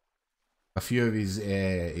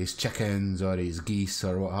chickens or his geese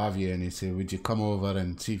or what have you, and he'd say, would you come over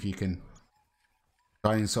and see if you can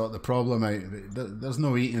try and sort the problem out. There's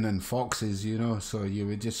no eating in foxes, you know, so you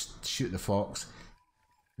would just shoot the fox.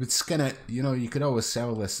 You would skin it, you know, you could always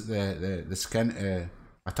sell the skin to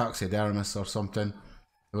a taxidermist or something.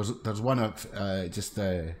 There's one of just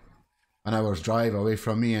an hour's drive away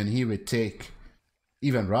from me, and he would take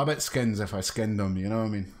even rabbit skins if I skinned them, you know what I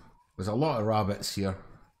mean? There's a lot of rabbits here.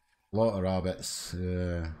 A lot of rabbits.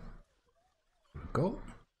 Go.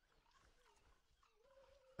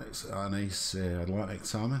 It's a nice Atlantic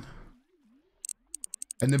salmon.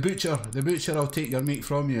 And the butcher will take your meat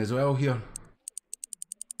from you as well here.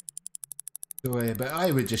 So, but I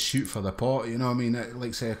would just shoot for the pot, you know what I mean?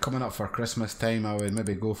 Like say, coming up for Christmas time, I would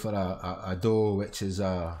maybe go for a doe, which is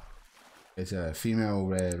a female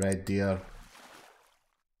red deer.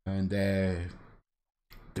 And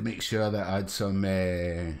to make sure that I had some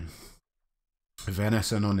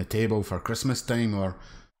venison on the table for Christmas time, or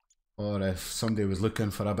if somebody was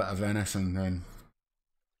looking for a bit of venison, then.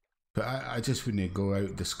 But I just wouldn't go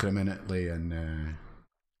out discriminately and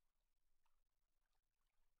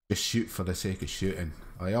just shoot for the sake of shooting.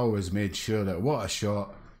 I always made sure that what I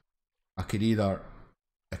shot, I could either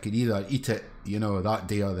eat it, you know, that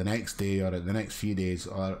day or the next day or the next few days,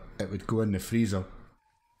 or it would go in the freezer.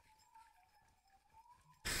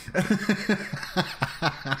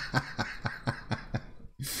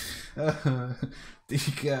 Do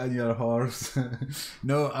you get on your horse?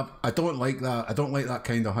 No, I don't like that. I don't like that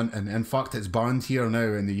kind of hunting. In fact, it's banned here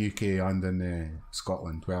now in the UK and in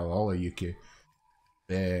Scotland. Well, all the UK.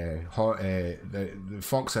 The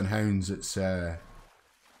fox and hounds. It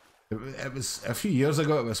was a few years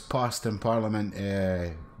ago. It was passed in Parliament,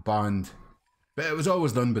 banned, but it was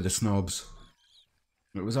always done by the snobs.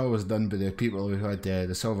 It was always done by the people who had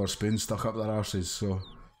the silver spoon stuck up their arses. So.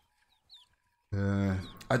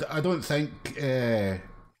 I don't think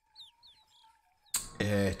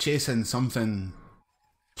chasing something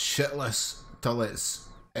shitless till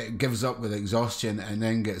it gives up with exhaustion and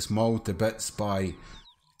then gets mauled to bits by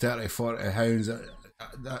 30-40 hounds.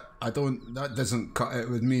 That doesn't cut it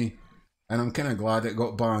with me, and I'm kind of glad it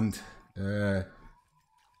got banned. But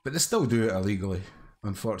they still do it illegally,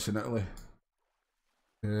 unfortunately.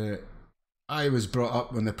 I was brought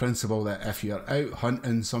up on the principle that if you're out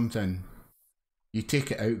hunting something, you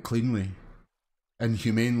take it out cleanly and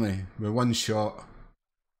humanely with one shot.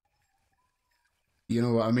 You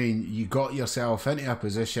know what I mean? You got yourself into a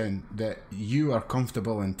position that you are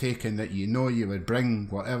comfortable in taking, that you know you would bring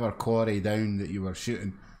whatever quarry down that you were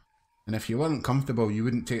shooting. And if you weren't comfortable, you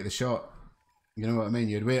wouldn't take the shot. You know what I mean?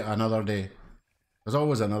 You'd wait another day. There's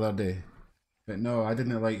always another day. But no, I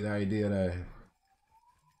didn't like the idea of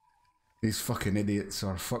these fucking idiots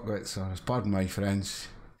or fuckwits, or pardon my French,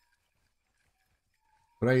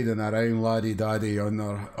 riding around laddie-daddy on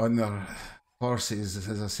their horses,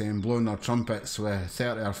 as I say, and blowing their trumpets with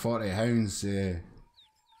 30 or 40 hounds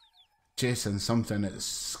chasing something that's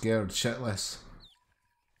scared shitless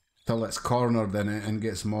till it's cornered in it and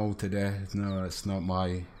gets mauled to death. No, it's not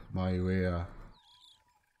my way of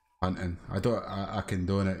hunting. I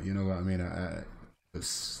condone it, you know what I mean?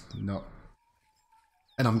 It's not,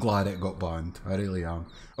 and I'm glad it got banned. I really am.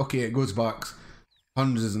 Okay, it goes back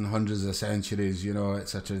hundreds and hundreds of centuries, you know,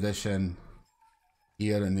 it's a tradition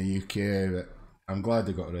here in the UK, but I'm glad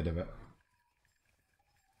they got rid of it.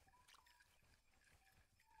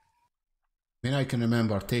 I mean, I can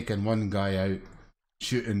remember taking one guy out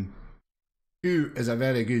shooting who is a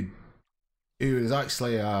very good, who was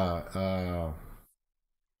actually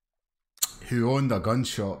who owned a gun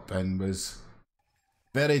shop and was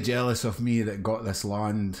very jealous of me that got this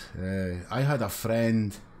land. I had a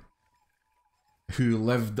friend who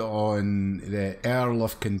lived on the Earl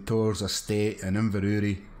of Kintore's estate in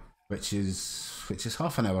Inverurie, which is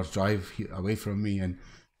half an hour's drive away from me, and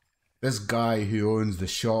this guy who owns the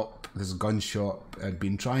shop, this gun shop, had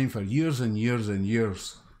been trying for years and years and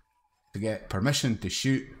years to get permission to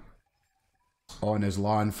shoot on his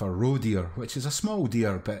land for roe deer, which is a small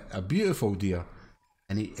deer but a beautiful deer,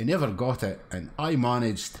 and he never got it, and I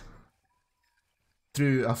managed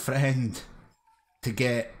through a friend to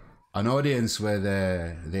get an audience with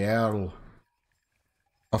the Earl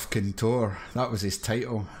of Kintore. That was his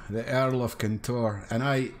title, the Earl of Kintore.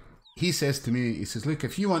 And he says to me, he says, look,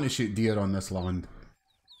 if you want to shoot deer on this land,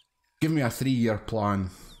 give me a 3-year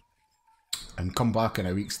plan and come back in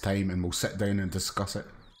a week's time and we'll sit down and discuss it.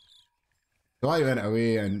 So I went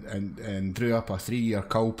away and drew up a 3-year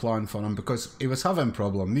cull plan for him, because he was having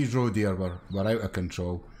problems. These roe deer were out of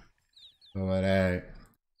control. So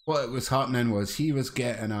what was happening was he was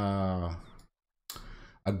getting a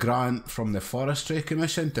grant from the Forestry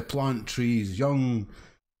Commission to plant trees, young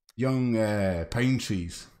pine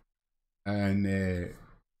trees, and the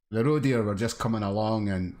roe deer were just coming along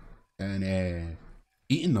and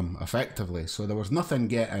eating them effectively. So there was nothing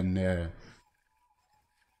getting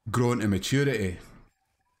grown to maturity.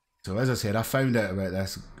 So as I said, I found out about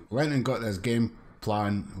this, went and got this game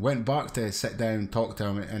plan, went back to sit down, talk to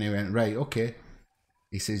him, and he went, right, okay.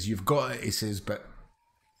 He says, you've got it. He says, but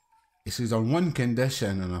he says, on one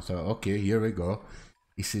condition. And I thought, okay, here we go.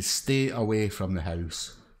 He says, stay away from the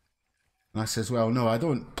house. And I says, well, no, I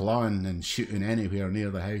don't plan on shooting anywhere near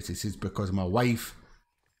the house. He says, because my wife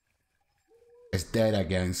is dead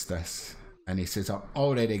against this. And he says, I'm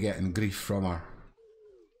already getting grief from her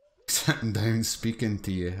sitting down speaking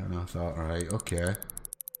to you. And I thought, right, okay.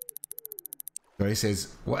 So he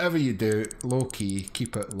says, whatever you do, low key,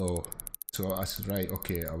 keep it low. So I said, right,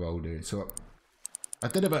 okay, I will do. So I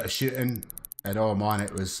did a bit of shooting, And oh man,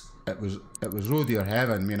 it was roe deer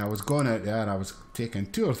heaven. I mean, I was going out there and I was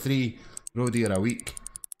taking 2 or 3 roe deer a week,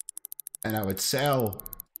 and I'd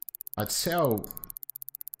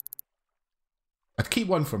keep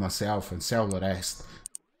one for myself and sell the rest.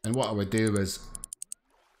 And what I would do was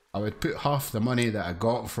I would put half the money that I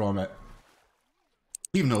got from it,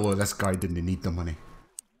 even though this guy didn't need the money,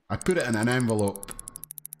 I'd put it in an envelope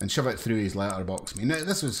and shove it through his letterbox. I mean,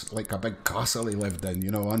 this was like a big castle he lived in,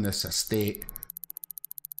 you know, on this estate.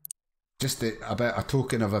 Just a bit a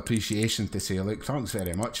token of appreciation to say, look, thanks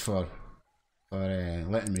very much for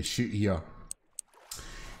letting me shoot here.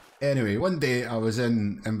 Anyway, one day I was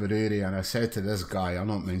in Inverurie and I said to this guy, I'm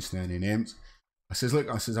not mentioning any names, I says, look,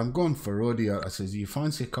 I says, I'm going for roe deer. I says, you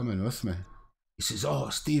fancy coming with me? He says, oh,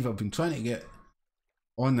 Steve, I've been trying to get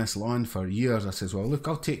on this land for years. I says, well, look,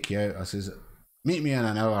 I'll take you out. I says, meet me in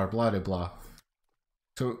an hour, blah, blah, blah.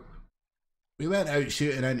 So we went out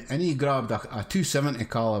shooting and he grabbed a 270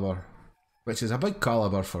 caliber, which is a big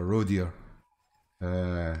caliber for roe deer,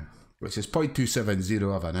 which is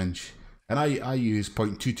 0.270 of an inch. And I use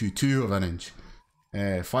 0.222 of an inch.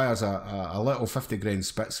 Fires a little 50 grain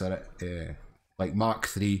Spitzer, like Mark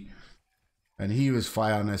III. And he was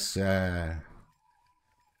firing this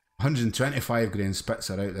 125 grain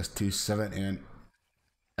Spitzer out this 270.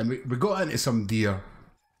 And we got into some deer.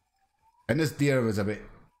 And this deer was about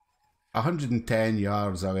 110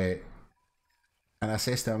 yards away. And I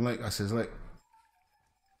says to him, look, I says,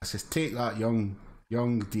 take that young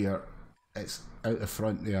deer. It's out the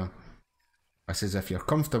front there. I says, if you're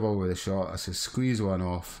comfortable with the shot, I says, squeeze one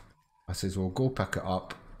off. I says, we'll go pick it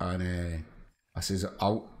up, and I says,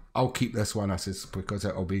 I'll keep this one. I says, because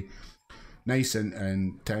it'll be nice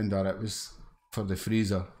and tender. It was for the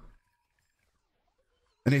freezer.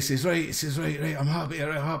 And he says, right. He says, right. I'm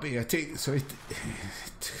happy. I take. So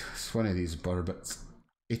it's one of these burbits.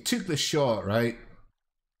 He took the shot, right,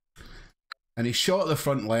 and he shot the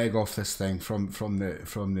front leg off this thing from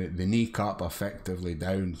the kneecap effectively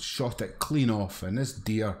down, shot it clean off, and this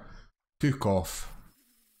deer took off.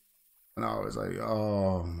 And I was like,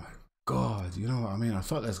 oh my God, you know what I mean? I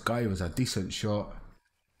thought this guy was a decent shot.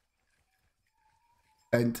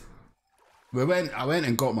 And I went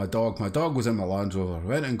and got my dog. My dog was in my Land Rover. I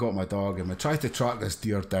went and got my dog and we tried to track this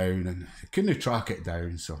deer down and I couldn't track it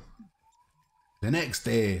down. So the next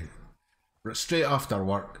day, straight after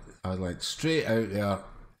work, I went straight out there,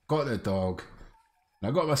 got the dog,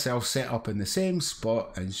 and I got myself set up in the same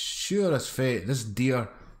spot, and sure as fate, this deer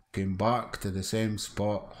came back to the same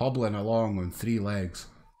spot, hobbling along on 3 legs.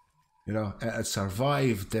 You know, it had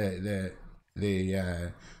survived the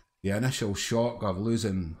initial shock of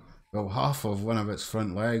losing, well, half of one of its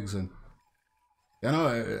front legs, and you know,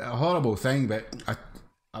 a horrible thing, but I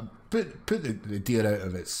put the deer out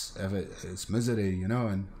of its misery, you know.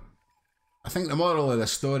 And I think the moral of the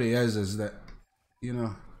story is that, you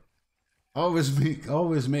know, always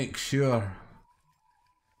make sure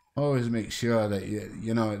that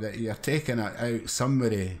you know that you're taking it out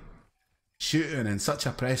somebody shooting in such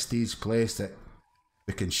a prestige place that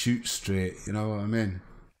they can shoot straight, you know what I mean?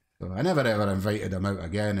 So I never ever invited him out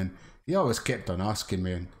again, and he always kept on asking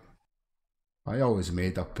me, and I always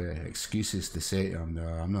made up excuses to say to him,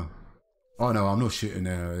 no, I'm not shooting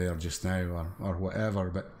there just now, or whatever.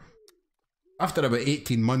 But after about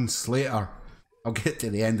 18 months later, I'll get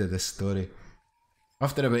to the end of this story.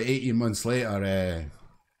 After about 18 months later,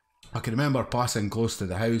 I can remember passing close to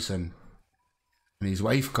the house, and his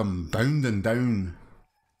wife come bounding down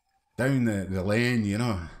the lane, you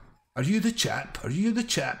know. Are you the chap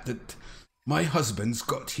that my husband's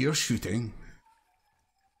got here shooting?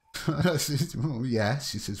 I said, well,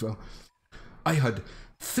 yes. She says, well, I had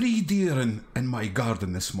 3 deer in my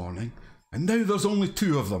garden this morning, and now there's only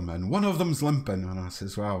 2 of them, and one of them's limping. And I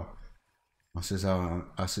says, well, I says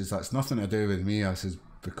that's nothing to do with me. I says,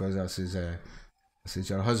 because I says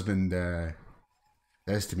your husband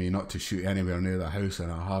says to me not to shoot anywhere near the house, and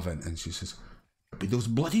I haven't. And she says, it'd be those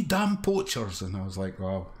bloody damn poachers. And I was like,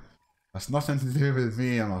 well, that's nothing to do with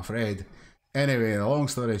me, I'm afraid. Anyway, the long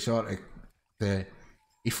story short,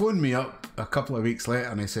 he phoned me up a couple of weeks later,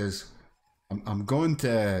 and he says, I'm going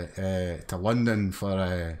to London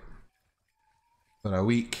for a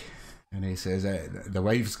week. And he says, the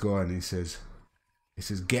wife's going. He says,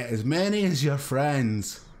 get as many as your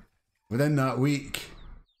friends within that week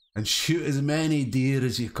and shoot as many deer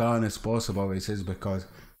as you can as possible. He says, because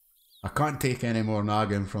I can't take any more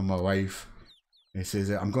nagging from my wife. He says,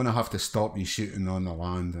 I'm going to have to stop you shooting on the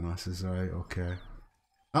land. And I says, right, okay.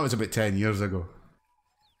 That was about 10 years ago.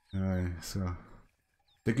 So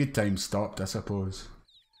the good times stopped, I suppose.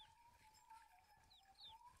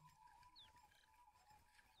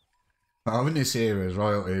 'Cause I wouldn't say he was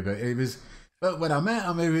royalty, but he was. But when I met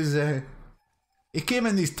him, he was. He came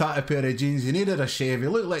in these tatty pair of jeans. He needed a shave. He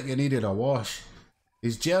looked like he needed a wash.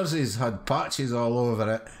 His jerseys had patches all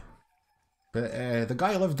over it. But the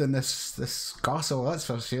guy lived in this castle, that's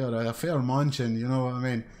for sure. A fair mansion, you know what I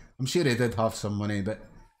mean? I'm sure he did have some money, but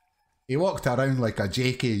he walked around like a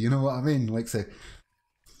jakey, you know what I mean? Like say,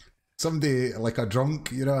 somebody like a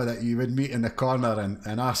drunk, you know, that you would meet in the corner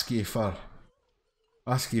and ask you for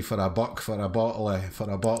a buck for a bottle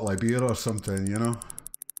of beer or something, you know.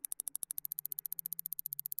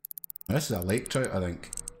 This is a lake trout, I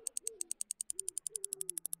think.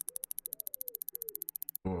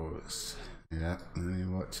 Oh, yeah, let me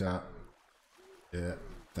watch that. Yeah,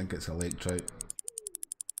 I think it's a lake trout.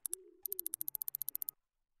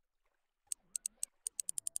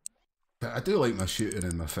 But I do like my shooting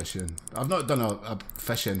and my fishing. I've not done a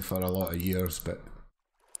fishing for a lot of years, but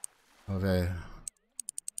I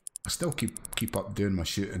still keep up doing my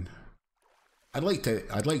shooting. I'd like to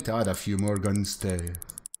add a few more guns to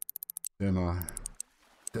my.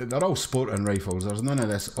 They're all sporting rifles. There's none of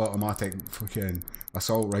this automatic fucking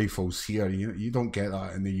assault rifles here. You don't get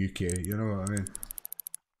that in the UK. You know what I mean?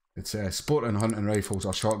 It's sporting hunting rifles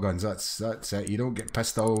or shotguns. That's it. You don't get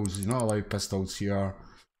pistols. You're not allowed pistols here.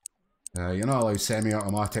 You're not allowed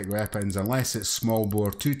semi-automatic weapons unless it's small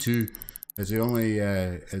bore. 22 is the only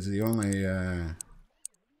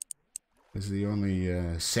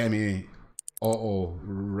semi-auto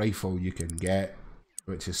rifle you can get,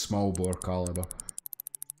 which is small bore caliber.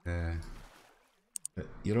 But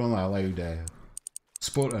you're only allowed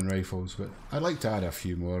sporting rifles. But I'd like to add a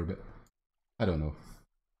few more, but I don't know.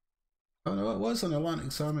 Oh no, it was an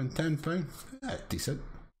Atlantic salmon, £10. Decent.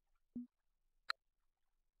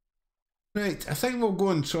 Right, I think we'll go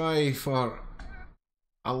and try for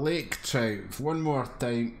a lake trout one more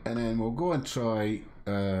time, and then we'll go and try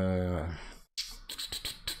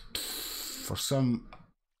for some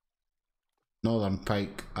northern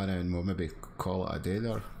pike, and then we'll maybe call it a day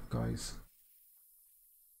there, guys.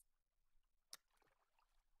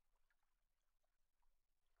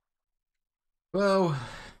 Well,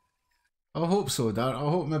 I hope so, Dar. I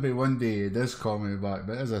hope maybe one day he does call me back.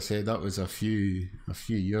 But as I said, that was a few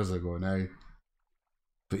years ago now.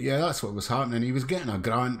 But yeah, that's what was happening. He was getting a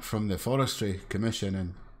grant from the Forestry Commission,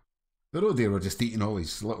 and the road they were just eating all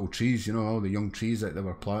these little trees, you know, all the young trees that they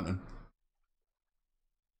were planting.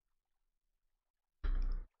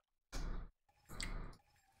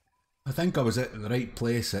 I think I was at the right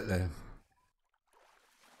place at the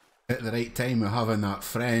right time of having that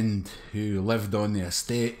friend who lived on the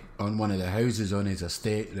estate, on one of the houses on his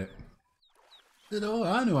estate, that said, oh,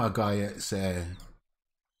 I know a guy that's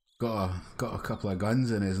got a couple of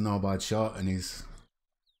guns and he's not a bad shot, and he's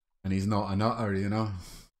not a nutter, you know.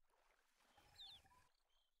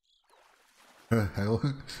 How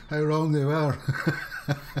wrong they were.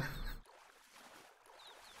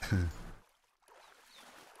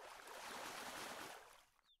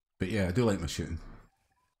 But yeah, I do like my shooting.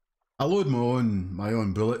 I load my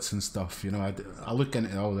own bullets and stuff, you know. I look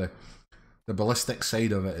into all the ballistic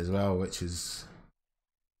side of it as well, which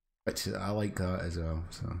I like that as well.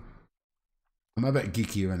 So I'm a bit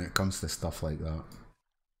geeky when it comes to stuff like that.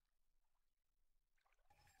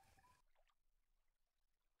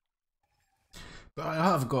 But I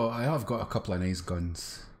have got a couple of nice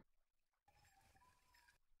guns.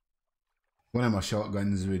 One of my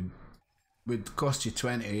shotguns would cost you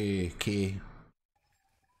 $20k.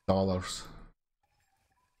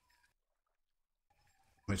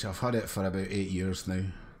 Which I've had it for about 8 years now.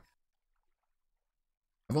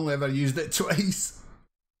 I've only ever used it twice.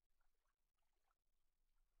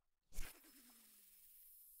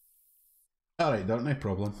 Alright, don't, no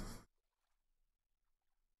problem.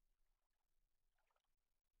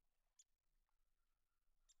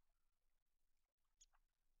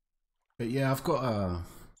 But yeah, I've got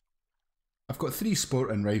 3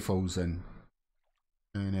 sporting rifles and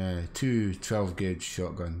 2 12-gauge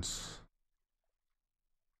shotguns.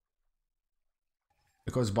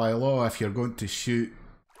 Because by law, if you're going to shoot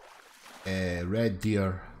red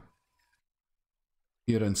deer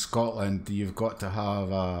here in Scotland, you've got to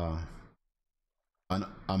have a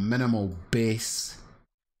minimal base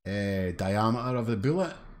diameter of the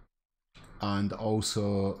bullet, and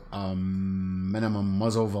also a minimum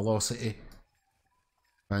muzzle velocity.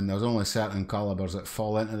 And there's only certain calibers that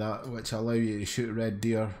fall into that, which allow you to shoot red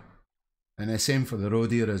deer. And the same for the roe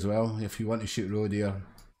deer as well. If you want to shoot roe deer,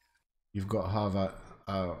 you've got to have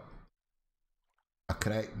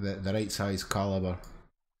the right size caliber,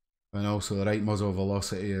 and also the right muzzle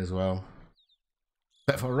velocity as well.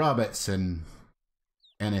 But for rabbits and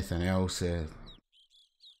anything else,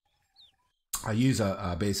 I use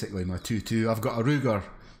basically my 2.2. I've got a Ruger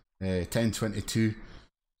 1022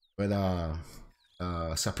 with a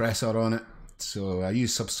suppressor on it, so I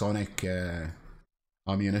use subsonic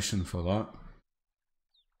ammunition for that.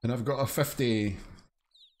 And I've got a 50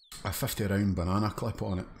 round banana clip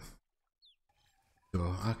on it,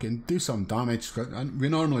 so I can do some damage. We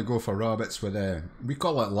normally go for rabbits with we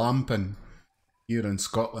call it lamping here in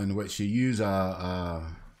Scotland, which you use a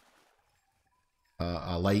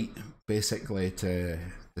light basically to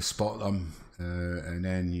spot them, and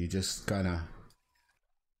then you just kind of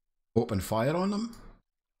open fire on them.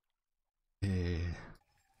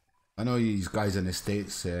 I know you guys in the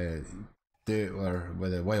States do it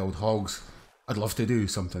with the wild hogs. I'd love to do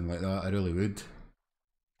something like that. I really would.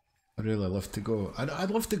 I'd really love to go. I'd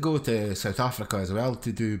love to go to South Africa as well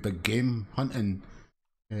to do big game hunting,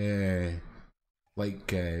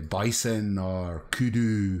 like bison or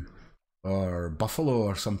kudu or buffalo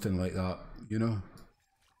or something like that. You know,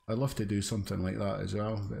 I'd love to do something like that as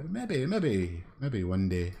well. But maybe one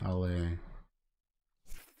day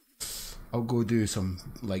I'll go do some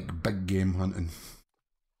like big game hunting.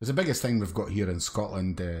 Because the biggest thing we've got here in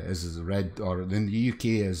Scotland is red, or in the UK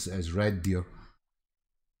is red deer.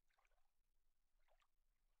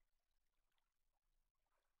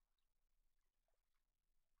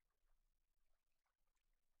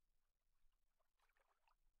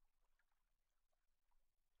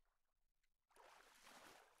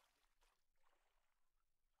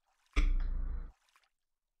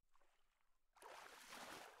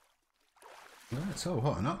 Well, it's all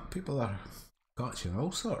hotting up. People are catching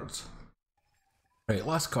all sorts. Right,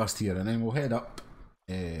 last cast here, and then we'll head up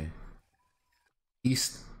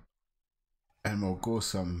east, and we'll go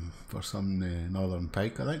for some northern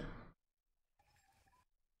pike, I think.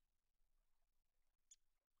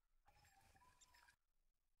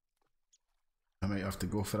 I might have to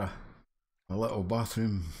go for a little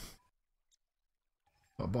bathroom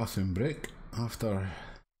break after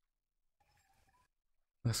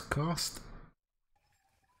this cast,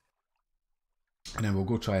 and then we'll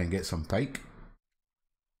go try and get some pike.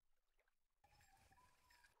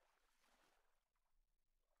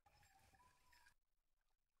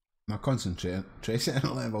 My concentration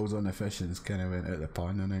levels on the fishing's kind of went out the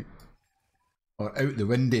pan tonight, or out the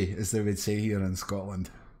windy, as they would say here in Scotland.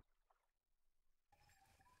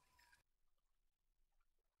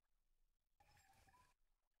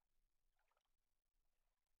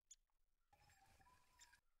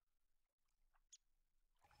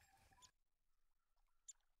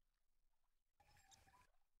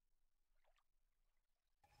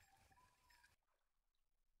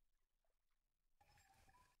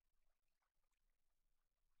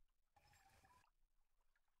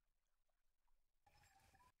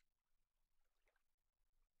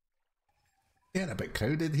 Yeah, a bit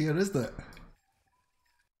crowded here, isn't it?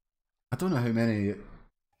 I don't know how many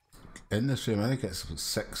in this room. I think it's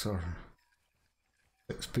 6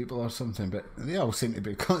 people or something, but they all seem to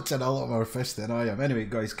be catching a lot more fish than I am. Anyway,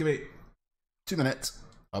 guys, give me 2 minutes.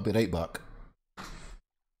 I'll be right back.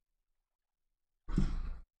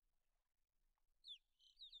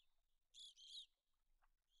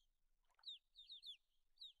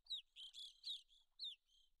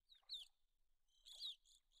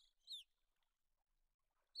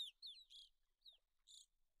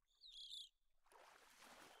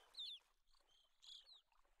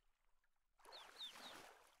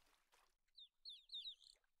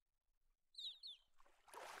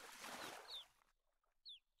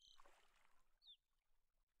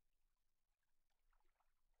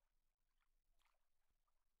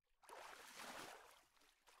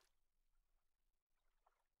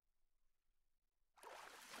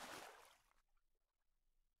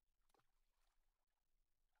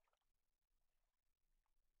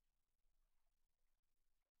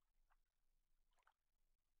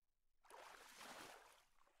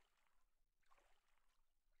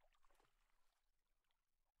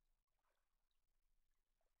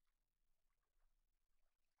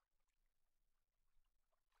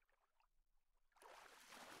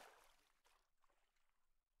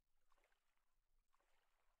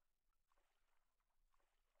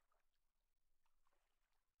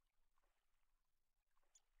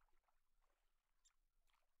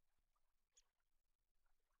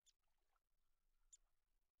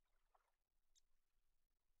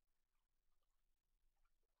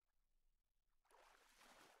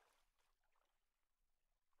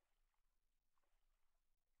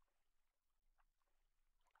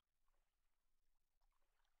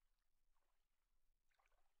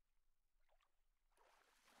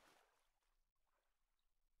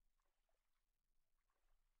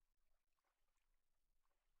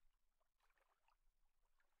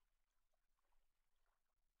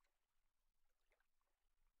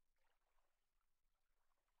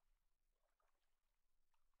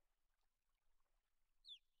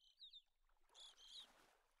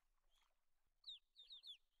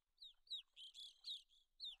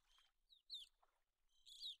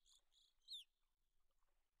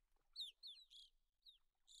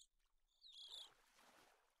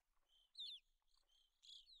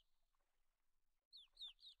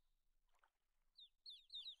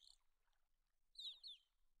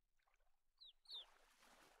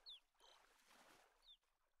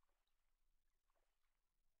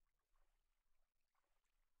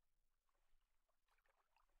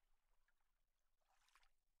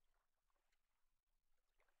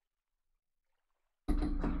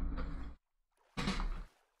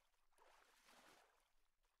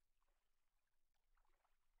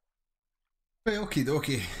 Right, okie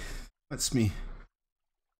dokie. That's me.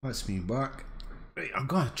 That's me back. Right, I'm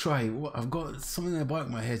gonna try. I've got something in the back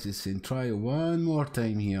of my head that's saying try one more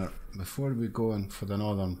time here before we go on for the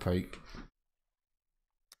Northern Pike.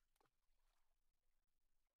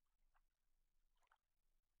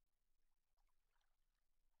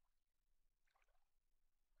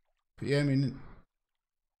 But yeah, I mean,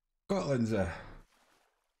 Scotland's a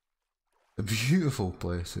beautiful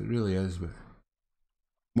place. It really is. But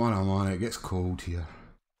man, oh man, it gets cold here,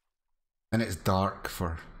 and it's dark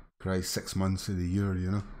for Christ 6 months of the year.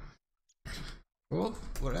 You know. Well,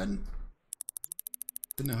 we're in.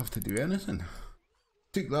 Didn't have to do anything.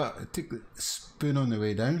 Took that. I took the spoon on the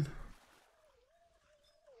way down.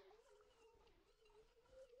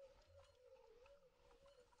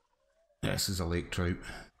 This is a lake trout.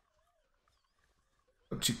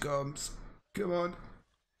 Up she comes. Come on.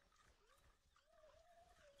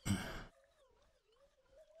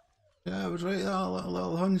 Yeah, I was right. That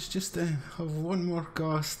little hunch just to have one more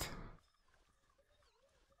cast.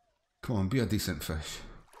 Come on, be a decent fish.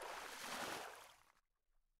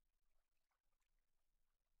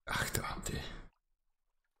 Ah, that'll do.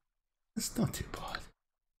 It's not too bad.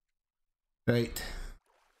 Right.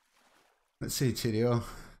 Let's say cheerio. See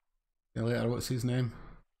you later, what's his name?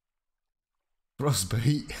 Frostbite.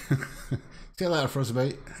 See you later,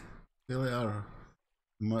 Frostbite. See you later.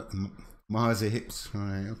 Mahazi hips.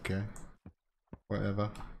 Alright, okay. Whatever.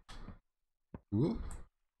 Ooh.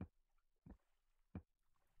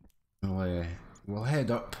 We'll head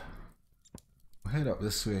up. We'll head up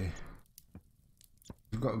this way.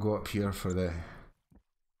 We've got to go up here for the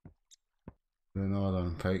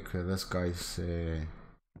Northern Pike where this guy's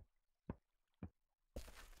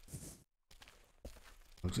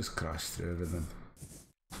we'll just crash through everything.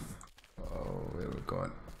 Oh, there we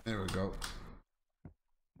go. There we go.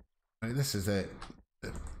 Right, this is the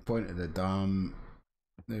point of the dam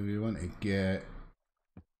that we want to get.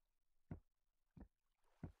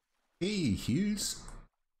 Hey, Hughes.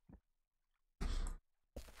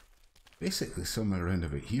 Basically somewhere around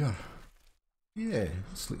about here. Yeah,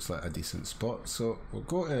 this looks like a decent spot. So we'll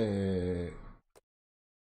go to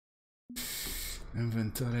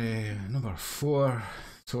inventory number 4.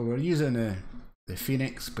 So we're using the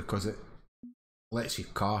Phoenix because it lets you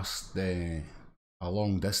cast a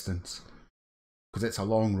long distance. Because it's a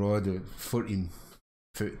long rod at 14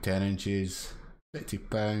 foot 10 inches, 50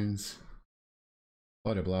 pounds,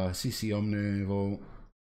 blah blah blah, CC Omnivolt.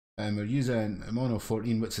 And we're using a mono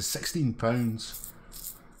 14, which is 16 pounds,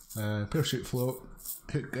 parachute float,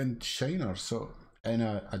 hook and shiner, so in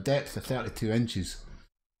a depth of 32 inches.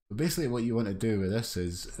 So basically what you want to do with this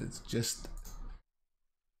is it's just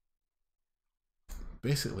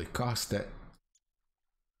basically cast it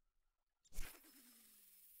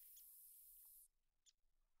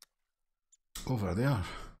over there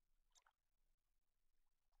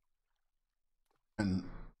and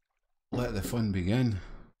let the fun begin.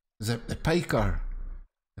 The piker,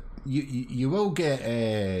 you will get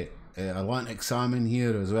Atlantic salmon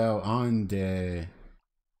here as well, and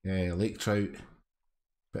lake trout,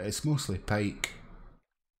 but it's mostly pike.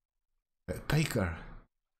 But piker,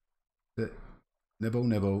 that nibble,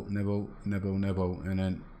 nibble, nibble, nibble, nibble, and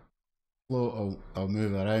then float. I'll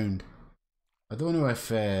move around. I don't know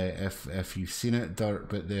if you've seen it, Dirt,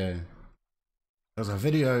 but there's a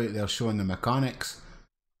video out there showing the mechanics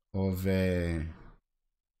of a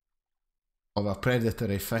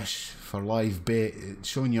predatory fish for live bait. It's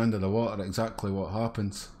showing you under the water exactly what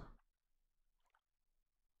happens.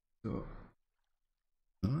 So,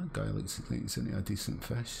 that guy looks like he's into a decent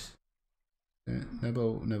fish. Yeah,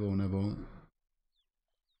 nibble, nibble, nibble.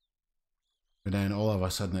 And then all of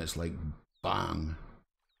a sudden it's like bang.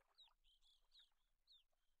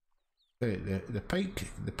 The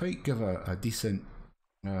pike give a decent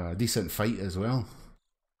fight as well.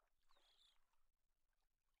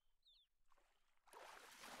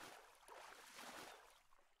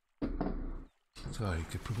 Sorry, you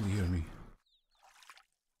could probably hear me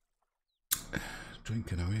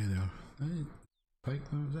drinking away there. Pike,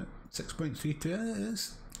 what was it?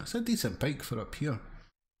 6.32. It's a decent pike for up here.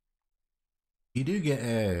 You do get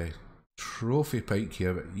a trophy pike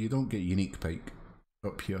here, but you don't get unique pike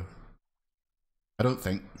up here. I don't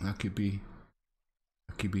think. I could be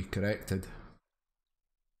corrected.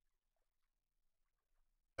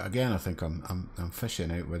 Again, I think I'm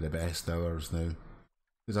fishing out with the best hours now,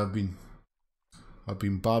 because I've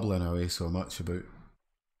been babbling away so much about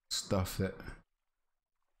stuff that,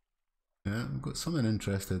 yeah, I've got something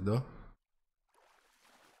interested though.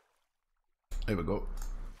 There we go.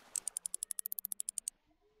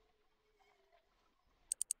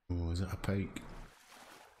 Oh, is it a pike?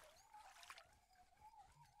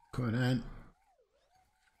 Going in.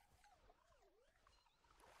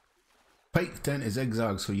 Pike tend to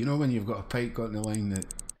zigzag, so you know when you've got a pike on the line that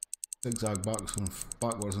zigzag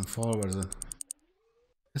backwards and forwards, and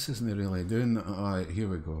this isn't really doing that. Alright, here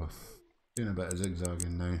we go. Doing a bit of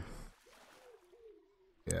zigzagging now.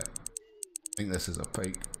 Yeah, I think this is a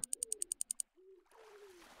pike.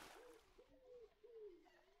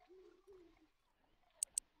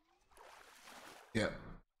 Yep,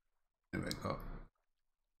 there we go.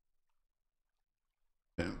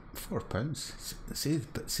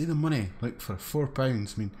 £4. See the money, like for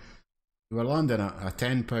 £4. I mean, we were landing a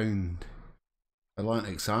 £10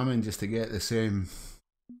 Atlantic salmon just to get the same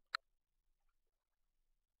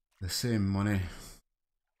money.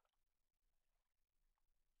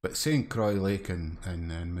 But St. Croix Lake in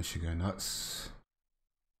Michigan, that's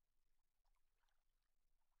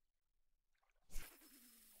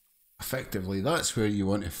effectively that's where you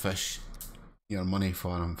want to fish your money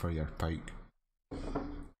farm for your pike.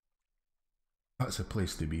 That's a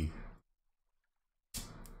place to be.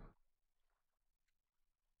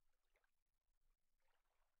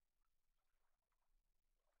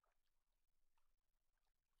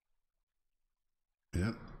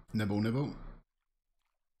 Yep, nibble nibble.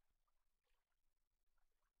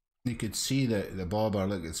 You could see the bobber,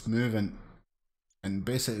 look, it's moving, and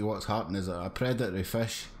basically what's happened is that a predatory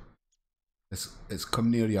fish, it's come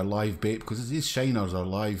near your live bait, because these shiners are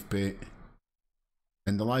live bait,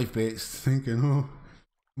 and the live bait's thinking, oh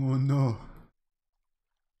no,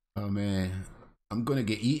 I'm gonna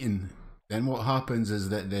get eaten. Then what happens is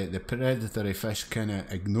that the predatory fish kind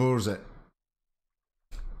of ignores it.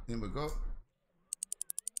 There we go.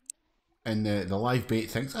 And the live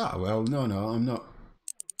bait thinks, ah, well, no, I'm not,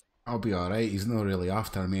 I'll be alright, he's not really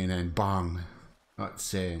after me, and then bang.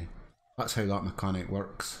 That's how that mechanic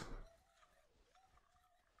works.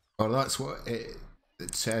 Or that's what it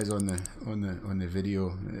says on the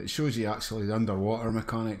video. It shows you actually the underwater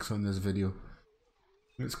mechanics on this video.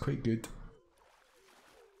 It's quite good.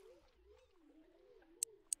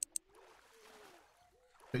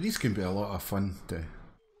 But these can be a lot of fun to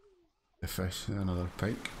fish. Another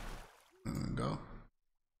pike. There we go.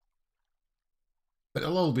 But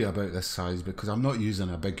it'll all be about this size, because I'm not using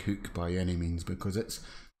a big hook by any means, because it's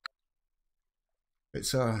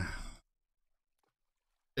a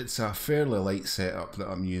fairly light setup that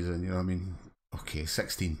I'm using, you know what I mean? Okay,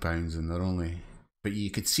 £16 and they're only, but you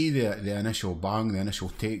could see the initial bang, the initial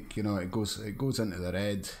take, you know, it goes into the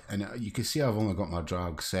red, and you can see I've only got my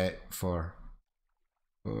drag set for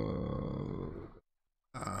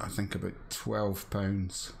I think about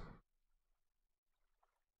 £12.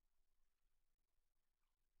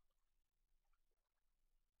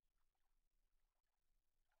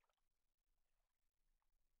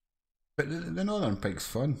 But the Northern Pike's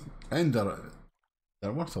fun, and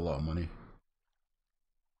they're worth a lot of money.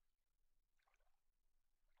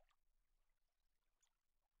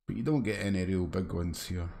 But you don't get any real big ones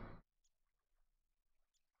here.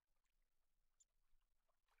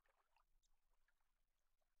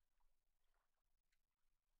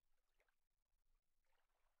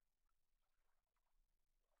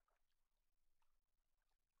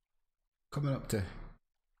 Coming up to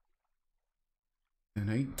the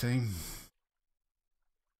night time.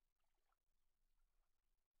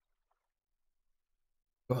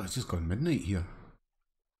 Oh, it's just gone midnight here.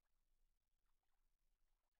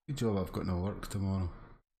 Good job I've got no work tomorrow.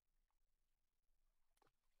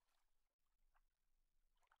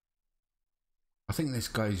 I think this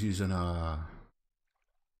guy's using a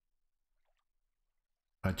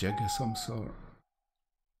jig of some sort.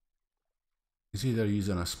 He's either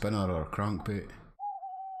using a spinner or a crankbait.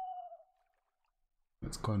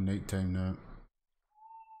 It's gone night time now.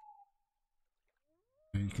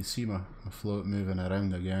 And you can see my float moving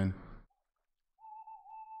around again.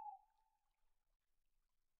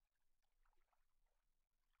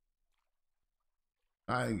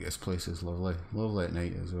 I think this place is lovely. Lovely at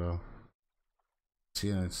night as well.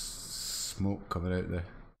 Seeing it's smoke coming out the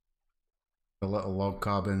little log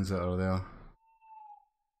cabins that are there.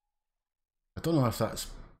 I don't know if that's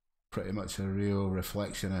pretty much a real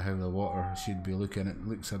reflection of how the water should be looking. It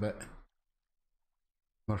looks a bit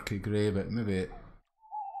murky grey, but maybe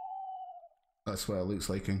that's what it looks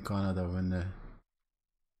like in Canada when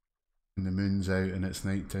the moon's out and it's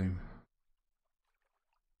night time.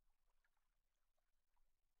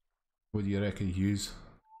 What do you reckon, Hughes?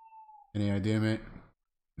 Any idea, mate?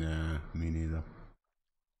 Nah, me neither.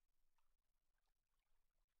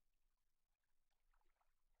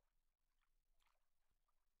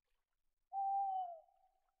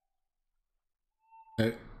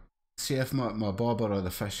 Now, see if my bobber or the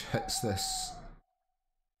fish hits this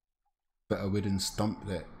bit of wooden stump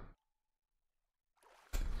that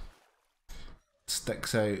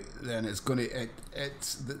sticks out, then it's gonna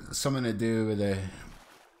it's something to do with the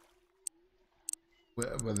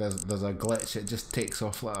where there's a glitch. It just takes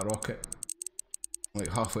off like a rocket, like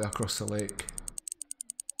halfway across the lake.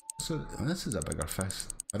 So this is a bigger fish.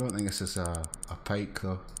 I don't think this is a pike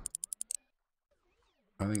though.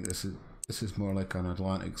 I think this is more like an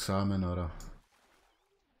Atlantic salmon or a,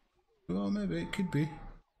 well, maybe it could be.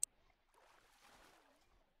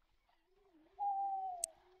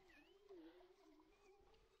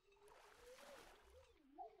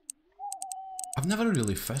 I've never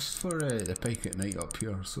really fished for the pike at night up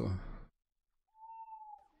here, so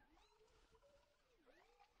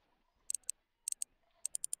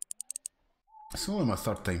it's only my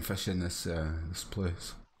third time fishing this this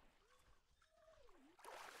place.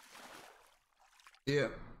 Yeah,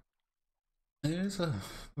 it is a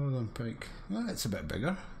northern pike. Well, it's a bit bigger,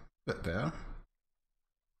 a bit better.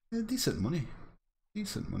 Yeah, decent money,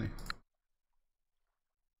 decent money.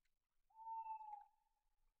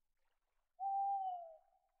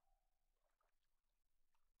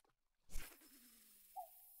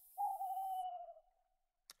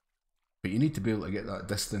 But you need to be able to get that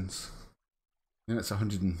distance. And it's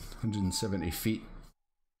 170 feet.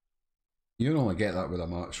 You can only get that with a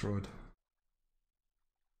March rod.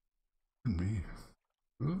 And me.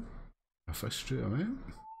 Oh, a fish straight away.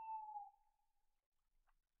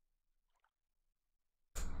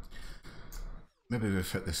 Maybe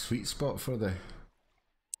we've hit the sweet spot for the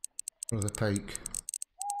pike.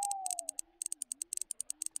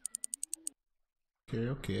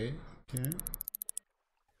 Okay.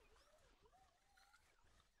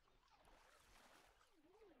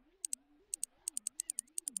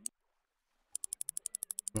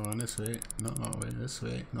 Go on this way, not that way, this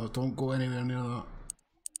way. No, don't go anywhere near that.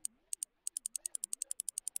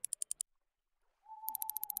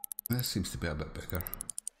 This seems to be a bit bigger.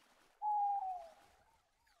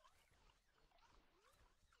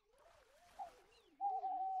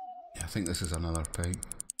 Yeah, I think this is another pike.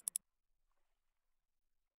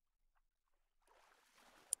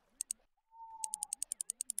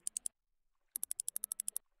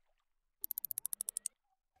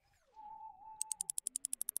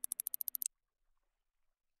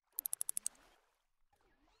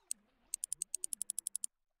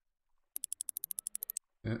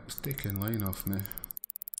 Yeah, it's taking line off me.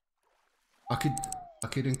 I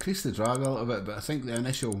could increase the drag a little bit, but I think the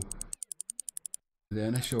initial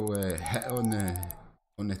hit on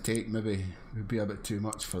the take maybe would be a bit too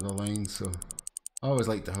much for the line. So I always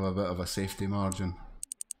like to have a bit of a safety margin.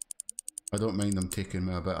 I don't mind them taking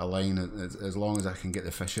me a bit of line as long as I can get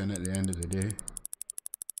the fish in at the end of the day.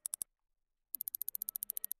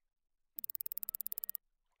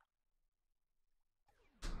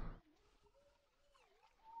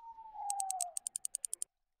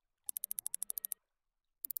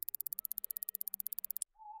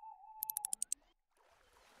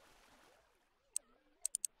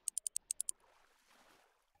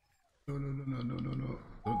 No.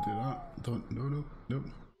 Don't do that. Don't, no.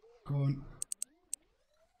 Go on.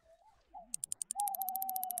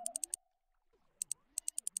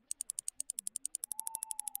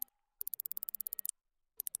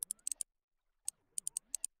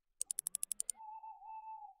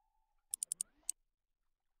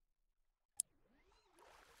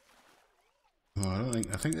 Oh,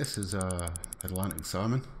 I think this is Atlantic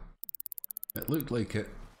salmon. It looked like it.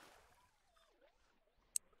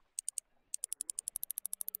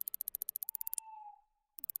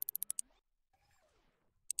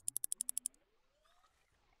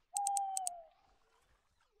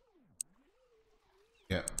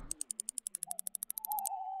 Yeah.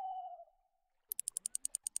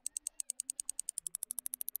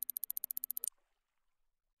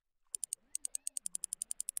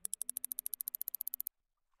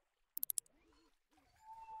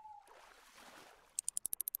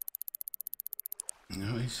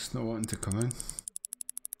 No, he's just not wanting to come in.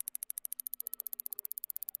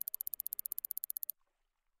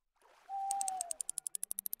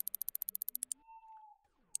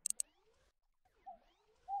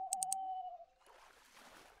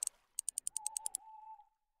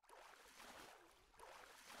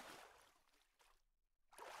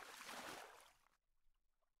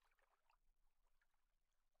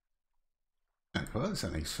 Well, that's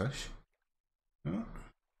a nice fish. Oh.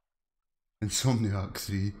 Insomniac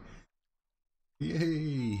 3.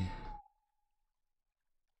 Yay! I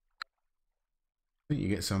think you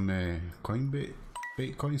get some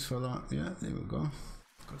bait coins for that. Yeah, there we go.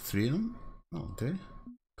 Got 3 of them. That'll do.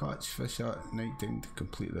 Catch fish at night time to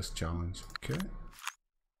complete this challenge. Okay.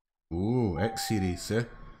 Ooh, X series, eh?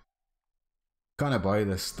 Can I buy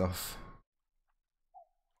this stuff?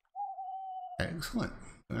 Excellent.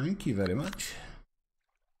 Thank you very much.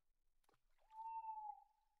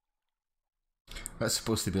 That's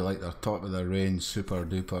supposed to be like their top of the range, super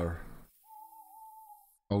duper,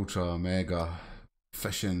 ultra mega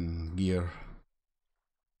fishing gear.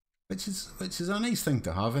 Which is a nice thing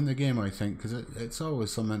to have in the game, I think, because it's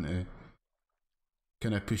always something to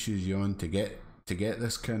kind of pushes you on to get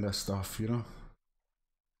this kind of stuff, you know.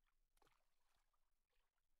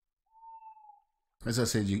 As I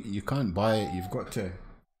said, you can't buy it. You've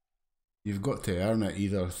got to earn it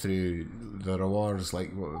either through the rewards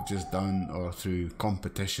like what we've just done or through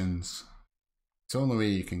competitions. It's the only way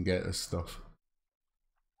you can get this stuff.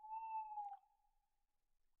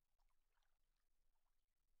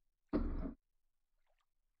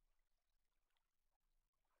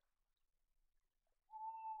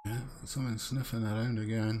 Yeah, someone's sniffing around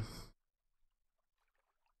again.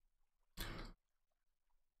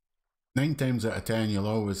 9 times out of 10 you'll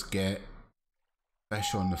always get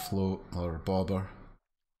fish on the float or bobber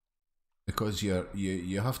because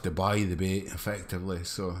you have to buy the bait effectively.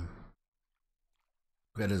 So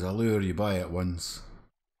whereas a lure, you buy it once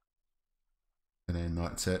and then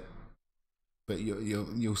that's it. But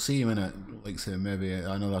you'll see when it, like say maybe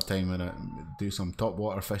another time when I do some top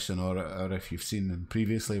water fishing, or if you've seen them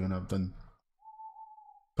previously when I've done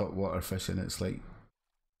top water fishing, it's like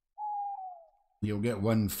you'll get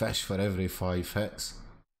 1 fish for every 5 hits.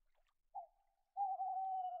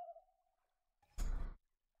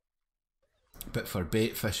 But for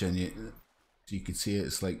bait fishing, you can see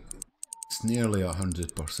it's like it's nearly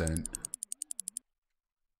 100%.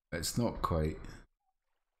 It's not quite.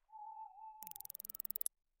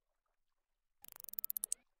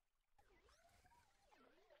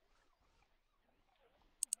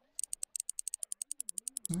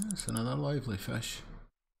 That's another lively fish.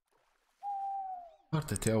 Hard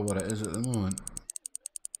to tell what it is at the moment.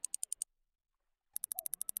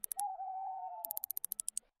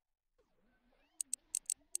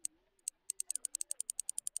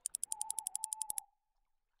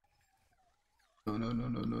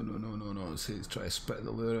 No. See, it's trying to spit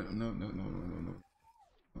the lure out. No.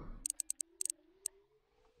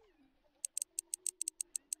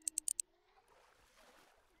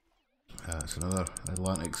 It's another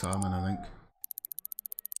Atlantic salmon, I think.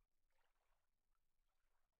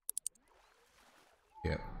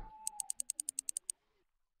 Yep.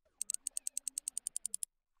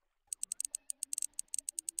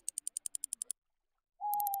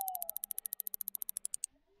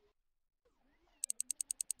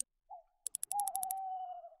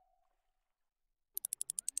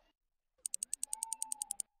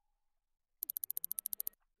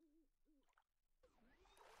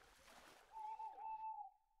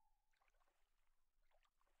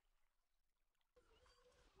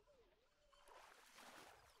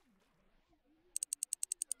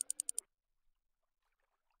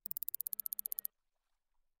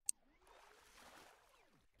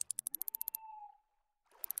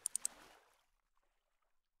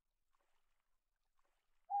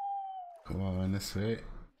 Come on, this way.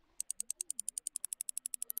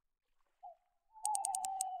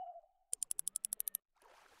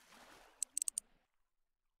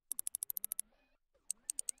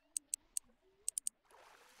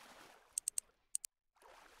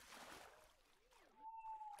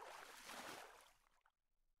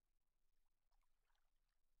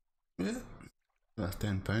 Yeah, that's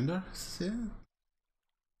 £10. Yeah.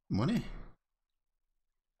 Money.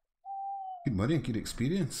 Good money and good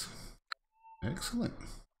experience. Excellent.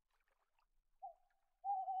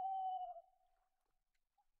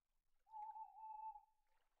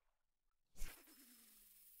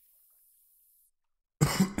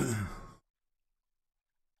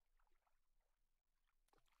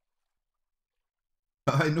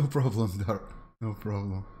 Aye, no problem, Dirt. No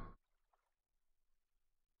problem.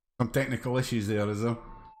 Some technical issues there, is there?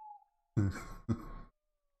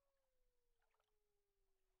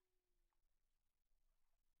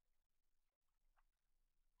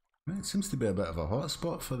 It seems to be a bit of a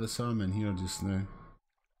hotspot for the salmon here just now.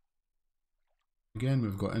 Again,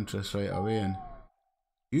 we've got interest right away, and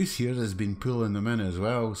Goose here has been pulling them in as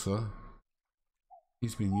well, so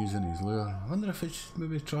he's been using his lure. I wonder if I should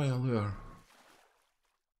maybe try a lure.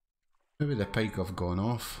 Maybe the pike have gone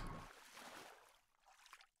off.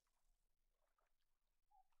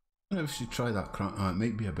 I wonder if I should try that crank. Oh, it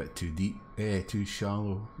might be a bit too deep, too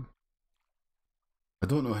shallow. I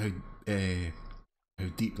don't know how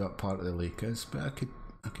deep that part of the lake is, but I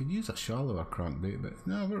could use a shallower crankbait. But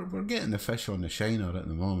no, we're getting the fish on the shiner at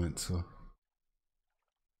the moment, so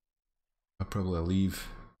I'll probably leave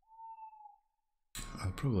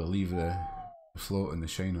the float and the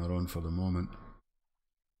shiner on for the moment.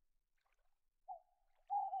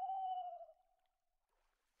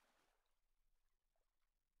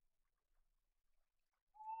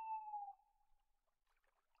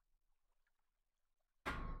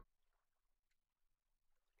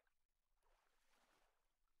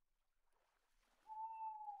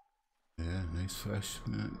 Yeah, nice fish.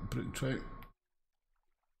 Brook trout.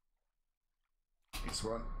 Nice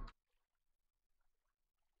one.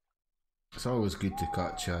 It's always good to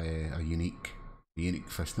catch a unique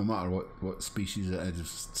fish, no matter what species it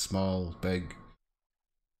is, small, big.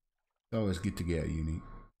 It's always good to get a unique.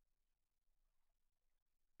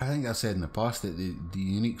 I think I said in the past that the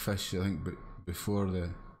unique fish, I think before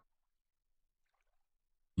you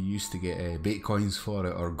used to get bait coins for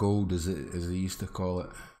it, or gold as they used to call it.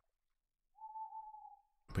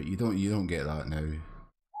 But you don't get that now.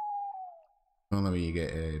 The only way you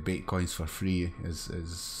get bait coins for free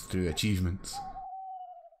is through achievements.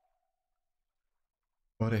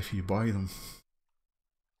 Or if you buy them.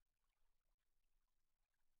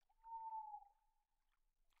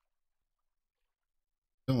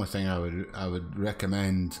 The only thing I would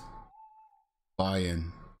recommend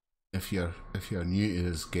buying if you're new to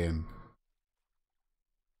this game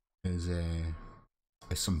is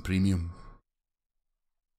some premium.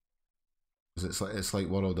 Because it's like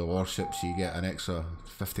World of Warships, you get an extra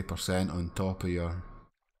 50% on top of your.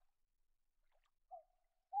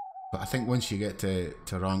 But I think once you get to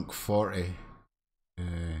rank 40,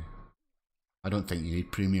 I don't think you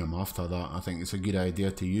need premium after that. I think it's a good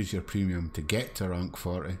idea to use your premium to get to rank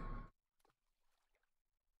 40.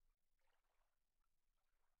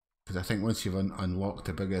 Because I think once you've unlocked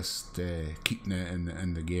the biggest keep net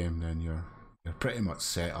in the game, then you're pretty much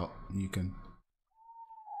set up. You can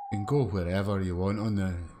go wherever you want on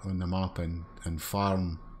the map and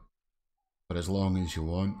farm for as long as you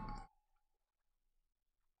want.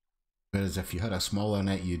 Whereas if you had a smaller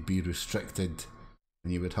net, you'd be restricted,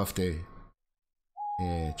 and you would have to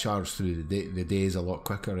charge through the days a lot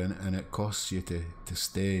quicker, and it costs you to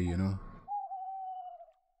stay, you know.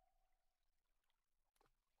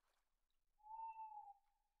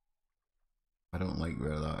 I don't like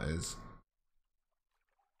where that is.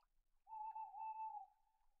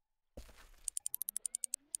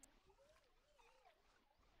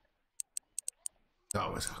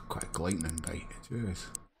 That was a quick lightning bite. Jeez.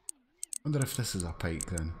 Wonder if this is a pike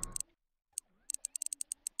then.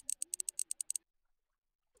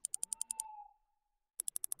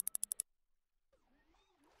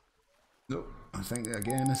 Nope. I think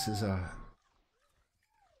again this is a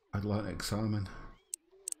Atlantic salmon.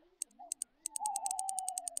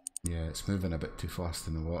 Yeah, it's moving a bit too fast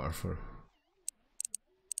in the water for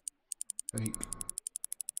pike.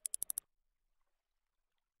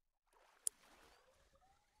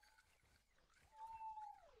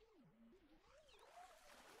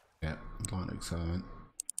 Yeah, Atlantic salmon.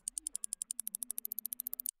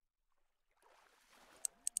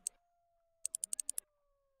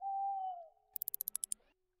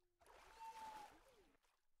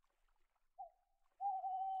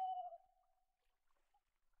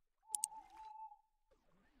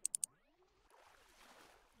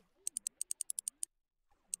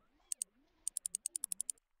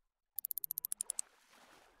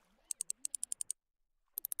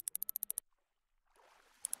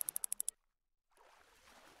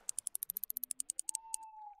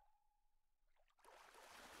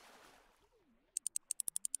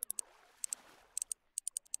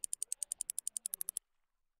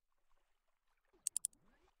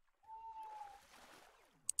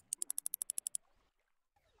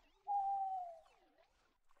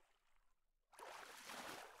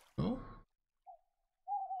 Oh.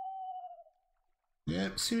 Yeah,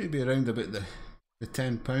 it seems to be around about the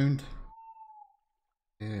 £10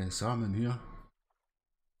 salmon here.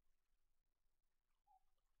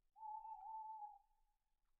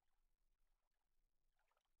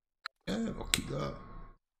 Yeah, we'll keep that.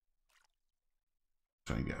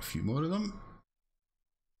 Try and get a few more of them.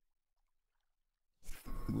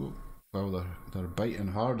 Well, they're biting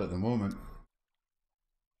hard at the moment.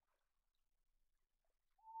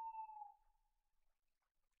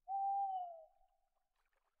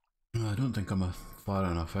 I don't think I'm far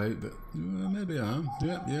enough out, but maybe I am.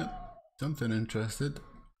 Yeah. Something interested.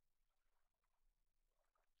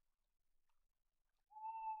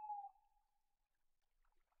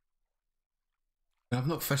 I've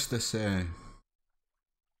not fished this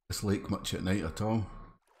lake much at night at all.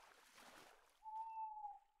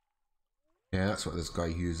 Yeah, that's what this guy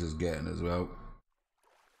Hughes is getting as well.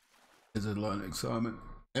 Is Atlantic salmon.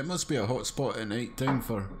 It must be a hot spot at night time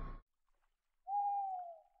for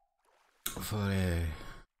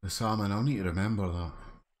the salmon. I'll need to remember that.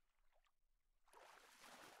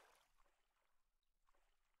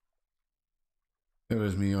 It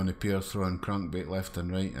was me on the pier throwing crankbait left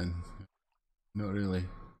and right and not really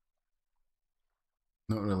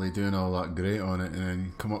doing all that great on it, and then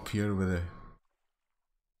you come up here with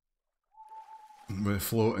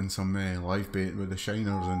floating some live bait with the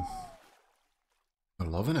shiners and they're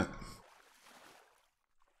loving it.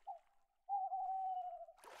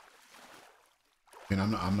 I mean,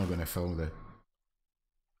 I'm not going to film the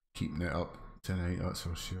keeping it up tonight, that's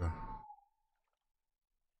for sure.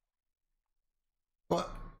 But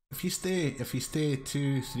if you stay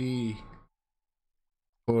 2, 3,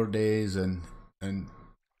 4 days and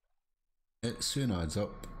it soon adds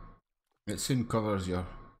up. It soon covers your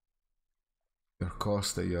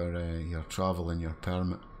cost of your travel and your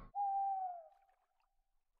permit.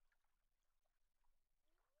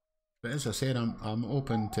 But as I said, I'm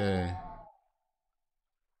open to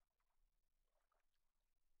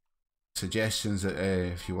suggestions that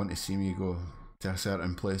if you want to see me go to a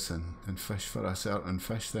certain place and fish for a certain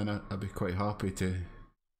fish, then I'd be quite happy to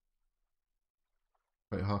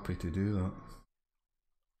do that.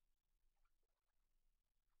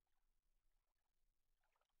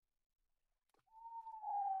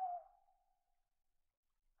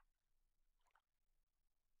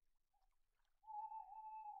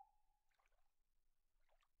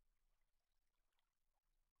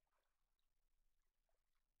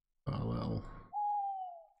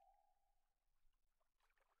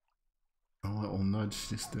 A little nudge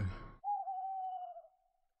just to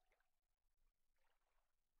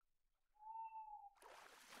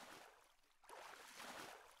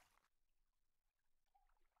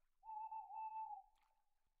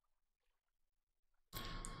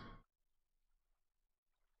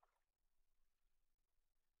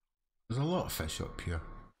there's a lot of fish up here.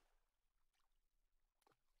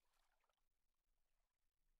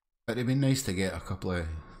 It'd be nice to get a couple of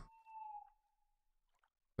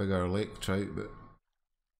bigger lake trout, but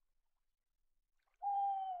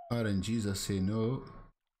RNGs say no.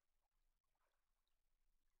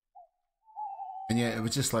 And yeah, it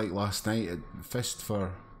was just like last night. I fished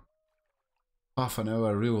for half an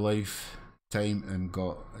hour real life time and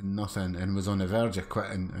got nothing, and was on the verge of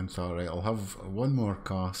quitting and thought, right, I'll have one more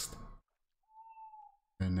cast,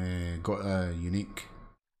 and got a unique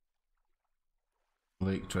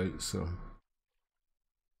lake trout. So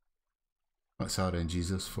that's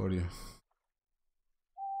RNGs for you.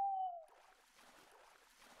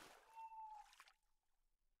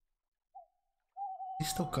 He's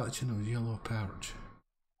still catching those yellow perch.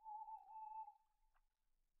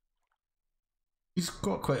 He's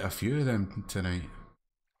got quite a few of them tonight.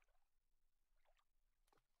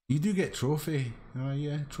 You do get trophy. Oh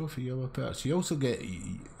yeah, trophy yellow perch. You also get,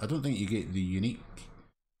 I don't think you get the unique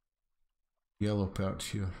yellow perch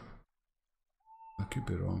here. I could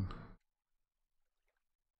be wrong.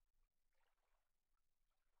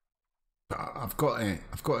 I've got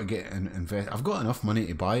to get an invest. I've got enough money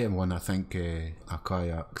to buy him one. I think a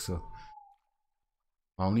kayak. So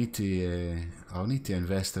I'll need to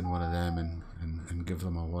invest in one of them and give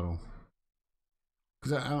them a whirl.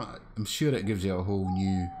 Because I'm sure it gives you a whole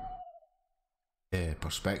new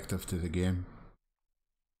perspective to the game.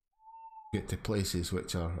 Get to places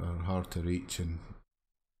which are hard to reach and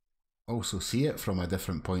also see it from a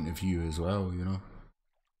different point of view as well. You know.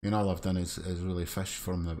 I mean, all I've done is really fish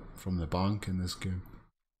from the bank in this game.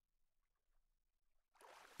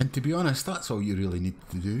 And to be honest, that's all you really need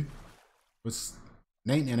to do. It's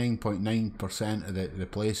 99.9% of the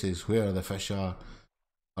places where the fish are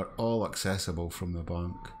all accessible from the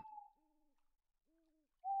bank.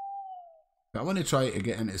 I want to try to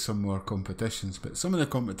get into some more competitions, but some of the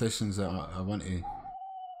competitions that I want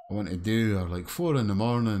to do are like 4 in the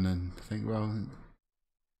morning, and I think, well,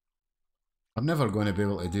 I'm never going to be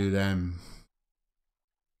able to do them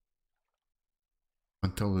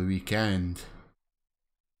until the weekend.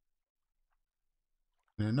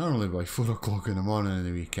 And normally by 4 o'clock in the morning on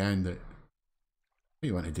the weekend, what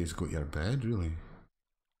you want to do is go to your bed, really.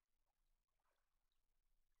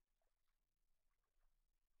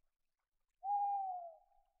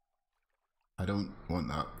 I don't want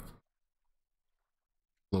that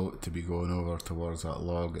float to be going over towards that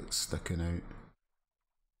log that's sticking out.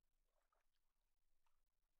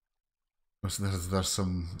 There's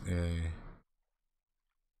some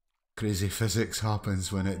crazy physics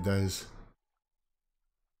happens when it does.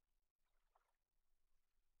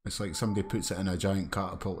 It's like somebody puts it in a giant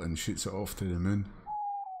catapult and shoots it off to the moon.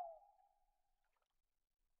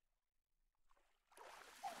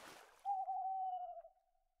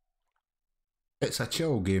 It's a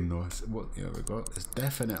chill game though. It's, what yeah, we got? It's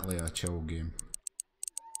definitely a chill game.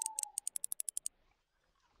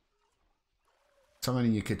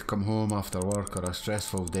 Something you could come home after work or a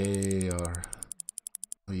stressful day, or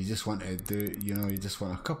you just want to do, you know, you just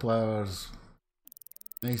want a couple hours,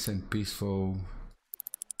 nice and peaceful,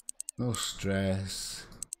 no stress,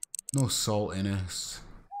 no saltiness.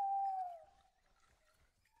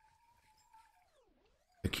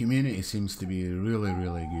 The community seems to be really,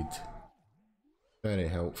 really good. Very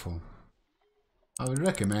helpful. I would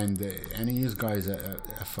recommend that any of you guys,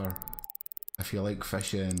 if you like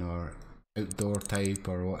fishing or outdoor type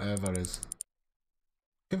or whatever, is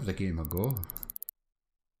give the game a go.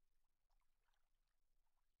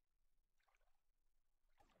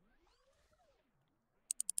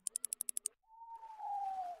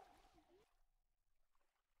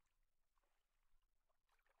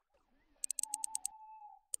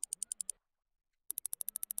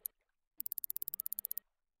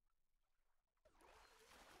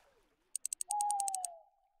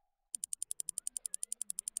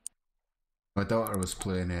 My daughter was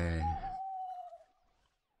playing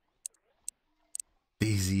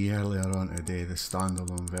Daisy earlier on today, the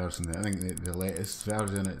standalone version. I think the latest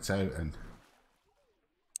version it's out, and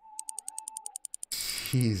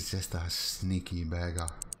she's just a sneaky beggar.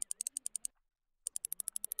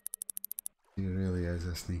 She really is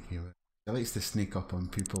a sneaky beggar. She likes to sneak up on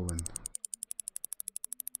people and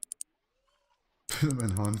put them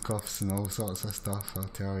in handcuffs and all sorts of stuff. I'll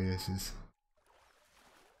tell you,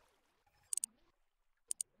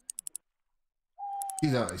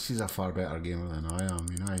 she's a far better gamer than I am.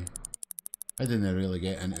 You know, I didn't really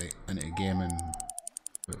get into gaming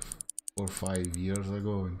about 4 or 5 years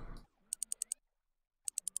ago. And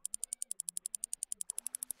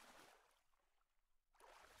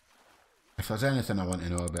if there's anything I want to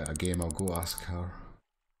know about a game, I'll go ask her.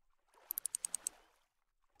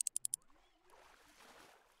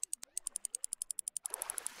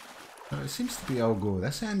 It seems to be all go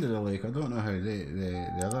this end of the lake. I don't know how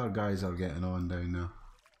the other guys are getting on down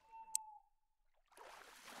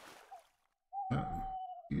there.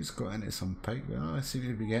 He's got into some pike, but all I seem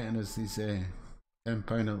to be getting is these £10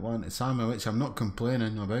 Atlantic salmon, which I'm not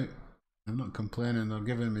complaining about. I'm not complaining. They're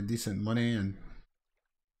giving me decent money, and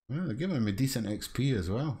well, they're giving me decent XP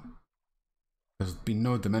as well. There's been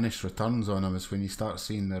no diminished returns on them. It's when you start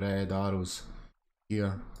seeing the red arrows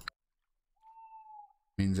here.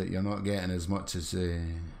 Means that you're not getting as much as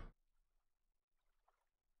you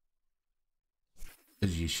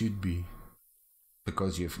should be,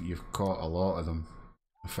 because you've caught a lot of them.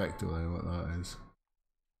 Effectively, what that is.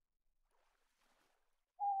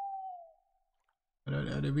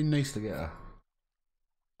 It'd have been nice to get a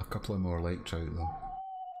couple of more lake trout though.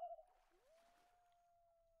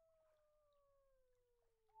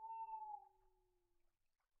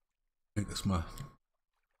 I think it's my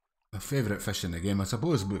favourite fish in the game, I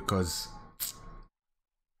suppose, because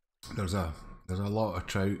there's a lot of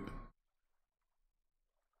trout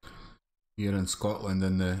here in Scotland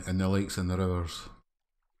in the lakes and the rivers.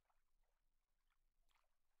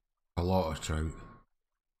 A lot of trout,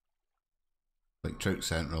 like Trout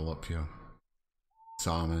Central up here,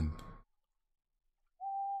 salmon,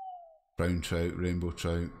 brown trout, rainbow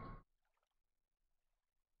trout,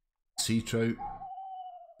 sea trout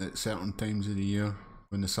at certain times of the year.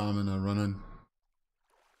 When the salmon are running,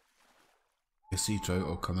 the sea trout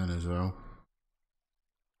will come in as well.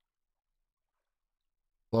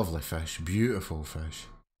 Lovely fish, beautiful fish.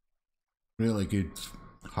 Really good,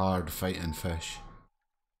 hard fighting fish.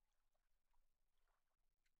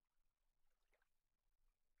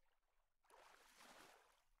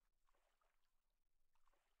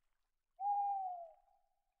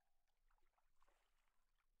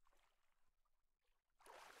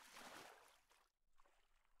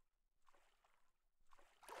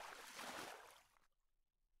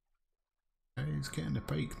 He's getting the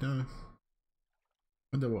pike now.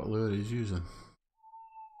 Wonder what lure he's using.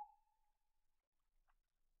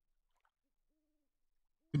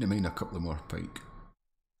 Wouldn't mind a couple more pike.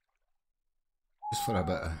 Just for a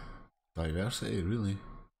bit of diversity, really.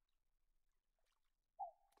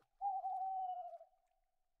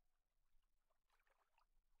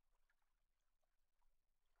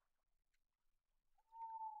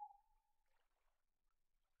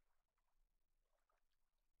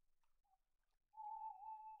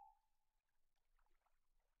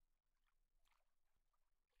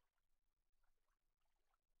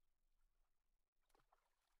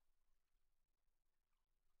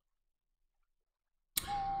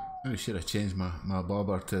 I should have changed my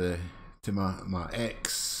bobber to my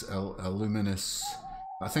X luminous.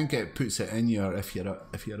 I think it puts it in your if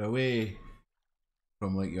you're away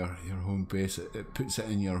from like your home base. It puts it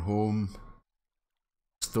in your home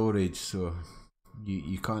storage, so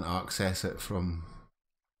you can't access it from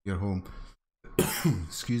your home.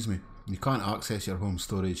 Excuse me. You can't access your home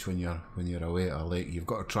storage when you're away at a lake. You've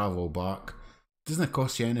got to travel back. It doesn't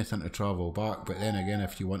cost you anything to travel back, but then again,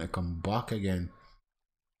 if you want to come back again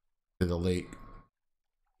to the lake,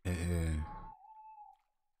 it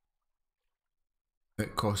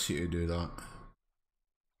costs you to do that.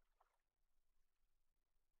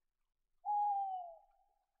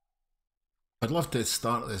 I'd love to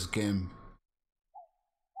start this game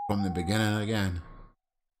from the beginning again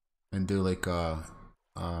and do like a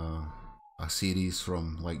series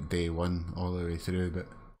from like day one all the way through, but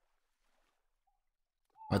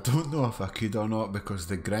I don't know if I could or not, because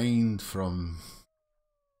the grind from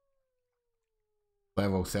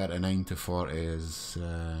level 39 to 40 is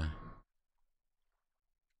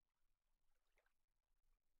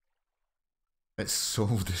it's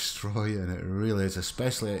soul destroying. It really is,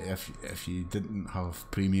 especially if you didn't have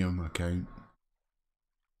premium account.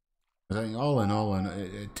 I think all in all,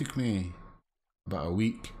 it took me about a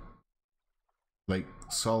week, like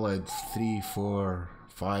solid 3, 4,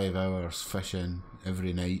 5 hours fishing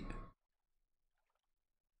every night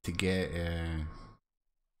to get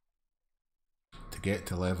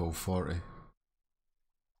to level 40.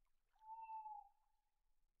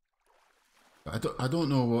 I don't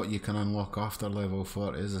know what you can unlock after level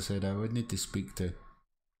 40. As I said, I would need to speak to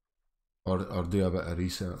or do a bit of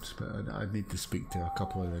research, but I'd need to speak to a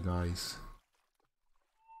couple of the guys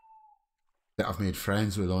that I've made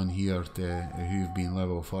friends with on here who've been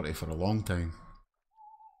level 40 for a long time,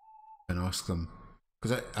 and ask them,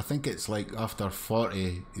 because I think it's like after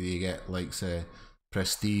 40 you get like say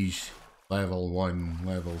prestige level 1,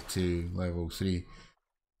 level 2, level 3.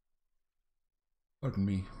 Pardon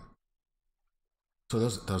me. So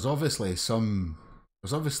there's obviously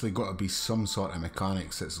got to be some sort of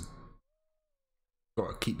mechanics that's got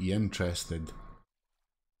to keep you interested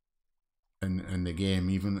in the game,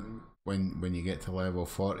 even when you get to level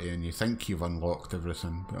 40 and you think you've unlocked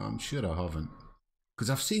everything, but I'm sure I haven't. Because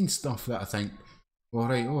I've seen stuff that I think, well,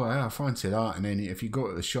 right, oh yeah, I fancy that, and then if you go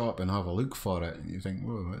to the shop and have a look for it, and you think,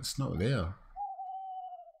 whoa, it's not there.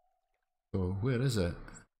 So where is it?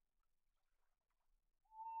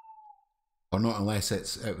 Or not unless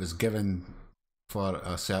it was given for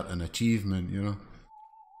a certain achievement, you know.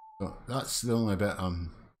 So that's the only bit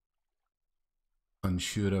I'm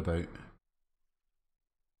unsure about.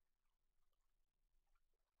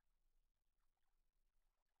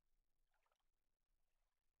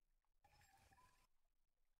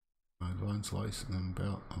 Advanced licensing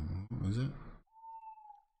belt, is it?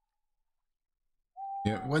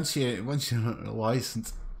 Yeah, once your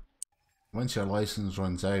license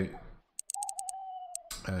runs out,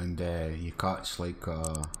 and you catch like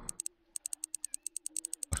a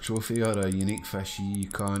trophy or a unique fish, you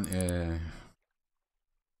can't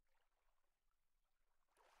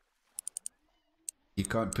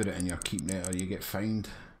put it in your keep net or you get fined.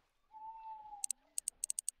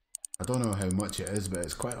 I don't know how much it is, but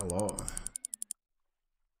it's quite a lot.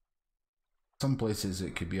 Some places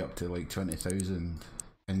it could be up to like 20,000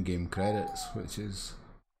 in-game credits, which is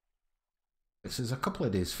a couple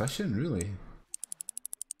of days fishing, really.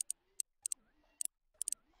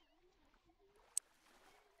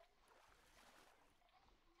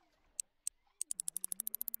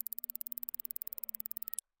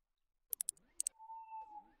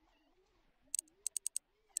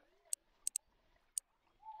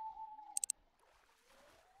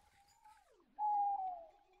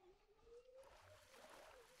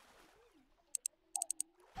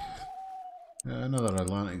 Another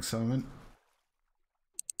Atlantic salmon.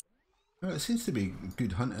 It seems to be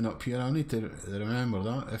good hunting up here. I need to remember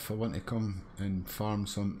that if I want to come and farm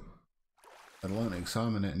some Atlantic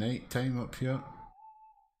salmon at night time up here.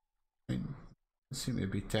 It seems to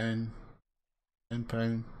be £10,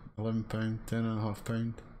 £11,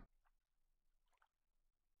 £10.5.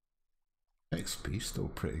 XP still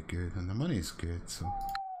pretty good, and the money's good, so.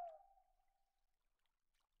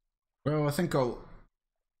 Well, I think I'll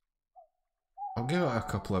give it a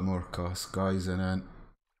couple of more casts, guys, and then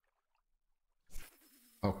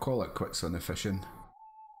I'll call it quits on the fishing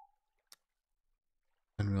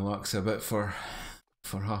and relax a bit for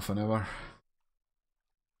half an hour.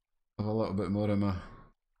 Have a little bit more of my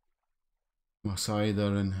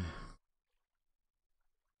cider and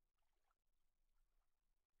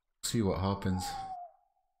see what happens.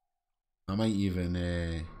 I might even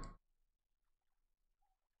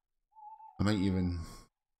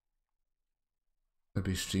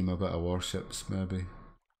maybe stream a bit of warships, maybe,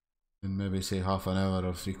 and maybe say half an hour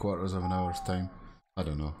or 3/4 of an hour's time. I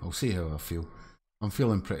don't know. I'll see how I feel. I'm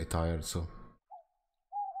feeling pretty tired, so.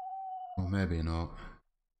 Well, maybe not.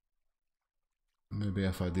 Maybe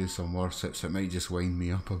if I do some worships, it might just wind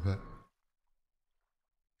me up a bit.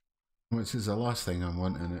 Which is the last thing I'm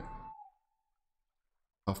wanting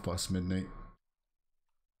at midnight.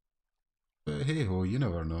 But hey ho, you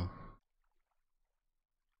never know.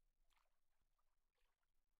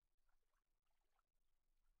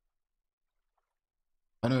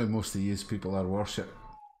 I know most of you people are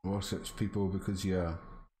worships people because you're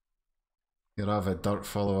avid dirt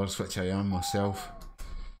followers, which I am myself.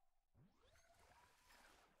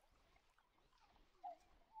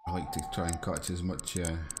 I like to try and catch as much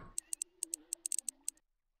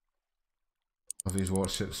of his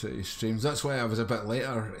worships at his streams. That's why I was a bit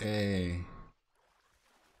later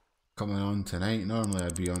coming on tonight. Normally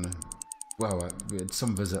I'd be on, well, we had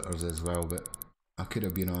some visitors as well, but I could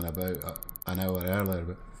have been on about an hour earlier,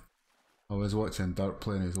 but I was watching Dirt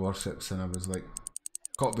playing his worships and I was like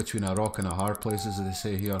caught between a rock and a hard place, as they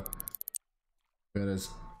say here. Whereas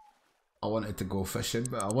I wanted to go fishing,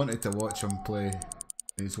 but I wanted to watch him play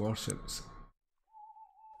his worships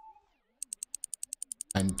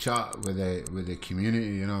and chat with the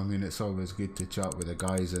community, you know what I mean? It's always good to chat with the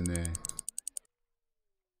guys in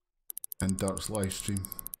Dirt's live stream.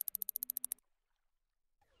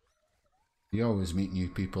 You always meet new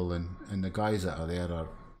people and the guys that are there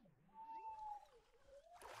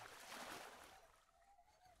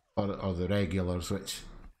are the regulars, which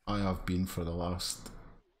I have been for the last,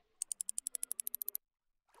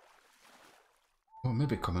 well,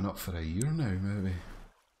 maybe coming up for a year now, maybe.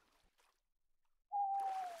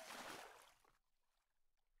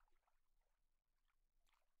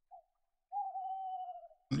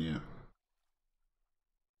 Yeah.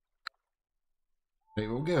 Right,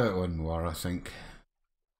 we'll give it one more, I think.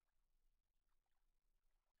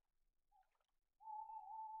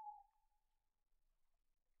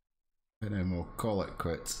 And then we'll call it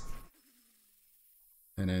quits.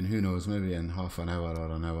 And then who knows, maybe in half an hour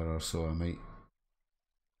or an hour or so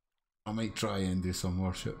I might try and do some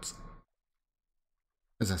worships.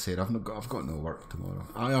 As I said, I've got no work tomorrow.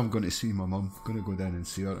 I am going to see my mum. Going to go down and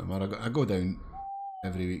see her tomorrow. I go down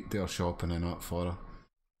every week, do her shopping and that for her.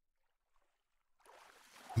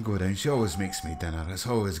 Go down. She always makes me dinner. It's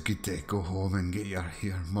always good to go home and get your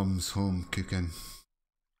mum's home cooking.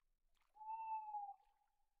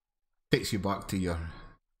 Takes you back to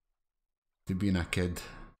being a kid.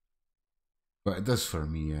 But it does for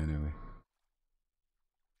me anyway.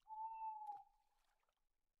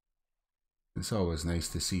 It's always nice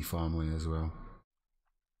to see family as well.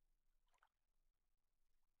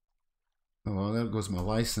 Oh well, there goes my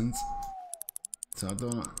license. So I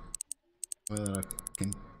don't know whether I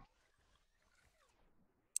can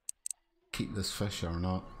keep this fish or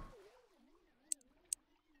not.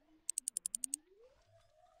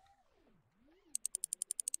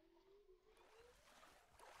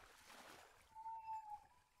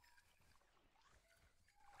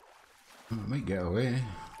 I might get away.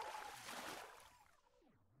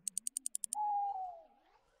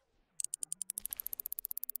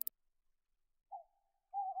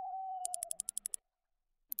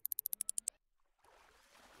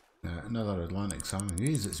 Another Atlantic salmon.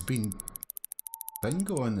 Jeez, it's been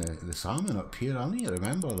bingo on the salmon up here. I need to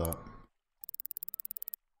remember that.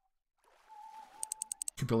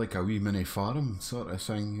 Could be like a wee mini farm sort of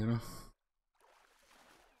thing, you know.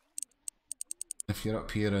 If you're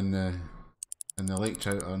up here and the lake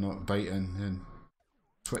trout are not biting, then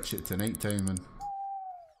switch it to night time and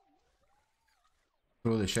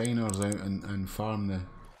throw the shiners out and farm the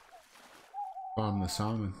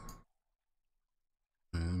salmon.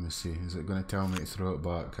 Let me see, is it going to tell me to throw it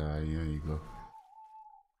back? There you go.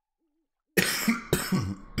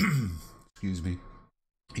 Excuse me.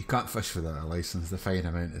 You can't fish for that license, the fine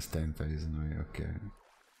amount is 10,000, right, okay.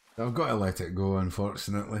 I've got to let it go,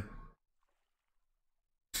 unfortunately.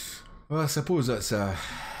 Well, I suppose that's a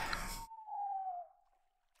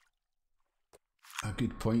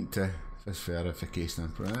good point to fish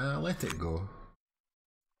verification. I let it go.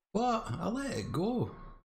 What? I let it go.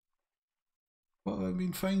 What have I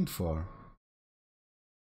been fined for?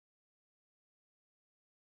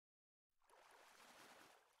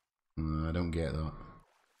 No, I don't get that.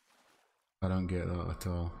 I don't get that at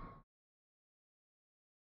all.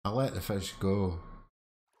 I let the fish go.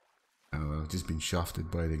 Oh well, I've just been shafted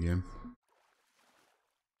by the game.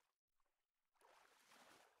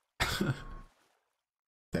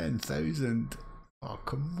 10,000. Oh,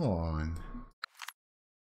 come on.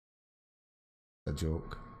 A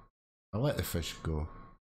joke. I let the fish go.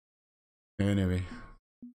 Anyway,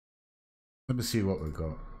 let me see what we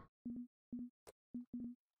got.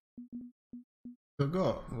 I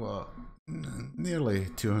got what, nearly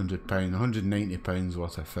 £200, £190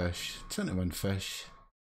 worth of fish, 21 fish,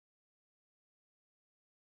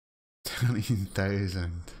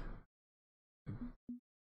 13,000.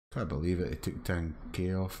 Can't believe it, it took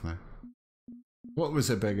 10k off me. What was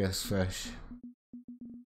the biggest fish?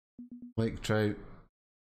 Lake trout.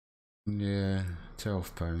 Yeah,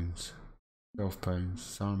 £12. £12.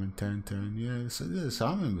 Salmon, £10. Yeah, so the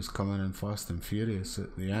salmon was coming in fast and furious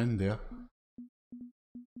at the end there.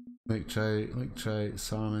 Lake trout,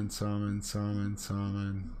 salmon, some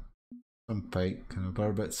pike and a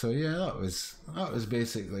burbot. So yeah, that was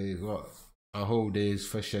basically what a whole day's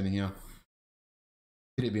fishing here.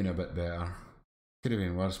 Could have been a bit better. Could have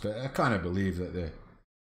been worse, but I can't believe that they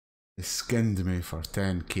skinned me for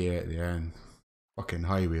 10k at the end. Fucking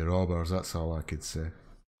highway robbers, that's all I could say.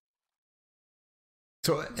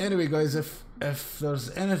 So anyway guys, if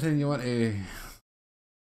there's anything you want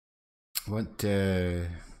to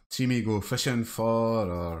see me go fishing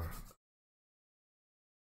for,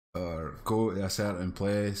 or go to a certain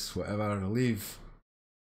place, whatever, leave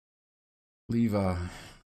a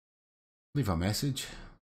message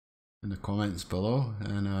in the comments below,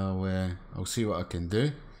 and I'll see what I can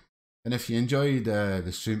do. And if you enjoyed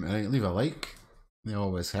the stream tonight, leave a like. They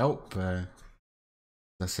always help. As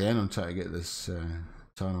I say, I'm trying to get this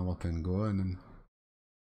channel up and going,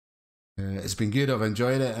 and it's been good. I've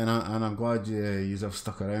enjoyed it, and I'm glad you have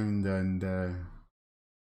stuck around and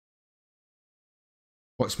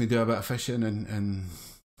watched me do a bit of fishing and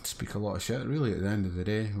speak a lot of shit. Really, at the end of the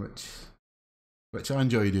day, which I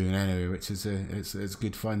enjoy doing anyway, which is it's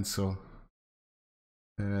good fun. So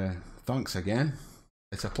thanks again.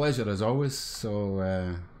 It's a pleasure as always.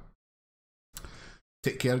 So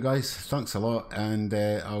take care guys, thanks a lot, and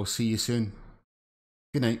I'll see you soon.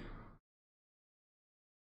 Good night.